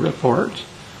minority reports,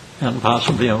 and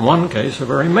possibly in one case a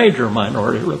very major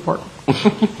minority report.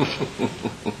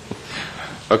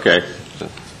 Okay.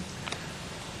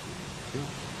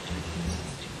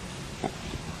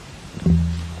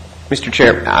 Mr.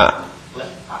 Chair,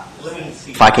 let me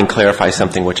see if I can clarify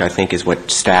something which I think is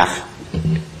what staff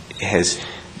has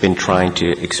been trying to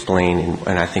explain,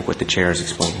 and I think what the chair is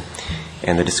explaining,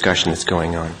 and the discussion that's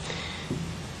going on.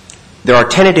 There are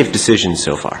tentative decisions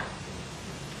so far.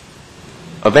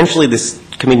 Eventually, this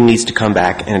committee needs to come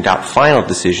back and adopt final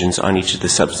decisions on each of the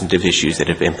substantive issues that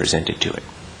have been presented to it.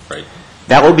 Right.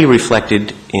 That will be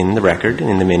reflected in the record and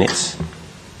in the minutes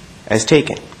as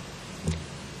taken.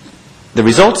 The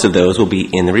results of those will be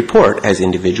in the report as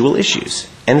individual issues,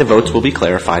 and the votes will be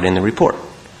clarified in the report.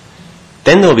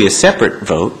 Then there will be a separate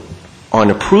vote on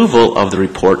approval of the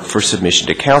report for submission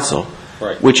to council,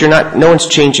 right, which no one's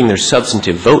changing their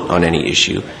substantive vote on any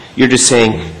issue. You're just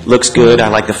saying, looks good, I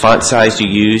like the font size you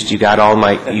used, you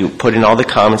put in all the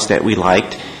comments that we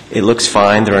liked, it looks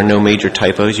fine, there are no major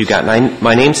typos, you got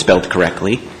my name spelled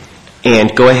correctly,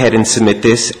 and go ahead and submit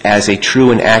this as a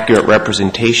true and accurate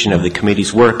representation of the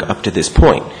committee's work up to this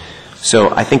point.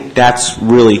 So I think that's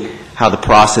really how the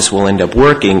process will end up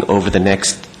working over the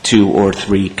next 2 or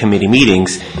 3 committee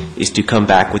meetings, is to come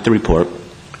back with the report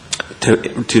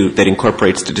that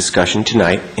incorporates the discussion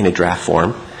tonight in a draft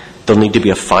form. There'll need to be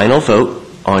a final vote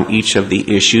on each of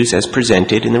the issues as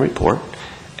presented in the report.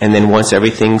 And then once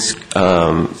everything's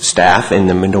staff and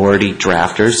the minority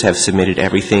drafters have submitted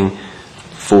everything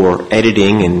for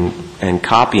editing and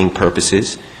copying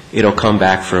purposes, it'll come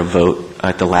back for a vote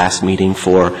at the last meeting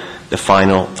for the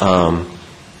final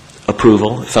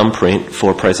approval, thumbprint,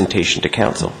 for presentation to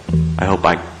council. I hope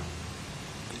I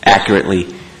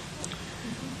accurately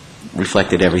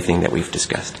reflected everything that we've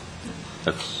discussed.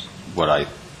 That's what I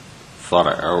thought,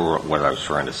 or what I was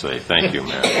trying to say. Thank you,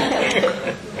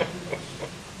 Matt.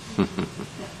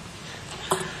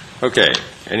 Okay.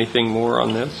 Anything more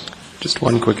on this? Just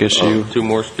one quick issue. 2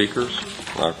 more speakers?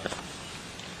 Okay.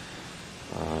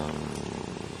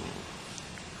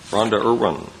 Rhonda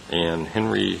Irwin and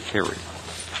Henry Carey.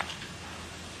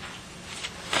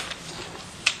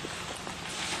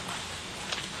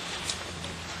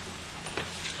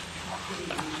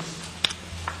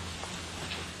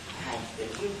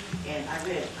 And I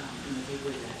read in the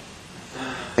paper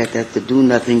that the Do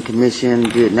Nothing Commission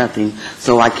did nothing,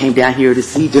 so I came down here to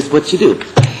see just what you do.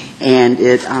 And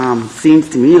it seems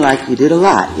to me like you did a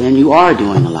lot, and you are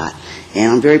doing a lot,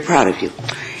 and I'm very proud of you.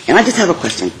 And I just have a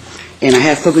question. And I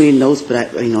have so many notes,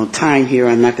 but time here,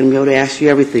 I'm not going to be able to ask you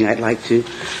everything I'd like to.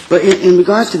 But in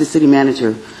regards to the city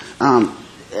manager,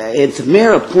 if the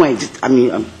mayor appoints,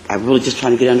 I'm really just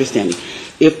trying to get an understanding.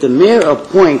 If the mayor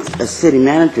appoints a city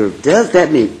manager, does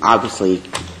that mean, obviously,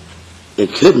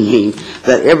 it could mean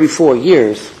that every 4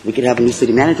 years we could have a new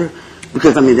city manager?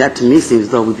 Because, that to me seems as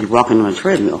though we'd be walking on a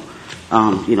treadmill,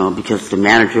 because the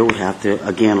manager would have to,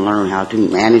 again, learn how to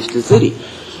manage the city.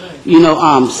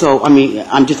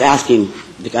 I'm just asking,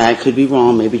 I could be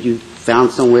wrong, maybe you found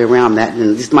some way around that,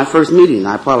 and this is my first meeting,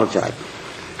 I apologize.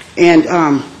 And,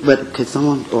 but could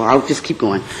someone, or I'll just keep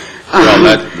going.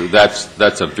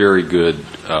 That's a very good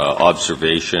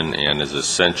observation, and is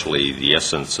essentially the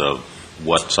essence of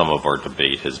what some of our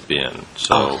debate has been.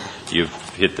 So you've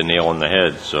hit the nail on the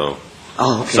head, so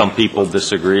some people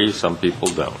disagree, some people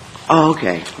don't. Oh,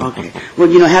 okay.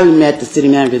 Well, having met the city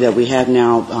manager that we have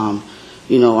now,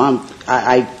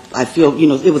 I feel,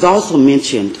 it was also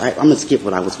mentioned, I'm going to skip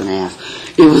what I was going to ask.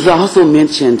 It was also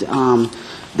mentioned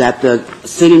that the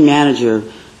city manager,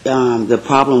 the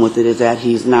problem with it is that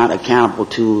he's not accountable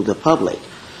to the public,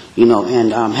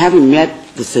 and having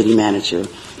met the city manager,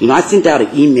 I sent out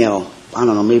an email, I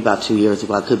don't know, maybe about 2 years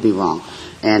ago, I could be wrong,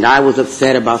 and I was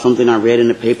upset about something I read in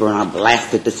the paper, and I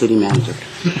blasted the city manager.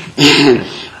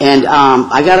 And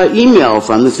I got an email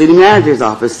from the city manager's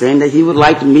office saying that he would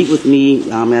like to meet with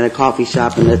me at a coffee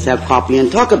shop, and let's have coffee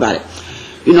and talk about it.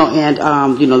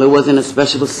 There wasn't a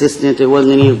special assistant, there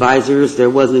wasn't any advisors, there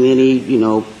wasn't any,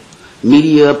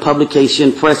 media,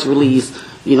 publication, press release,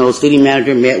 city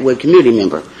manager met with community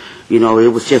member.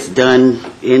 It was just done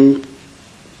in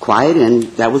quiet, and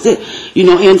that was it.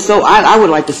 And so I would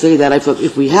like to say that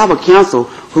if we have a council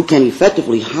who can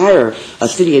effectively hire a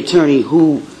city attorney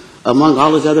who, among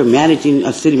all his other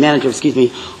city manager,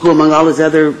 who among all his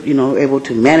other, able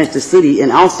to manage the city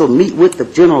and also meet with the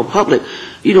general public,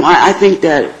 I think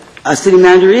that a city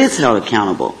manager is held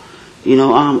accountable.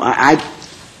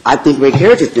 I think Rick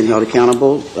Harris has been held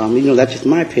accountable. That's just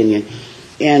my opinion.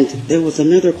 And there was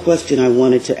another question I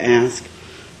wanted to ask.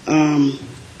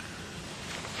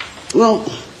 Well,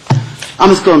 I'm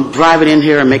just going to drive it in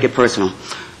here and make it personal.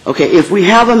 Okay, if we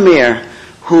have a mayor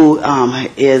who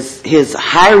is his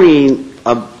hiring,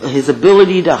 his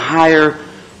ability to hire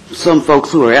some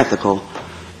folks who are ethical,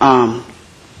 and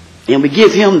we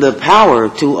give him the power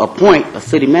to appoint a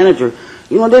city manager,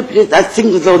 that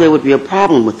seems as though there would be a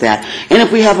problem with that. And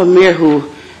if we have a mayor who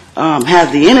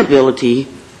has the inability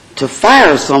to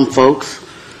fire some folks,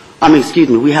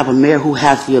 we have a mayor who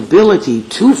has the ability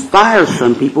to fire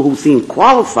some people who seem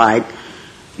qualified,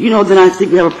 then I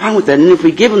think we have a problem with that. And if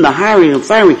we give him the hiring and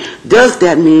firing, does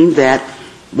that mean that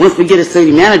once we get a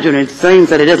city manager and it seems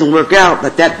that it doesn't work out,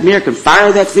 that mayor can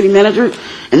fire that city manager,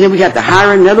 and then we have to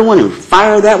hire another one and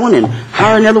fire that one and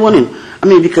hire another one?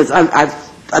 And because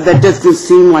that doesn't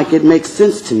seem like it makes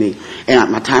sense to me.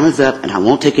 And my time is up, and I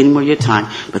won't take any more of your time,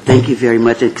 but thank you very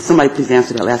much. And could somebody please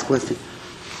answer that last question?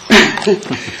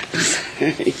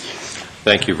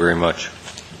 Thank you very much.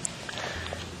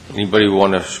 Anybody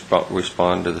want to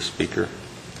respond to the speaker?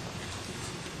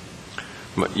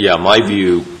 Yeah, my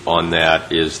view on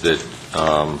that is that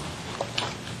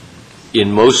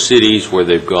in most cities where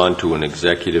they've gone to an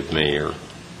executive mayor,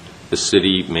 the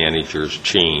city managers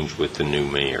change with the new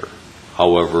mayor.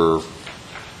 However,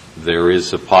 there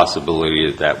is a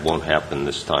possibility that won't happen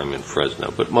this time in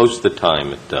Fresno, but most of the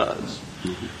time it does.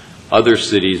 Other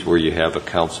cities where you have a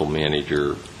council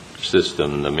manager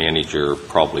system, the manager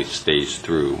probably stays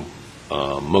through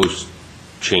most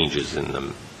changes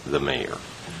in the mayor.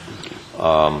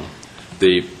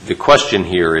 The question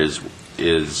here is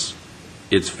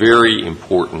it's very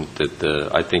important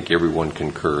that I think everyone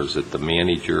concurs that the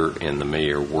manager and the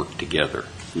mayor work together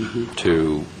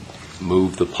to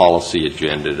move the policy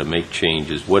agenda, to make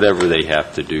changes, whatever they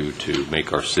have to do to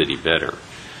make our city better.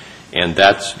 And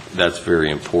that's very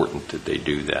important that they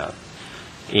do that.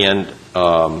 And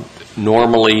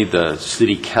normally the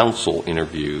city council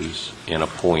interviews and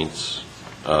appoints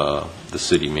the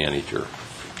city manager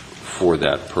for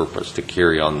that purpose, to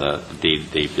carry on the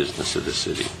day-to-day business of the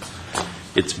city.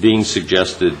 It's being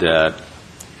suggested that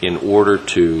in order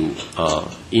to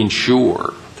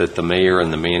ensure that the mayor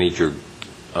and the manager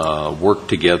work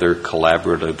together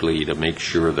collaboratively to make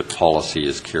sure that policy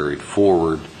is carried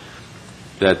forward,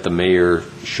 that the mayor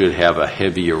should have a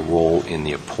heavier role in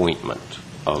the appointment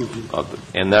of it.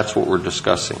 And that's what we're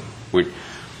discussing. A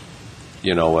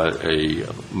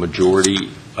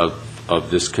majority of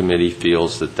this committee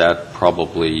feels that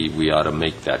probably we ought to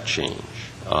make that change.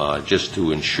 just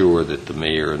to ensure that the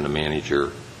mayor and the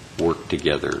manager work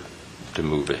together to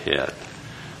move ahead.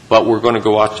 But we're going to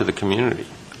go out to the community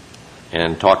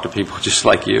and talk to people just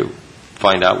like you,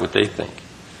 find out what they think.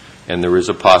 And there is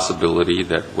a possibility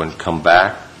that when come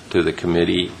back to the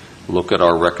committee, look at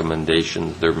our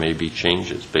recommendations, there may be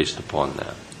changes based upon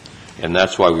that. And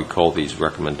that's why we call these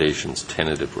recommendations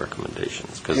tentative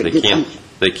recommendations, because they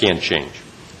can't change.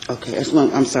 Okay,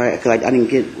 I'm sorry, because I didn't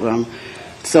get,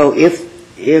 so if,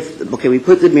 okay, we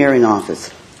put the mayor in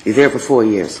office, he's there for 4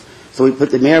 years. So we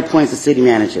put the mayor appoints the city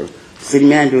manager. The city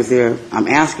manager is there, I'm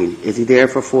asking, is he there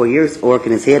for 4 years, or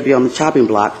can his head be on the chopping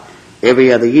block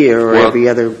every other year or every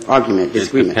other argument,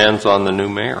 disagreement? It depends on the new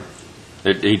mayor.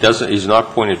 He's not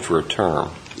appointed for a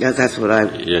term. Yeah, that's what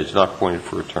Yeah, he's not appointed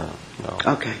for a term, no.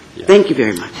 Okay. Yeah. Thank you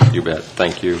very much. You bet.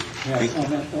 Thank you.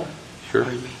 Sure.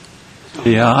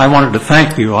 Yeah, I wanted to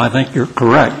thank you. I think you're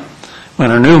correct.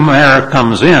 When a new mayor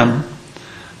comes in,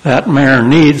 that mayor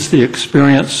needs the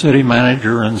experienced city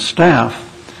manager and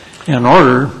staff in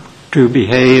order to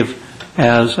behave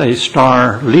as a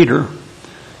star leader.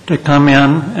 To come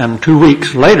in and 2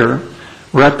 weeks later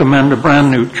recommend a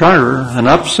brand new charter and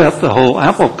upset the whole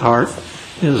apple cart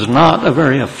is not a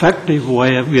very effective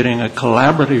way of getting a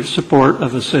collaborative support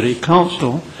of a city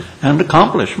council and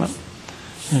accomplishment.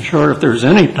 In short, if there's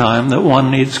any time that one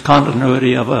needs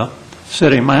continuity of a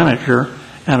city manager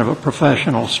and of a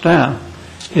professional staff,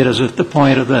 it is at the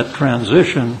point of that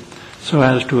transition so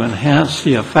as to enhance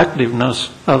the effectiveness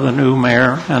of the new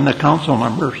mayor and the council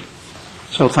members.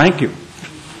 So thank you.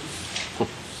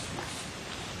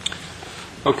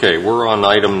 Okay, we're on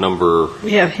item number...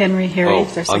 We have Henry Harry.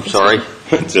 I'm sorry.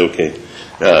 It's okay.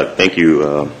 Thank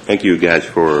you guys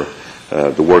for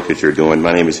the work that you're doing.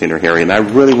 My name is Henry Harry, and I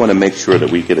really want to make sure that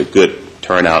we get a good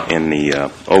turnout in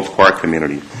the Oak Park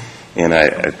community. And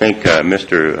I think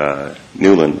Mr.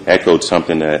 Newland echoed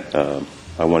something that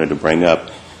I wanted to bring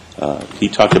up. He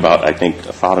talked about, I think,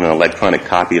 filing an electronic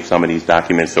copy of some of these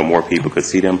documents so more people could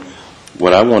see them.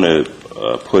 What I want to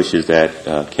push is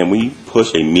that can we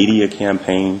push a media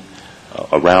campaign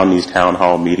around these town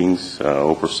hall meetings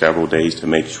over several days to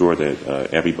make sure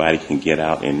that everybody can get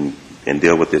out and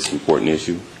deal with this important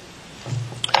issue?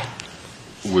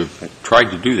 We've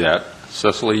tried to do that.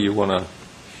 Cecily, you want to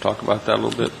talk about that a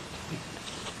little bit?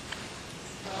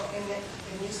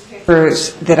 The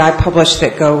newspapers that I publish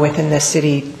that go within the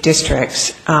city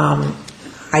districts,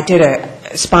 I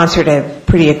sponsored a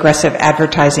pretty aggressive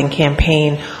advertising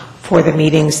campaign for the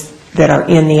meetings that are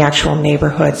in the actual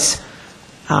neighborhoods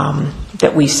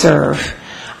that we serve,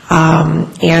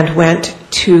 and went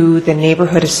to the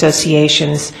neighborhood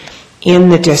associations in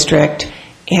the district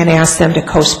and asked them to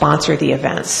co-sponsor the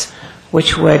events,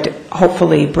 which would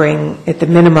hopefully bring, at the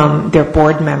minimum, their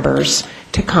board members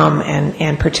to come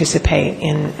and participate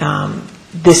in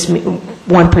this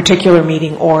one particular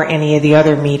meeting or any of the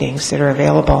other meetings that are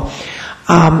available.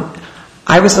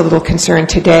 I was a little concerned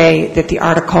today that the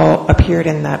article appeared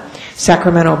in the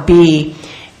Sacramento Bee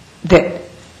that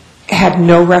had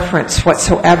no reference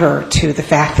whatsoever to the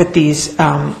fact that these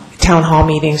town hall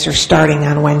meetings are starting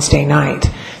on Wednesday night.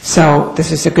 So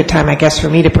this is a good time, I guess, for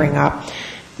me to bring up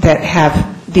that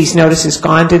have these notices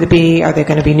gone to the Bee? Are they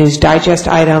going to be News Digest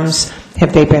items?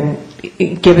 Have they been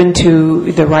given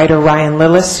to the writer Ryan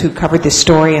Lillis, who covered this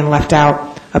story and left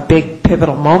out a big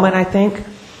pivotal moment, I think?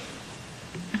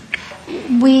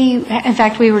 In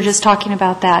fact, we were just talking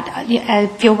about that.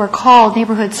 If you'll recall,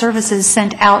 Neighborhood Services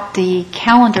sent out the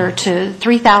calendar to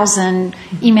 3,000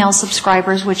 email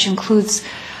subscribers, which includes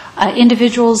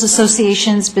individuals,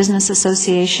 associations, business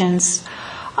associations,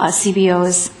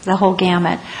 CBOs, the whole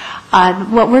gamut.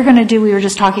 What we're going to do, we were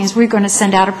just talking, is we're going to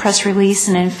send out a press release,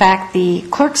 and in fact, the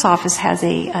clerk's office has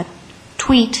a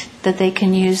tweet that they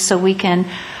can use, so we can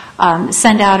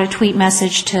send out a tweet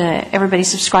message to everybody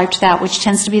subscribed to that, which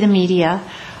tends to be the media,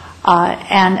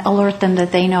 and alert them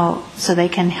that they know so they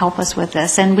can help us with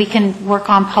this. And we can work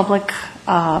on public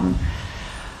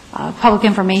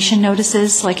information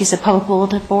notices, like you said, public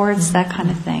bulletin boards, that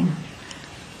kind of thing.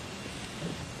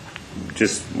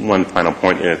 Just one final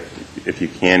point, if you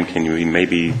can you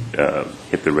maybe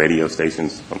hit the radio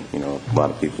stations? You know, a lot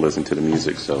of people listen to the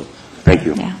music, so thank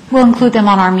you. Yeah, we'll include them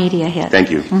on our media hit. Thank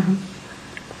you. Mm-hmm.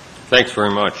 Thanks very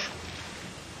much.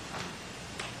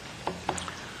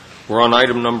 We're on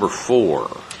item number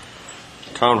 4,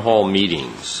 town hall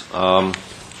meetings.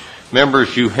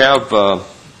 Members, you have a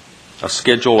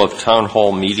schedule of town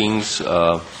hall meetings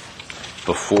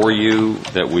before you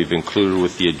that we've included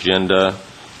with the agenda.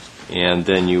 And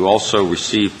then you also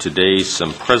received today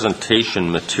some presentation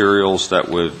materials that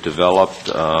we've developed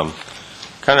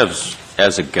kind of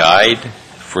as a guide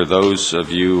for those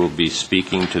of you who will be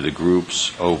speaking to the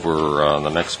groups over the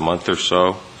next month or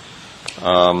so,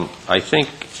 I think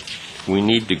we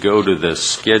need to go to the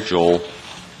schedule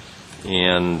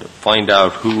and find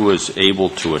out who is able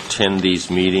to attend these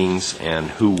meetings and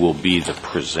who will be the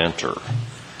presenter,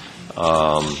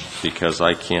 because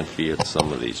I can't be at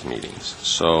some of these meetings.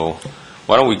 So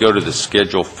why don't we go to the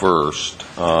schedule first,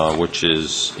 which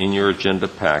is in your agenda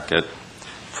packet.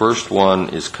 First one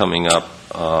is coming up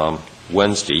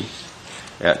Wednesday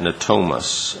at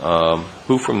Natomas.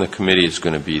 Who from the committee is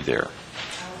going to be there?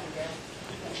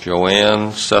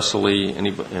 Joanne, Cecily,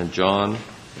 anybody, and John?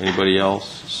 Anybody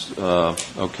else?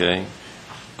 Okay.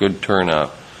 Good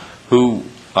turnout.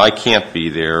 I can't be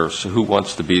there, so who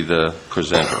wants to be the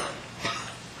presenter?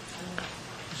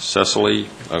 Cecily?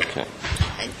 Okay.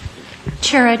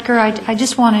 Chair Edgar, I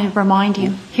just want to remind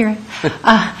you here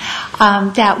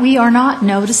that we are not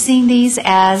noticing these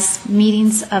as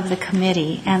meetings of the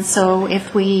committee, and so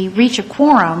if we reach a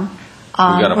quorum,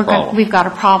 we've got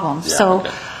a problem. Yeah, so,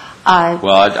 okay.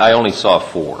 Well, I only saw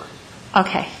 4.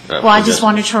 Okay. Well, I just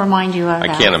wanted to remind you of that.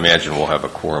 I can't imagine we'll have a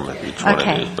quorum at each one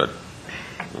of these, but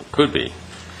it could be.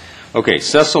 Okay,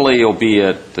 Cecily will be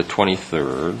at the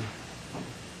 23rd.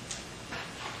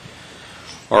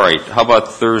 All right, how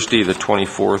about Thursday, the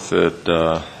 24th at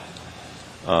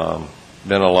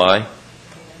Benelli?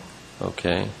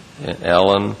 Okay. And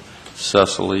Alan,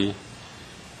 Cecily,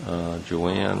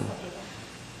 Joanne,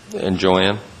 and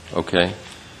Joanne? Okay.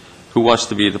 Who wants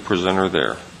to be the presenter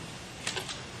there?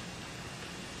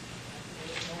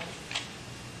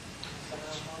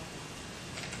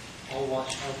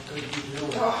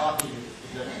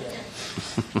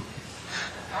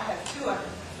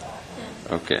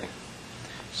 Okay.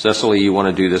 Cecily, you want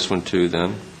to do this one too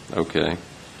then? Okay.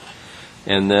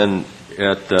 And then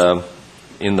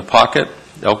in the pocket,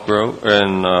 Elk Grove,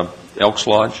 and Elks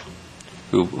Lodge,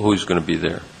 who's going to be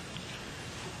there?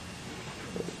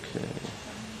 Okay.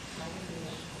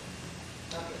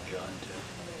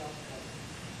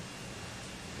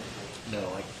 No,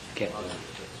 I can't do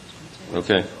it.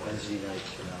 Okay. Wednesday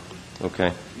nights are out.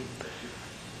 Okay.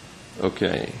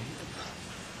 Okay.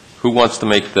 Who wants to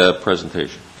make the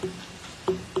presentation?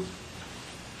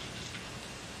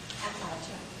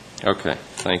 Okay.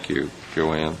 Thank you,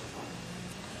 Joanne.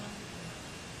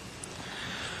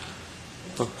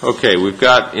 Okay.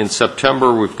 In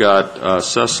September, we've got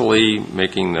Cecily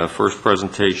making the first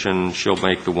presentation. She'll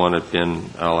make the one at Ben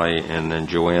LA, and then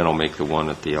Joanne will make the one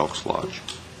at the Elks Lodge.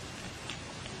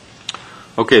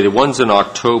 Okay. The ones in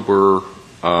October,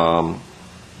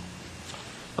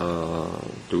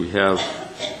 do we have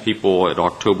people at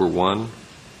October 1?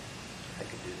 I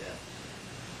could do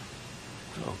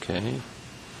that. Okay.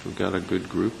 We've got a good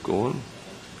group going.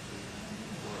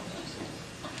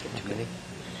 Too many?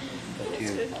 Up to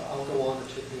you. I'll go on or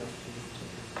take me off.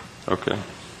 Okay.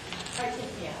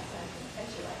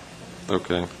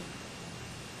 Okay.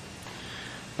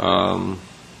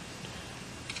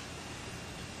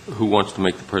 Who wants to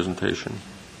make the presentation?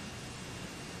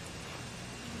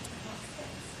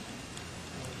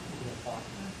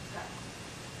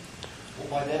 Well,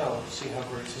 by then I'll see how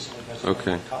great Cicely does.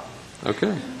 Okay.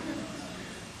 Okay.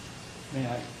 May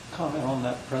I comment on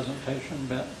that presentation,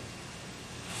 Beth?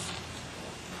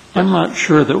 I'm not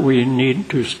sure that we need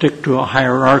to stick to a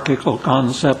hierarchical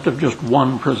concept of just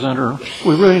one presenter.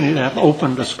 We really need to have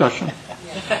open discussion.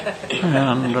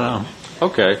 And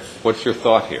Okay. What's your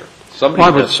thought here? I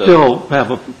would still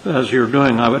have, as you're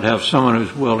doing, I would have someone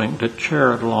who's willing to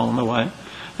chair it along the way.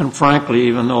 And frankly,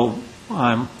 even though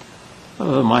I'm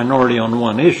the minority on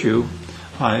one issue,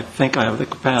 I think I have the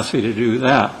capacity to do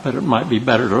that, but it might be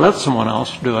better to let someone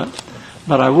else do it.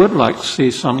 But I would like to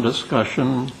see some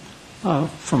discussion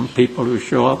from people who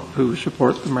show up who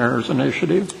support the mayor's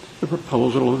initiative, the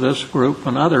proposal of this group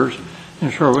and others,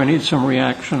 and sure we need some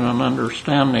reaction and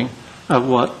understanding of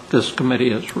what this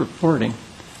committee is reporting.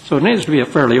 So it needs to be a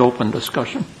fairly open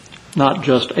discussion, not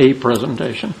just a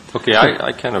presentation. Okay,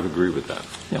 I kind of agree with that.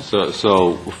 Yeah.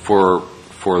 So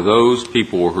for those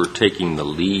people who are taking the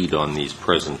lead on these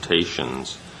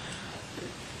presentations,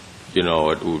 it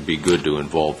would be good to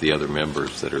involve the other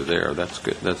members that are there. That's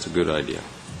good. That's a good idea.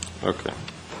 Okay.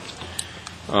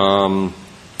 How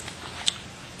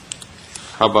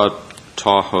about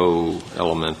Tahoe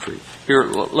Elementary? Here,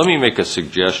 let me make a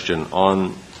suggestion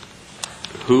on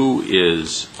who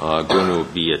is going to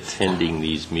be attending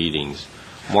these meetings.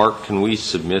 Mark, can we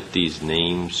submit these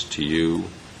names to you?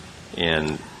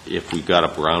 And if we've got a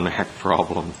Brown Act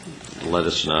problem, let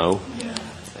us know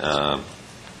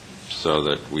so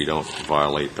that we don't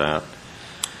violate that.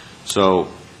 So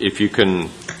if you can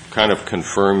kind of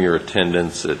confirm your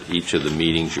attendance at each of the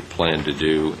meetings you plan to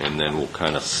do, and then we'll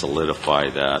kind of solidify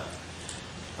that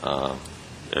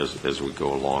as we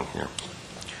go along here.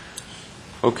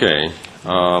 Okay.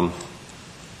 How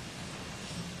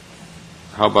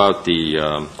about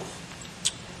the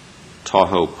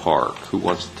Tahoe Park? Who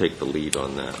wants to take the lead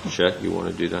on that? Chet, you want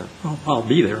to do that? I'll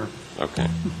be there. Okay. I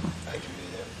can be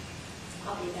there.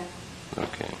 I'll be there.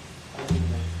 Okay.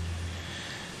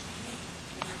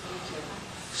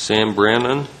 Sam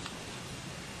Brannon?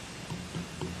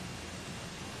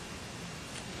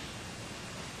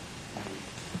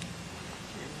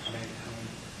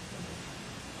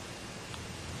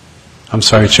 I'm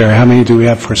sorry, Chair, how many do we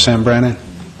have for Sam Brannon?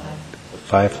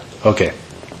 5. Okay.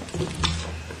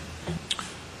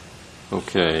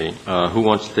 Okay. Who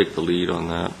wants to take the lead on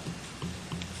that?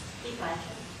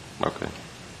 Okay.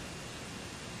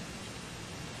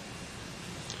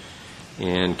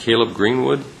 And Caleb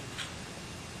Greenwood?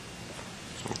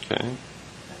 Okay.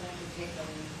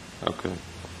 Okay.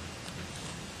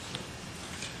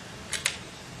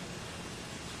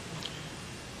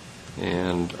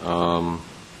 And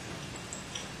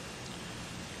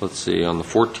let's see, on the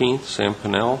 14th, Sam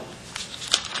Pinnell?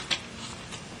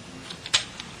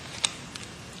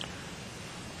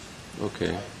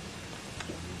 Okay.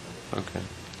 Okay.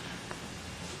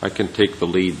 I can take the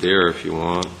lead there if you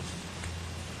want.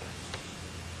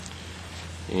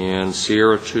 And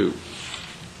Sierra 2.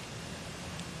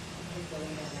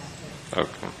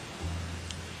 Okay.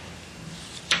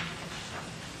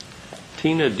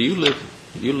 Tina, do you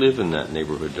live in that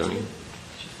neighborhood, don't you?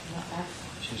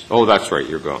 Oh, that's right,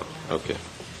 you're gone. Okay.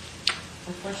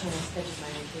 Unfortunately, I scheduled my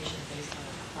vacation based on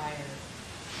a prior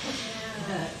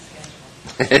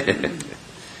schedule.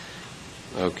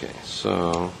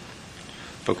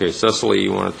 Okay, Cecily,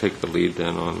 you want to take the lead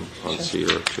then on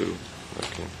Sierra 2?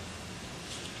 Okay.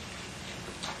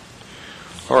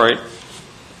 All right.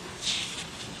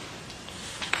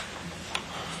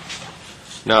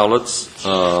 Now let's,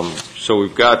 so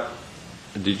we've got,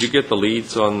 did you get the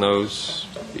leads on those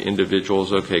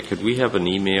individuals? Okay, could we have an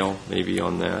email maybe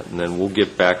on that? And then we'll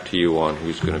get back to you on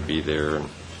who's going to be there. And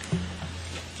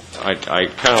I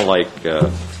kind of like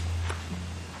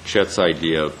Chet's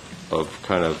idea of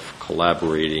kind of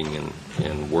collaborating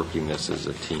and working this as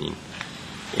a team.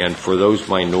 And for those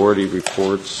minority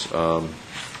reports,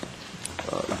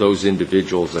 those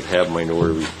individuals that have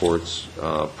minority reports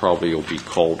probably will be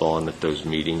called on at those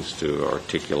meetings to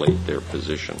articulate their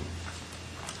position.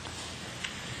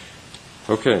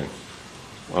 Okay.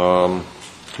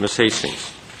 Ms.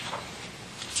 Hastings.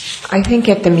 I think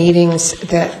at the meetings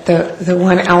that the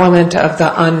one element of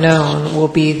the unknown will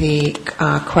be the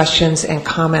questions and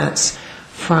comments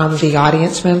from the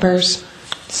audience members,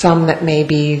 some that may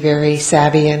be very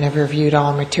savvy and have reviewed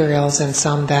all materials, and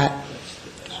some that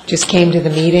just came to the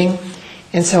meeting.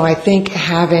 And so I think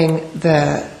having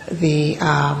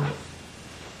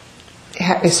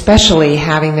especially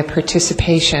having the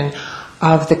participation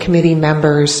of the committee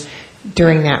members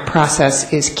during that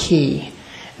process is key,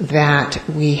 that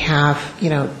we have,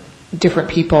 different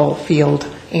people field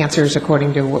answers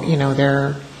according to,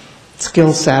 their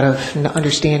skill set of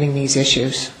understanding these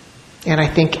issues. And I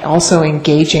think also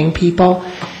engaging people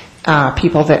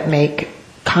that make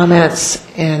comments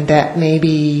and that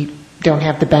maybe don't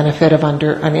have the benefit of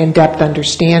an in-depth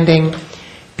understanding,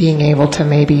 being able to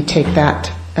maybe take that,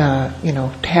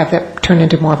 have that turn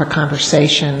into more of a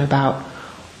conversation about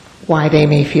why they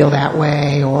may feel that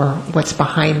way or what's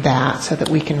behind that, so that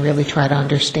we can really try to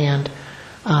understand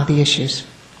the issues.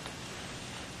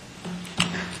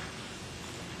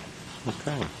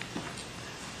 Okay.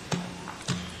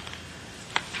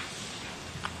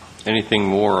 Anything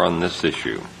more on this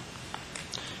issue?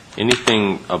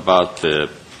 Anything about that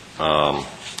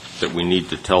we need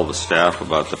to tell the staff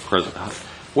about the present?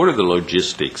 What are the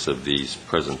logistics of these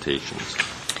presentations?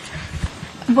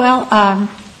 Well,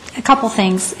 a couple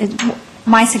things.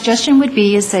 My suggestion would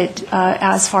be is that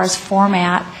as far as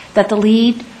format, that the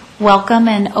lead welcome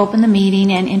and open the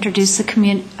meeting and introduce the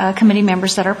committee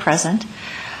members that are present.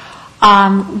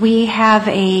 We have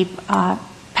a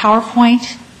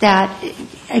PowerPoint that,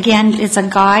 again, is a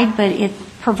guide, but it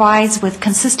provides with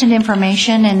consistent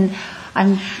information, and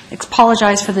I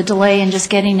apologize for the delay in just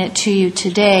getting it to you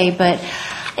today, but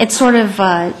it's sort of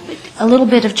a little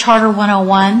bit of Charter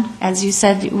 101. As you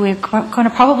said, we're going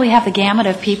to probably have the gamut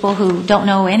of people who don't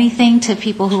know anything to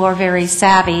people who are very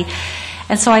savvy.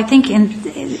 And so I think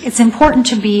it's important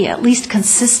to be at least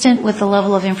consistent with the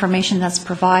level of information that's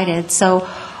provided. So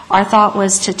our thought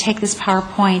was to take this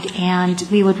PowerPoint and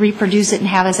we would reproduce it and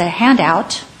have as a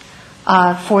handout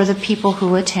for the people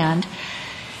who attend.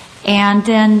 And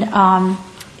then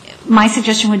my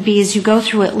suggestion would be is you go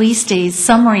through at least a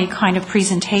summary kind of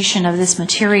presentation of this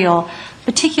material,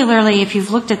 particularly if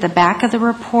you've looked at the back of the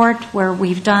report where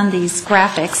we've done these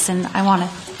graphics, and I want to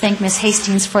thank Ms.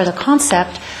 Hastings for the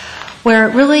concept, where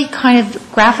it really kind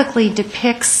of graphically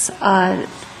depicts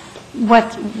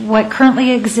what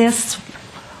currently exists,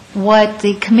 what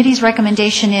the committee's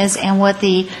recommendation is, and what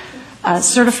the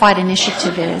certified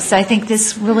initiative is. I think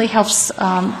this really helps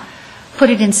put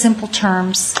it in simple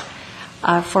terms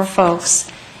for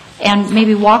folks, and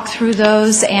maybe walk through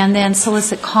those and then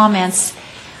solicit comments.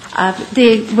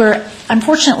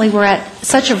 Unfortunately, we're at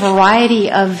such a variety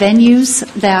of venues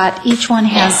that each one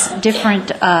has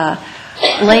different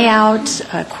layout,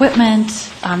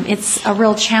 equipment. It's a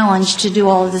real challenge to do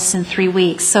all of this in 3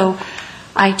 weeks. So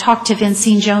I talked to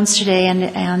Vincent Jones today,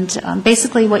 and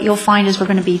basically what you'll find is we're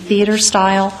going to be theater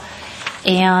style,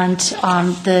 and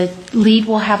the lead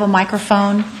will have a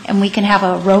microphone, and we can have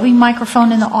a roving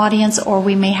microphone in the audience, or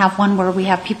we may have one where we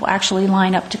have people actually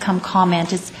line up to come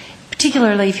comment.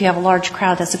 Particularly if you have a large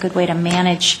crowd, that's a good way to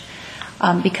manage,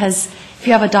 because if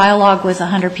you have a dialogue with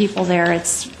 100 people there,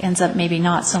 it ends up maybe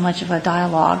not so much of a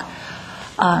dialogue.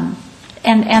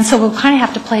 And so we'll kind of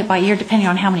have to play it by ear depending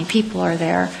on how many people are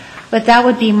there. But that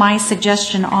would be my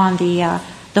suggestion on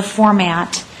the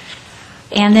format.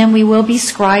 And then we will be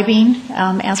scribing,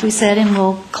 as we said, and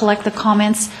we'll collect the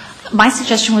comments. My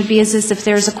suggestion would be is if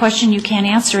there's a question you can't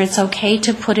answer, it's okay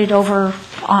to put it over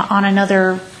on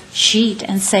another sheet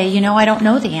and say, I don't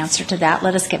know the answer to that.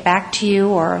 Let us get back to you,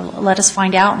 or let us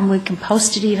find out, and we can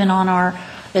post it even on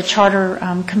the Charter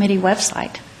Committee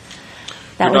website.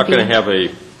 You're not going to have a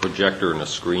projector and a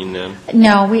screen then?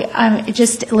 No,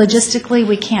 just logistically,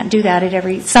 we can't do that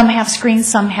at some have screens,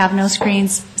 some have no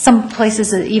screens. Some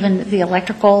places, even the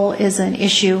electrical is an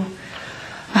issue.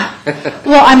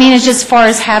 Well, it's just as far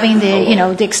as having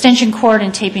the extension cord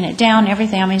and taping it down,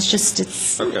 everything.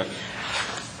 It's. Okay.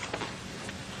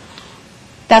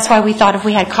 That's why we thought if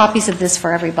we had copies of this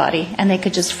for everybody, and they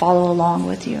could just follow along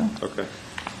with you. Okay.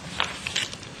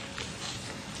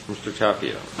 Mr.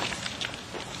 Tapia.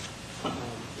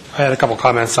 I had a couple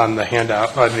comments on the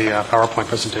handout, on the PowerPoint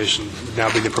presentation. Would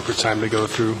now be the appropriate time to go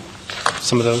through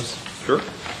some of those? Sure.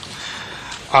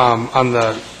 On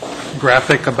the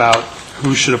graphic about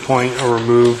who should appoint or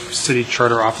remove city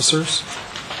charter officers,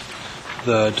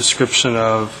 the description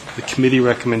of the committee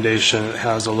recommendation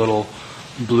has a little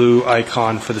blue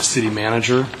icon for the city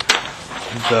manager,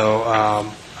 though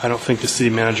I don't think the city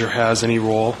manager has any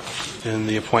role in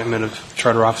the appointment of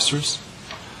charter officers.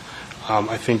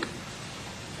 I think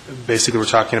basically we're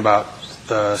talking about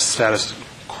the status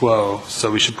quo,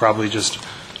 so we should probably just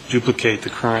duplicate the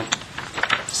current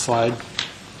slide.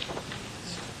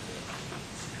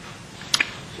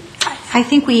 I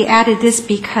think we added this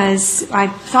because I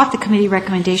thought the committee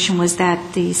recommendation was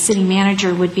that the city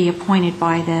manager would be appointed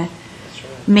by the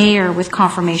mayor with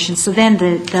confirmation. So then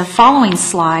the following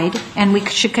slide, and we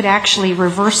could actually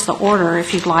reverse the order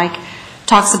if you'd like,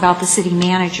 talks about the city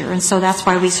manager. And so that's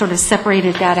why we sort of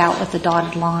separated that out with the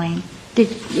dotted line.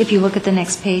 If you look at the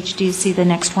next page, do you see the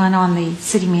next one on the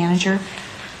city manager?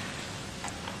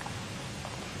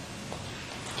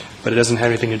 But it doesn't have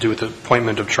anything to do with the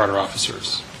appointment of charter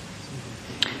officers.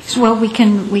 Well, we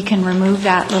can remove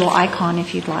that little icon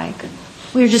if you'd like.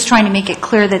 We were just trying to make it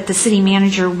clear that the city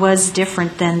manager was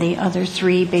different than the other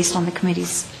three based on the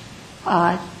committee's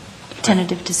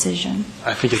tentative decision.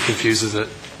 I think it confuses it.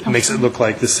 It makes it look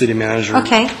like the city manager well,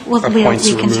 appoints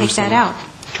we or can take removes that out.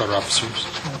 Charter officers.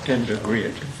 I tend to agree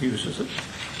it confuses it.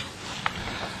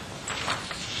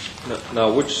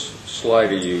 Now, which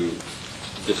slide are you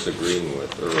disagreeing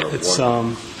with? Or it's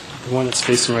the one that's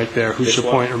facing right there. Who should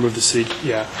appoint or remove the city?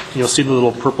 Yeah. You'll see the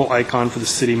little purple icon for the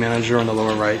city manager on the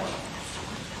lower right.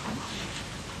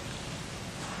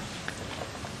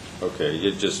 Okay,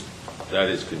 that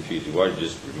is confusing. Why don't you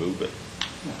just remove it?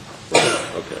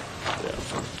 Okay, yeah.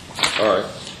 All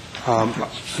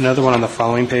right. Another one on the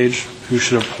following page, who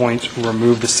should appoint or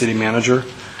remove the city manager.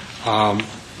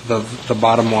 The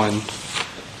bottom one,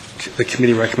 the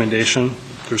committee recommendation,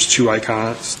 there's two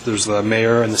icons. There's the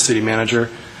mayor and the city manager.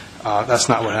 That's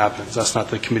not what happens. That's not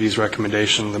the committee's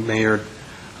recommendation. The mayor,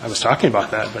 I was talking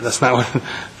about that, but that's not what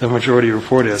the majority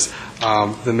report is.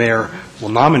 The mayor will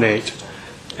nominate,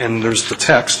 and there's the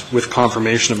text with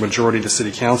confirmation of majority of the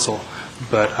city council.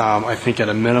 But I think at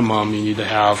a minimum you need to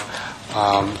have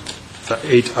the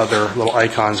 8 other little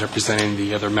icons representing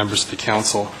the other members of the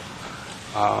council,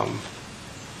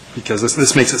 because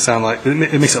this makes it sound like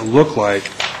it makes it look like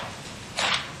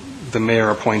the mayor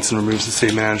appoints and removes the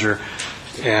city manager,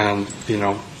 and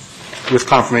with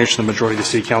confirmation of the majority of the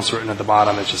city council written at the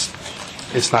bottom,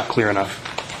 it's not clear enough.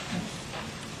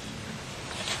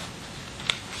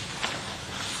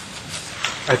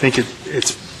 I think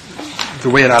it's, the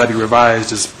way it ought to be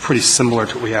revised is pretty similar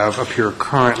to what we have up here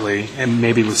currently, and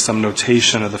maybe with some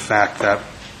notation of the fact that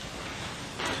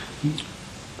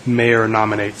mayor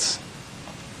nominates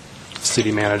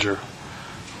city manager,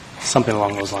 something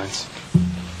along those lines.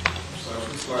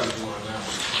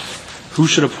 Who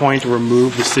should appoint or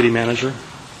remove the city manager?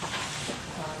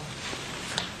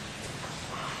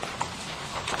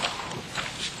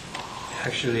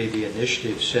 Actually, the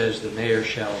initiative says the mayor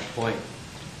shall appoint.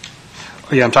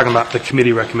 Oh, yeah, I'm talking about the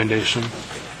committee recommendation.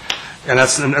 And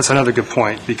that's another good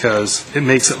point, because it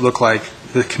makes it look like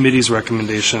the committee's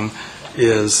recommendation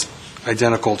is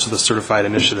identical to the certified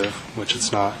initiative, which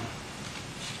it's not.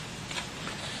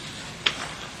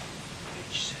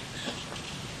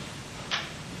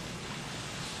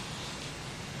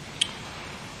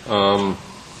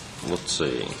 Let's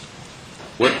see.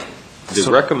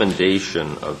 The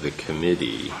recommendation of the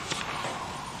committee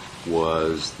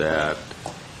was that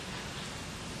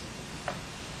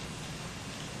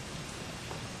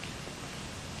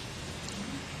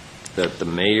the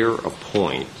mayor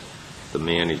appoint the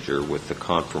manager with the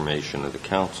confirmation of the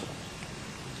council,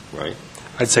 right?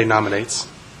 I'd say nominates.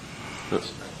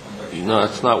 No,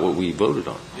 that's not what we voted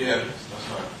on. Yeah, that's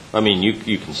right. I mean,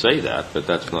 you can say that, but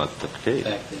that's not the case.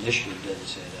 In fact, the initiative doesn't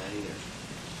say that either.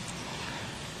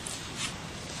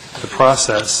 The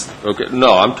process. Okay,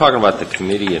 no, I'm talking about the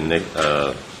committee and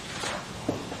Could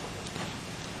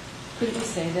we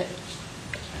say that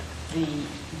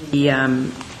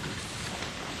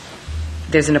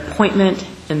there's an appointment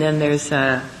and then there's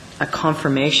a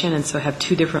confirmation, and so have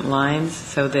two different lines,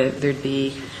 so that there'd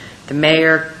be the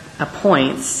mayor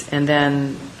appoints and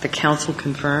then the council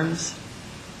confirms?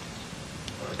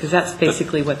 Because that's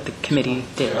basically what the committee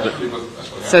did.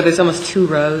 So there's almost two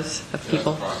rows of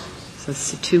people? So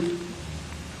it's two.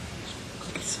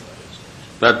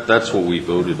 That's what we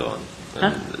voted on.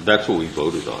 Huh? That's what we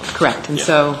voted on. Correct. And Yeah.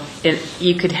 so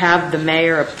you could have the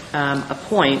mayor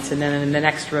appoints, and then in the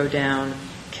next row down,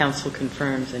 council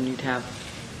confirms, and you'd have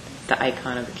the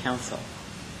icon of the council.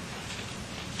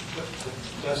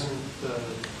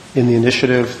 In the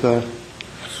initiative, the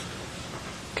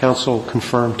council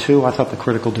confirmed too. I thought the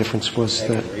critical difference was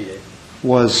the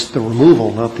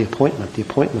removal, not the appointment. The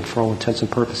appointment, for all intents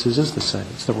and purposes, is the same.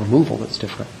 It's the removal that's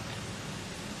different.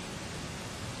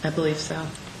 I believe so.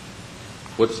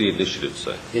 What's the initiative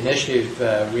say? The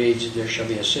initiative reads, there shall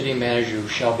be a city manager who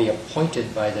shall be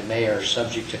appointed by the mayor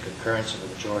subject to concurrence of the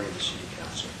majority of the city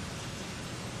council.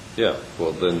 Yeah,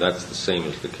 well, then that's the same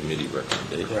as the committee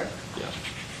recommendation. Correct. Yeah.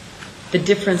 The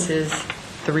difference is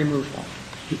the removal.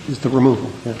 Is the removal,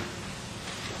 yeah.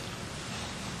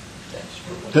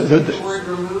 The word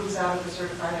removes out of the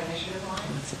certified initiative line?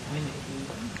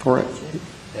 Correct.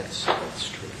 That's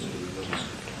true.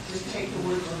 Just take the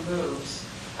word removes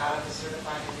out of the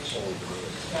certified initiative.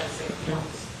 Gotta say it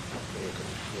once.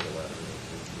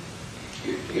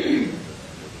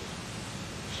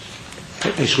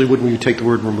 Actually, wouldn't you take the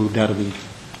word removed out of the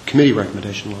committee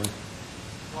recommendation line?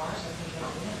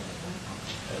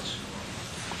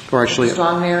 Or actually, The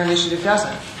strong mayor initiative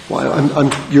doesn't. well,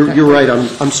 you're right.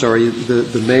 I'm sorry.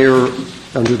 The mayor,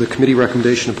 under the committee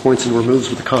recommendation, appoints and removes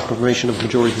with the confirmation of the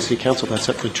majority of the city council. That's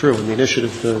absolutely true. In the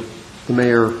initiative, the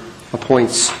mayor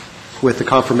appoints with the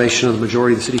confirmation of the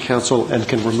majority of the city council and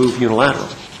can remove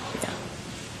unilaterally. Yeah.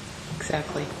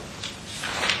 Exactly.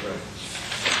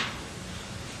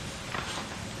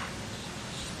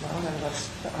 Well,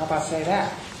 then how about say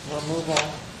that? Removal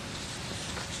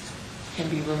can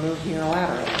be removed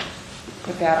unilaterally.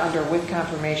 Put that under with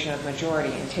confirmation of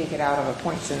majority and take it out of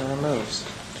appoints and removes.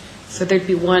 So there'd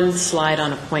be one slide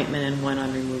on appointment and one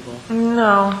on removal.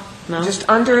 No. No? Just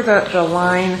under the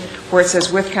line where it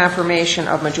says with confirmation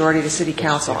of majority of the city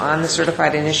council on the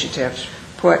certified initiative,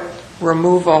 put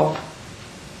removal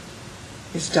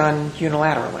is done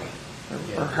unilaterally,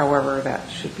 or however that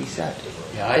should be said.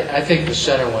 Yeah, I think the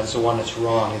center one's the one that's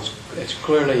wrong. It's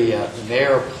clearly the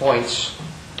mayor appoints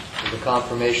with the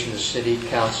confirmation of the city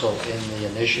council in the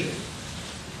initiative.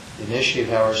 The initiative,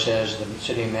 however, says the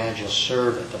city manager will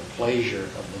serve at the pleasure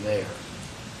of the mayor.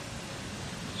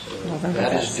 So Well, then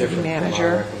that that is city different from our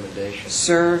manager recommendation.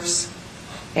 serves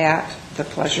at the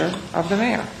pleasure of the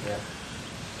mayor. Yeah.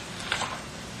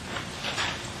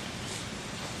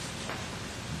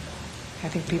 I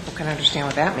think people can understand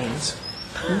what that means.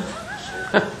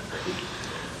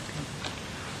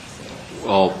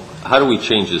 Well, how do we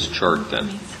change this chart then?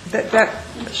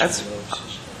 That's,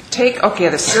 take, okay,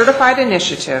 the certified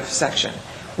initiative section.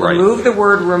 Right. Remove the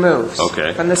word removes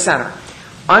Okay. from the center.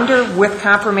 Under with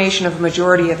confirmation of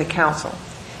majority of the council.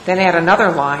 Then add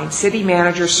another line, city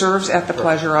manager serves at the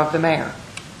pleasure of the mayor.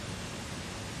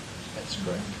 That's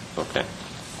correct. Okay.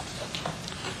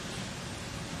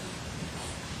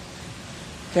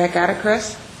 That got it,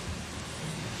 Chris?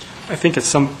 I think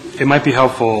it might be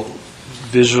helpful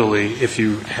visually if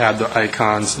you had the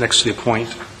icons next to the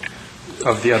point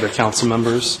of the other council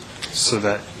members, so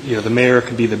that, the mayor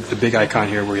could be the big icon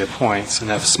here where he appoints, and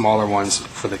have smaller ones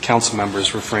for the council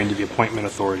members referring to the appointment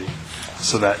authority,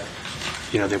 so that,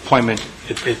 the appointment,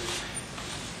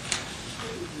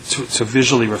 to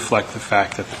visually reflect the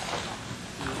fact that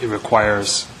it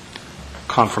requires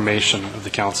confirmation of the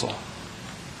council.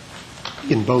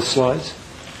 In both slides?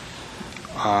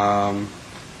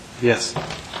 Yes.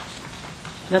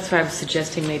 That's why I was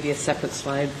suggesting maybe a separate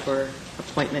slide for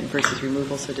appointment versus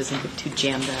removal, so it doesn't get too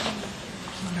jammed up.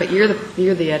 But you're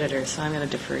the editor, so I'm going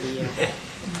to defer to you.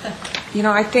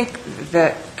 I think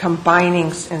that combining,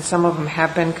 and some of them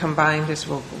have been combined as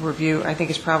we'll review, I think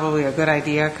is probably a good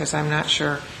idea, because I'm not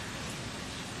sure,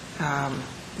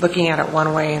 looking at it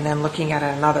one way and then looking at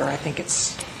it another, I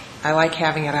like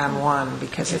having it on one,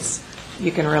 because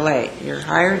you can relate. You're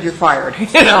hired, you're fired.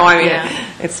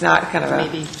 It's not kind of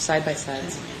maybe side by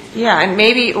sides. Yeah, and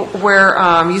maybe we're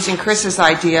using Chris's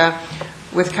idea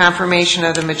with confirmation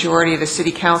of the majority of the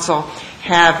city council,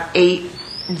 have 8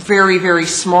 very, very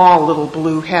small little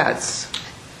blue heads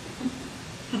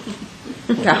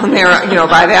down there,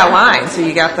 by that line. So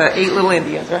you got the 8 little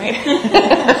Indians, right?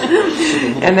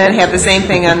 And then have the same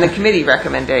thing on the committee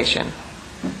recommendation,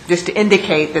 just to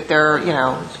indicate that there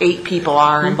are, 8 people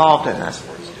are involved in this.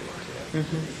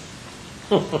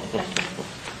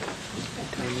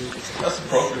 That's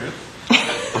appropriate.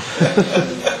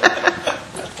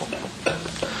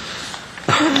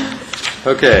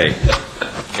 Okay.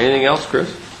 Anything else, Chris?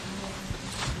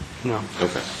 No.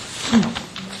 Okay.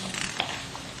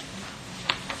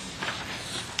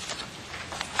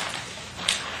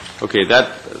 Okay,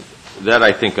 that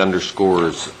I think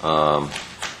underscores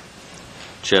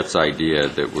Chet's idea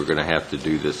that we're going to have to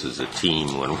do this as a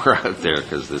team when we're out there,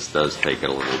 because this does take a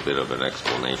little bit of an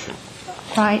explanation.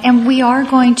 Right, and we are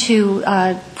going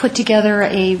to put together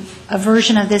a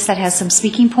version of this that has some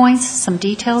speaking points, some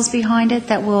details behind it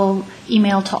that we'll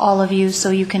email to all of you, so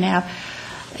you can have,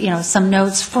 some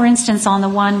notes. For instance, on the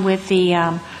one with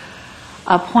the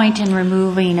appoint and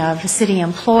removing of city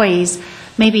employees,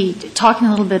 maybe talking a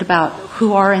little bit about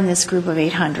who are in this group of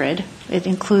 800. It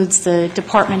includes the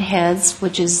department heads,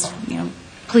 which is,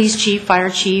 police chief, fire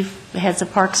chief, heads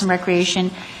of parks and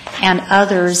recreation, and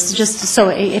others, just so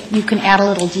if you can add a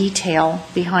little detail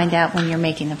behind that when you're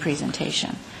making the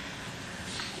presentation.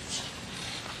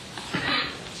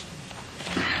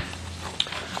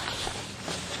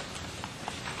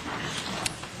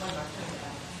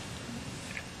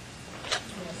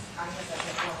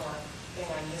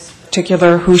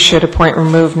 Particular, who should appoint,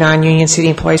 remove non-union city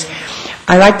employees.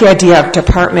 I like the idea of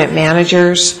department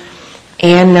managers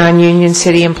and non-union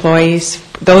city employees,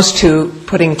 those two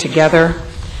putting together.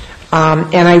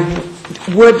 And I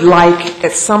would like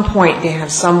at some point to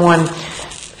have someone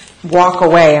walk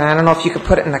away, and I don't know if you could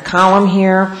put it in the column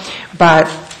here, but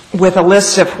with a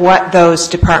list of what those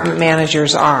department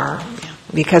managers are.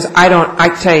 Because I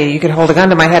tell you, you could hold a gun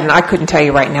to my head and I couldn't tell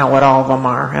you right now what all of them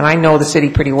are, and I know the city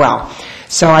pretty well.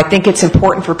 So I think it's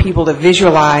important for people to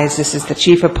visualize, this is the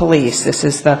chief of police, this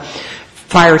is the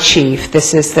fire chief,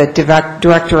 this is the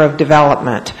director of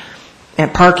development,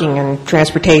 and parking and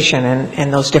transportation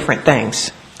and those different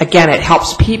things. Again, it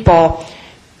helps people,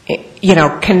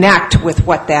 connect with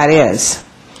what that is.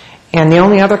 And the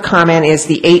only other comment is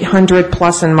the 800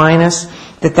 plus and minus,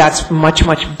 that's much,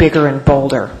 much bigger and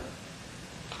bolder.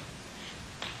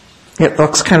 It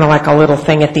looks kind of like a little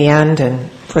thing at the end,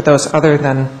 and for those other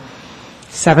than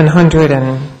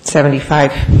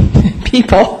 775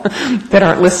 people that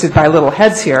aren't listed by little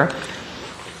heads here.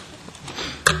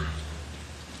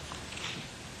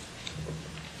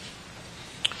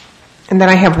 And then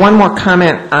I have one more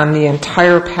comment on the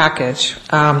entire package,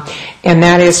 and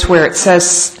that is where it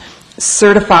says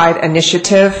certified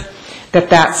initiative,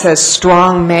 that says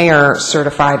strong mayor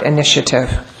certified initiative.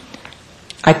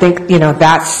 I think,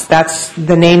 that's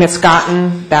the name it's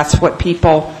gotten. That's what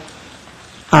people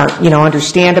are,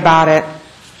 understand about it.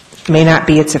 It may not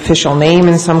be its official name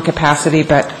in some capacity,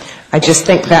 but I just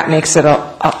think that makes it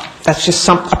that's just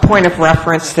a point of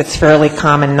reference that's fairly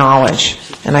common knowledge.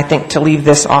 And I think to leave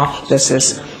this off, this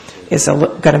is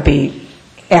going to be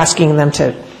asking them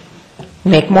to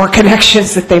make more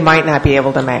connections that they might not be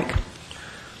able to make.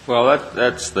 Well,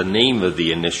 that's the name of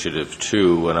the initiative,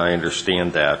 too, and I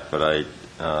understand that, but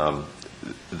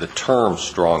the term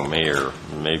strong mayor,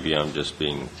 maybe I'm just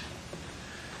being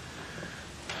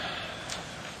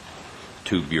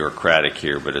too bureaucratic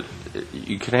here, but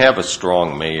you can have a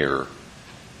strong mayor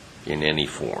in any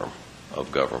form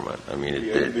of government. I mean,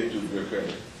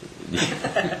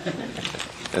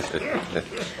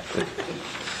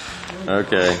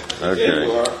 Okay.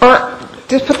 Or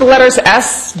just put the letters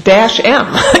S-M.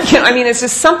 I mean, it's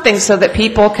just something so that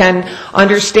people can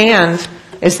understand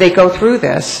as they go through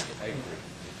this.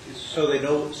 So they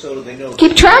know.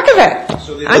 Keep track of it.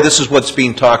 So they know this is what's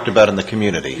being talked about in the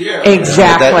community.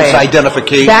 Exactly. That's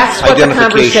identification. That's what the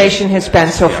conversation has been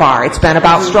so far. It's been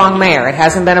about strong mayor. It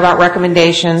hasn't been about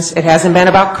recommendations. It hasn't been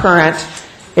about current.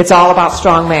 It's all about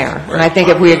strong mayor. And I think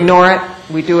if we ignore it,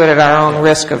 we do it at our own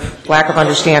risk of lack of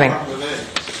understanding. I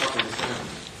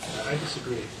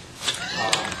disagree.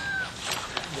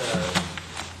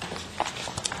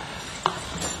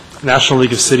 The National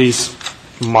League of Cities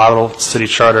model city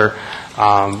charter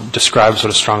describes what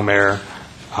a strong mayor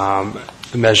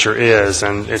measure is,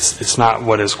 and it's not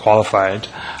what is qualified.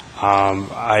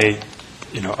 Others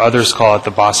call it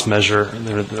the boss measure,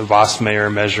 the boss mayor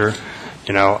measure.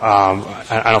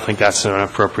 I don't think that's an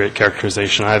appropriate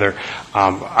characterization either.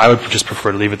 I would just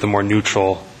prefer to leave it the more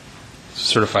neutral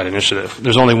certified initiative.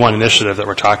 There's only one initiative that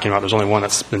we're talking about. There's only one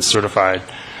that's been certified.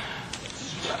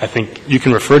 I think you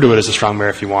can refer to it as a strong mayor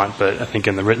if you want, but I think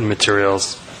in the written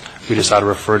materials, we just ought to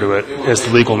refer to it as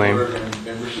the legal name. Well,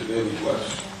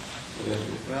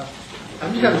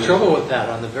 I'm just having trouble with that.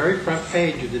 On the very front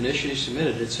page of the initiative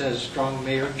submitted, it says strong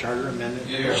mayor charter amendment.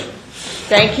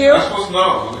 Thank you. That's what's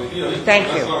known. Thank you.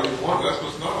 That's all you want. That's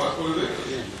what's known. That's what it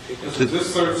is. It's a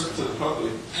disservice to the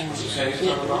public to change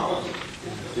terminology.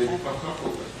 They become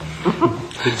comfortable with it.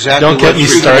 Exactly. Don't get me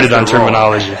started on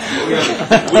terminology. We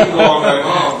can go all night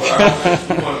long, but I don't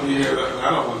think you want to be here. I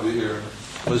don't want to be here.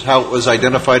 Was how it was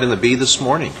identified in the B this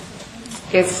morning.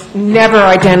 It's never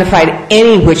identified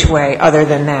any which way other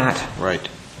than that. Right.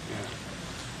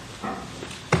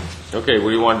 Okay, what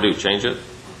do you want to do? Change it?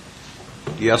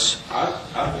 Yes. I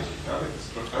think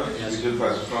we did by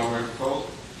the strong mayor proposal.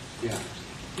 Yeah.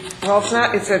 Well, it's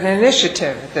not. It's an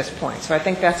initiative at this point, so I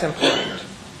think that's important.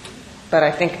 But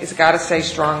I think it's got to say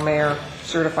strong mayor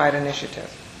certified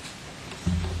initiative.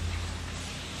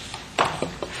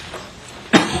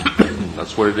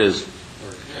 That's what it is.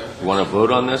 You want to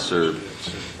vote on this, or?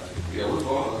 Yeah, we're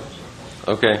voting.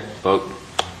 Okay, vote.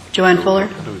 Joanne Fuller?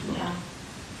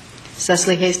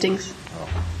 Cecily Hastings?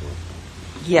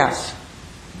 Yes.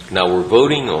 Now, we're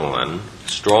voting on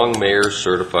strong mayor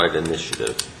certified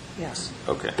initiative. Yes.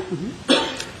 Okay.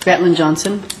 Gatlin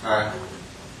Johnson? Aye.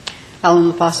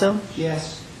 Alan LaFaso?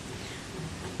 Yes.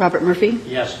 Robert Murphy?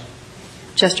 Yes.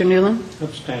 Chester Newland?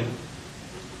 Abstain.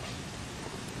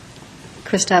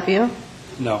 Chris Tapio?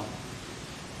 No.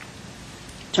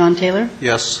 John Taylor?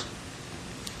 Yes.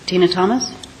 Tina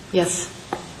Thomas? Yes.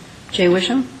 Jay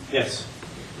Wisham? Yes.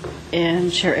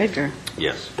 And Chair Edgar?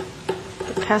 Yes.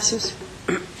 It passes.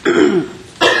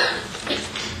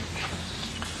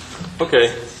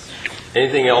 Okay.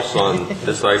 Anything else on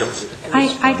this item?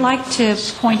 I'd like to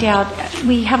point out,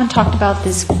 we haven't talked about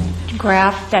this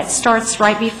graph that starts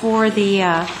right before the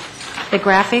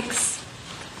graphics.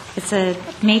 It's a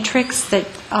matrix that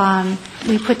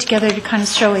we put together to kind of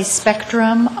show a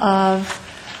spectrum of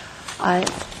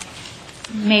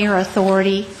mayor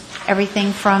authority,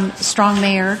 everything from strong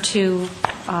mayor to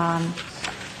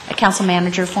a council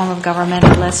manager form of government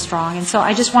or less strong. And so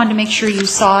I just wanted to make sure you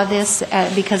saw this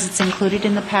because it's included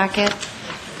in the packet.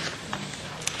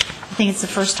 I think it's the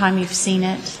first time you've seen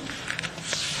it.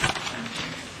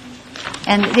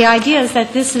 And the idea is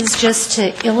that this is just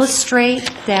to illustrate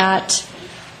that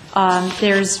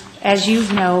there's, as you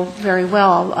know very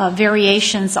well,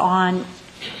 variations on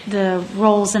the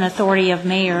roles and authority of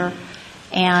mayor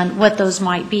and what those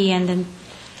might be. And then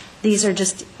these are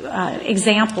just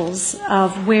examples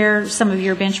of where some of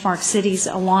your benchmark cities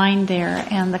align there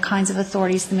and the kinds of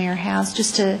authorities the mayor has,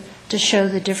 just to show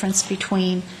the difference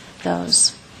between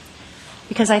those.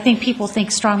 Because I think people think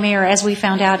strong mayor, as we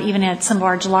found out even at some of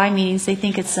our July meetings, they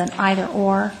think it's an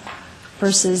either-or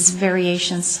versus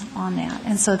variations on that.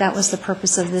 And so that was the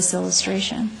purpose of this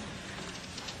illustration.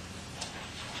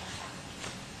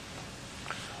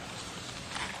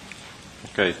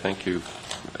 Okay, thank you.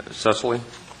 Cecily?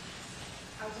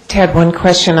 I had one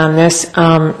question on this,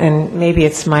 and maybe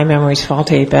it's my memory's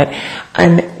faulty, but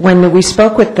when we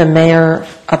spoke with the mayor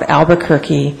of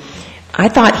Albuquerque, I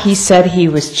thought he said he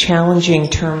was challenging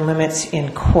term limits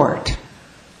in court,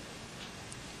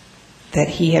 that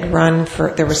he had run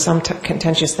for, there was some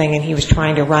contentious thing, and he was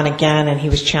trying to run again, and he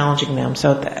was challenging them.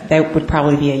 So that would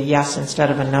probably be a yes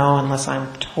instead of a no, unless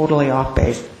I'm totally off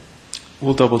base.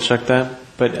 We'll double check that,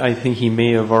 but I think he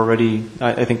may have already,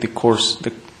 I think the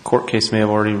court case may have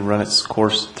already run its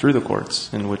course through the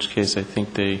courts, in which case I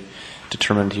think they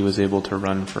determined he was able to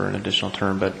run for an additional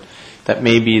term. But that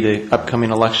may be the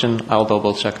upcoming election. I'll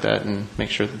double-check that and make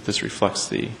sure that this reflects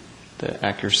the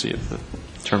accuracy of the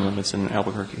term limits in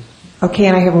Albuquerque. Okay,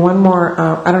 and I have one more.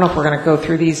 I don't know if we're going to go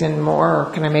through these in more,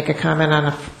 or can I make a comment on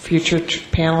a future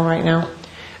panel right now?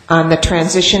 On the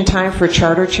transition time for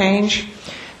charter change,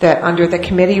 that under the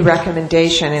committee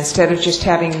recommendation, instead of just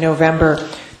having November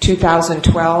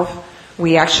 2012,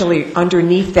 we actually,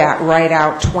 underneath that, write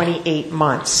out 28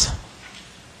 months.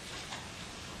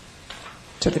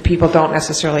 So the people don't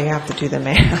necessarily have to do the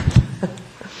math.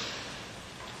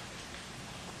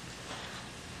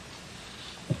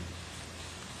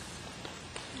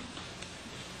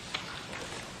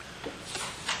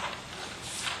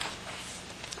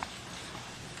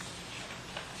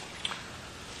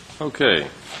 Okay.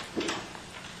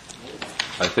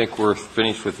 I think we're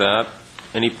finished with that.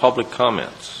 Any public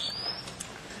comments?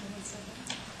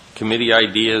 Committee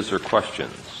ideas or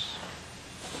questions?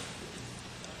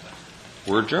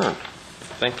 We're adjourned.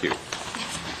 Thank you.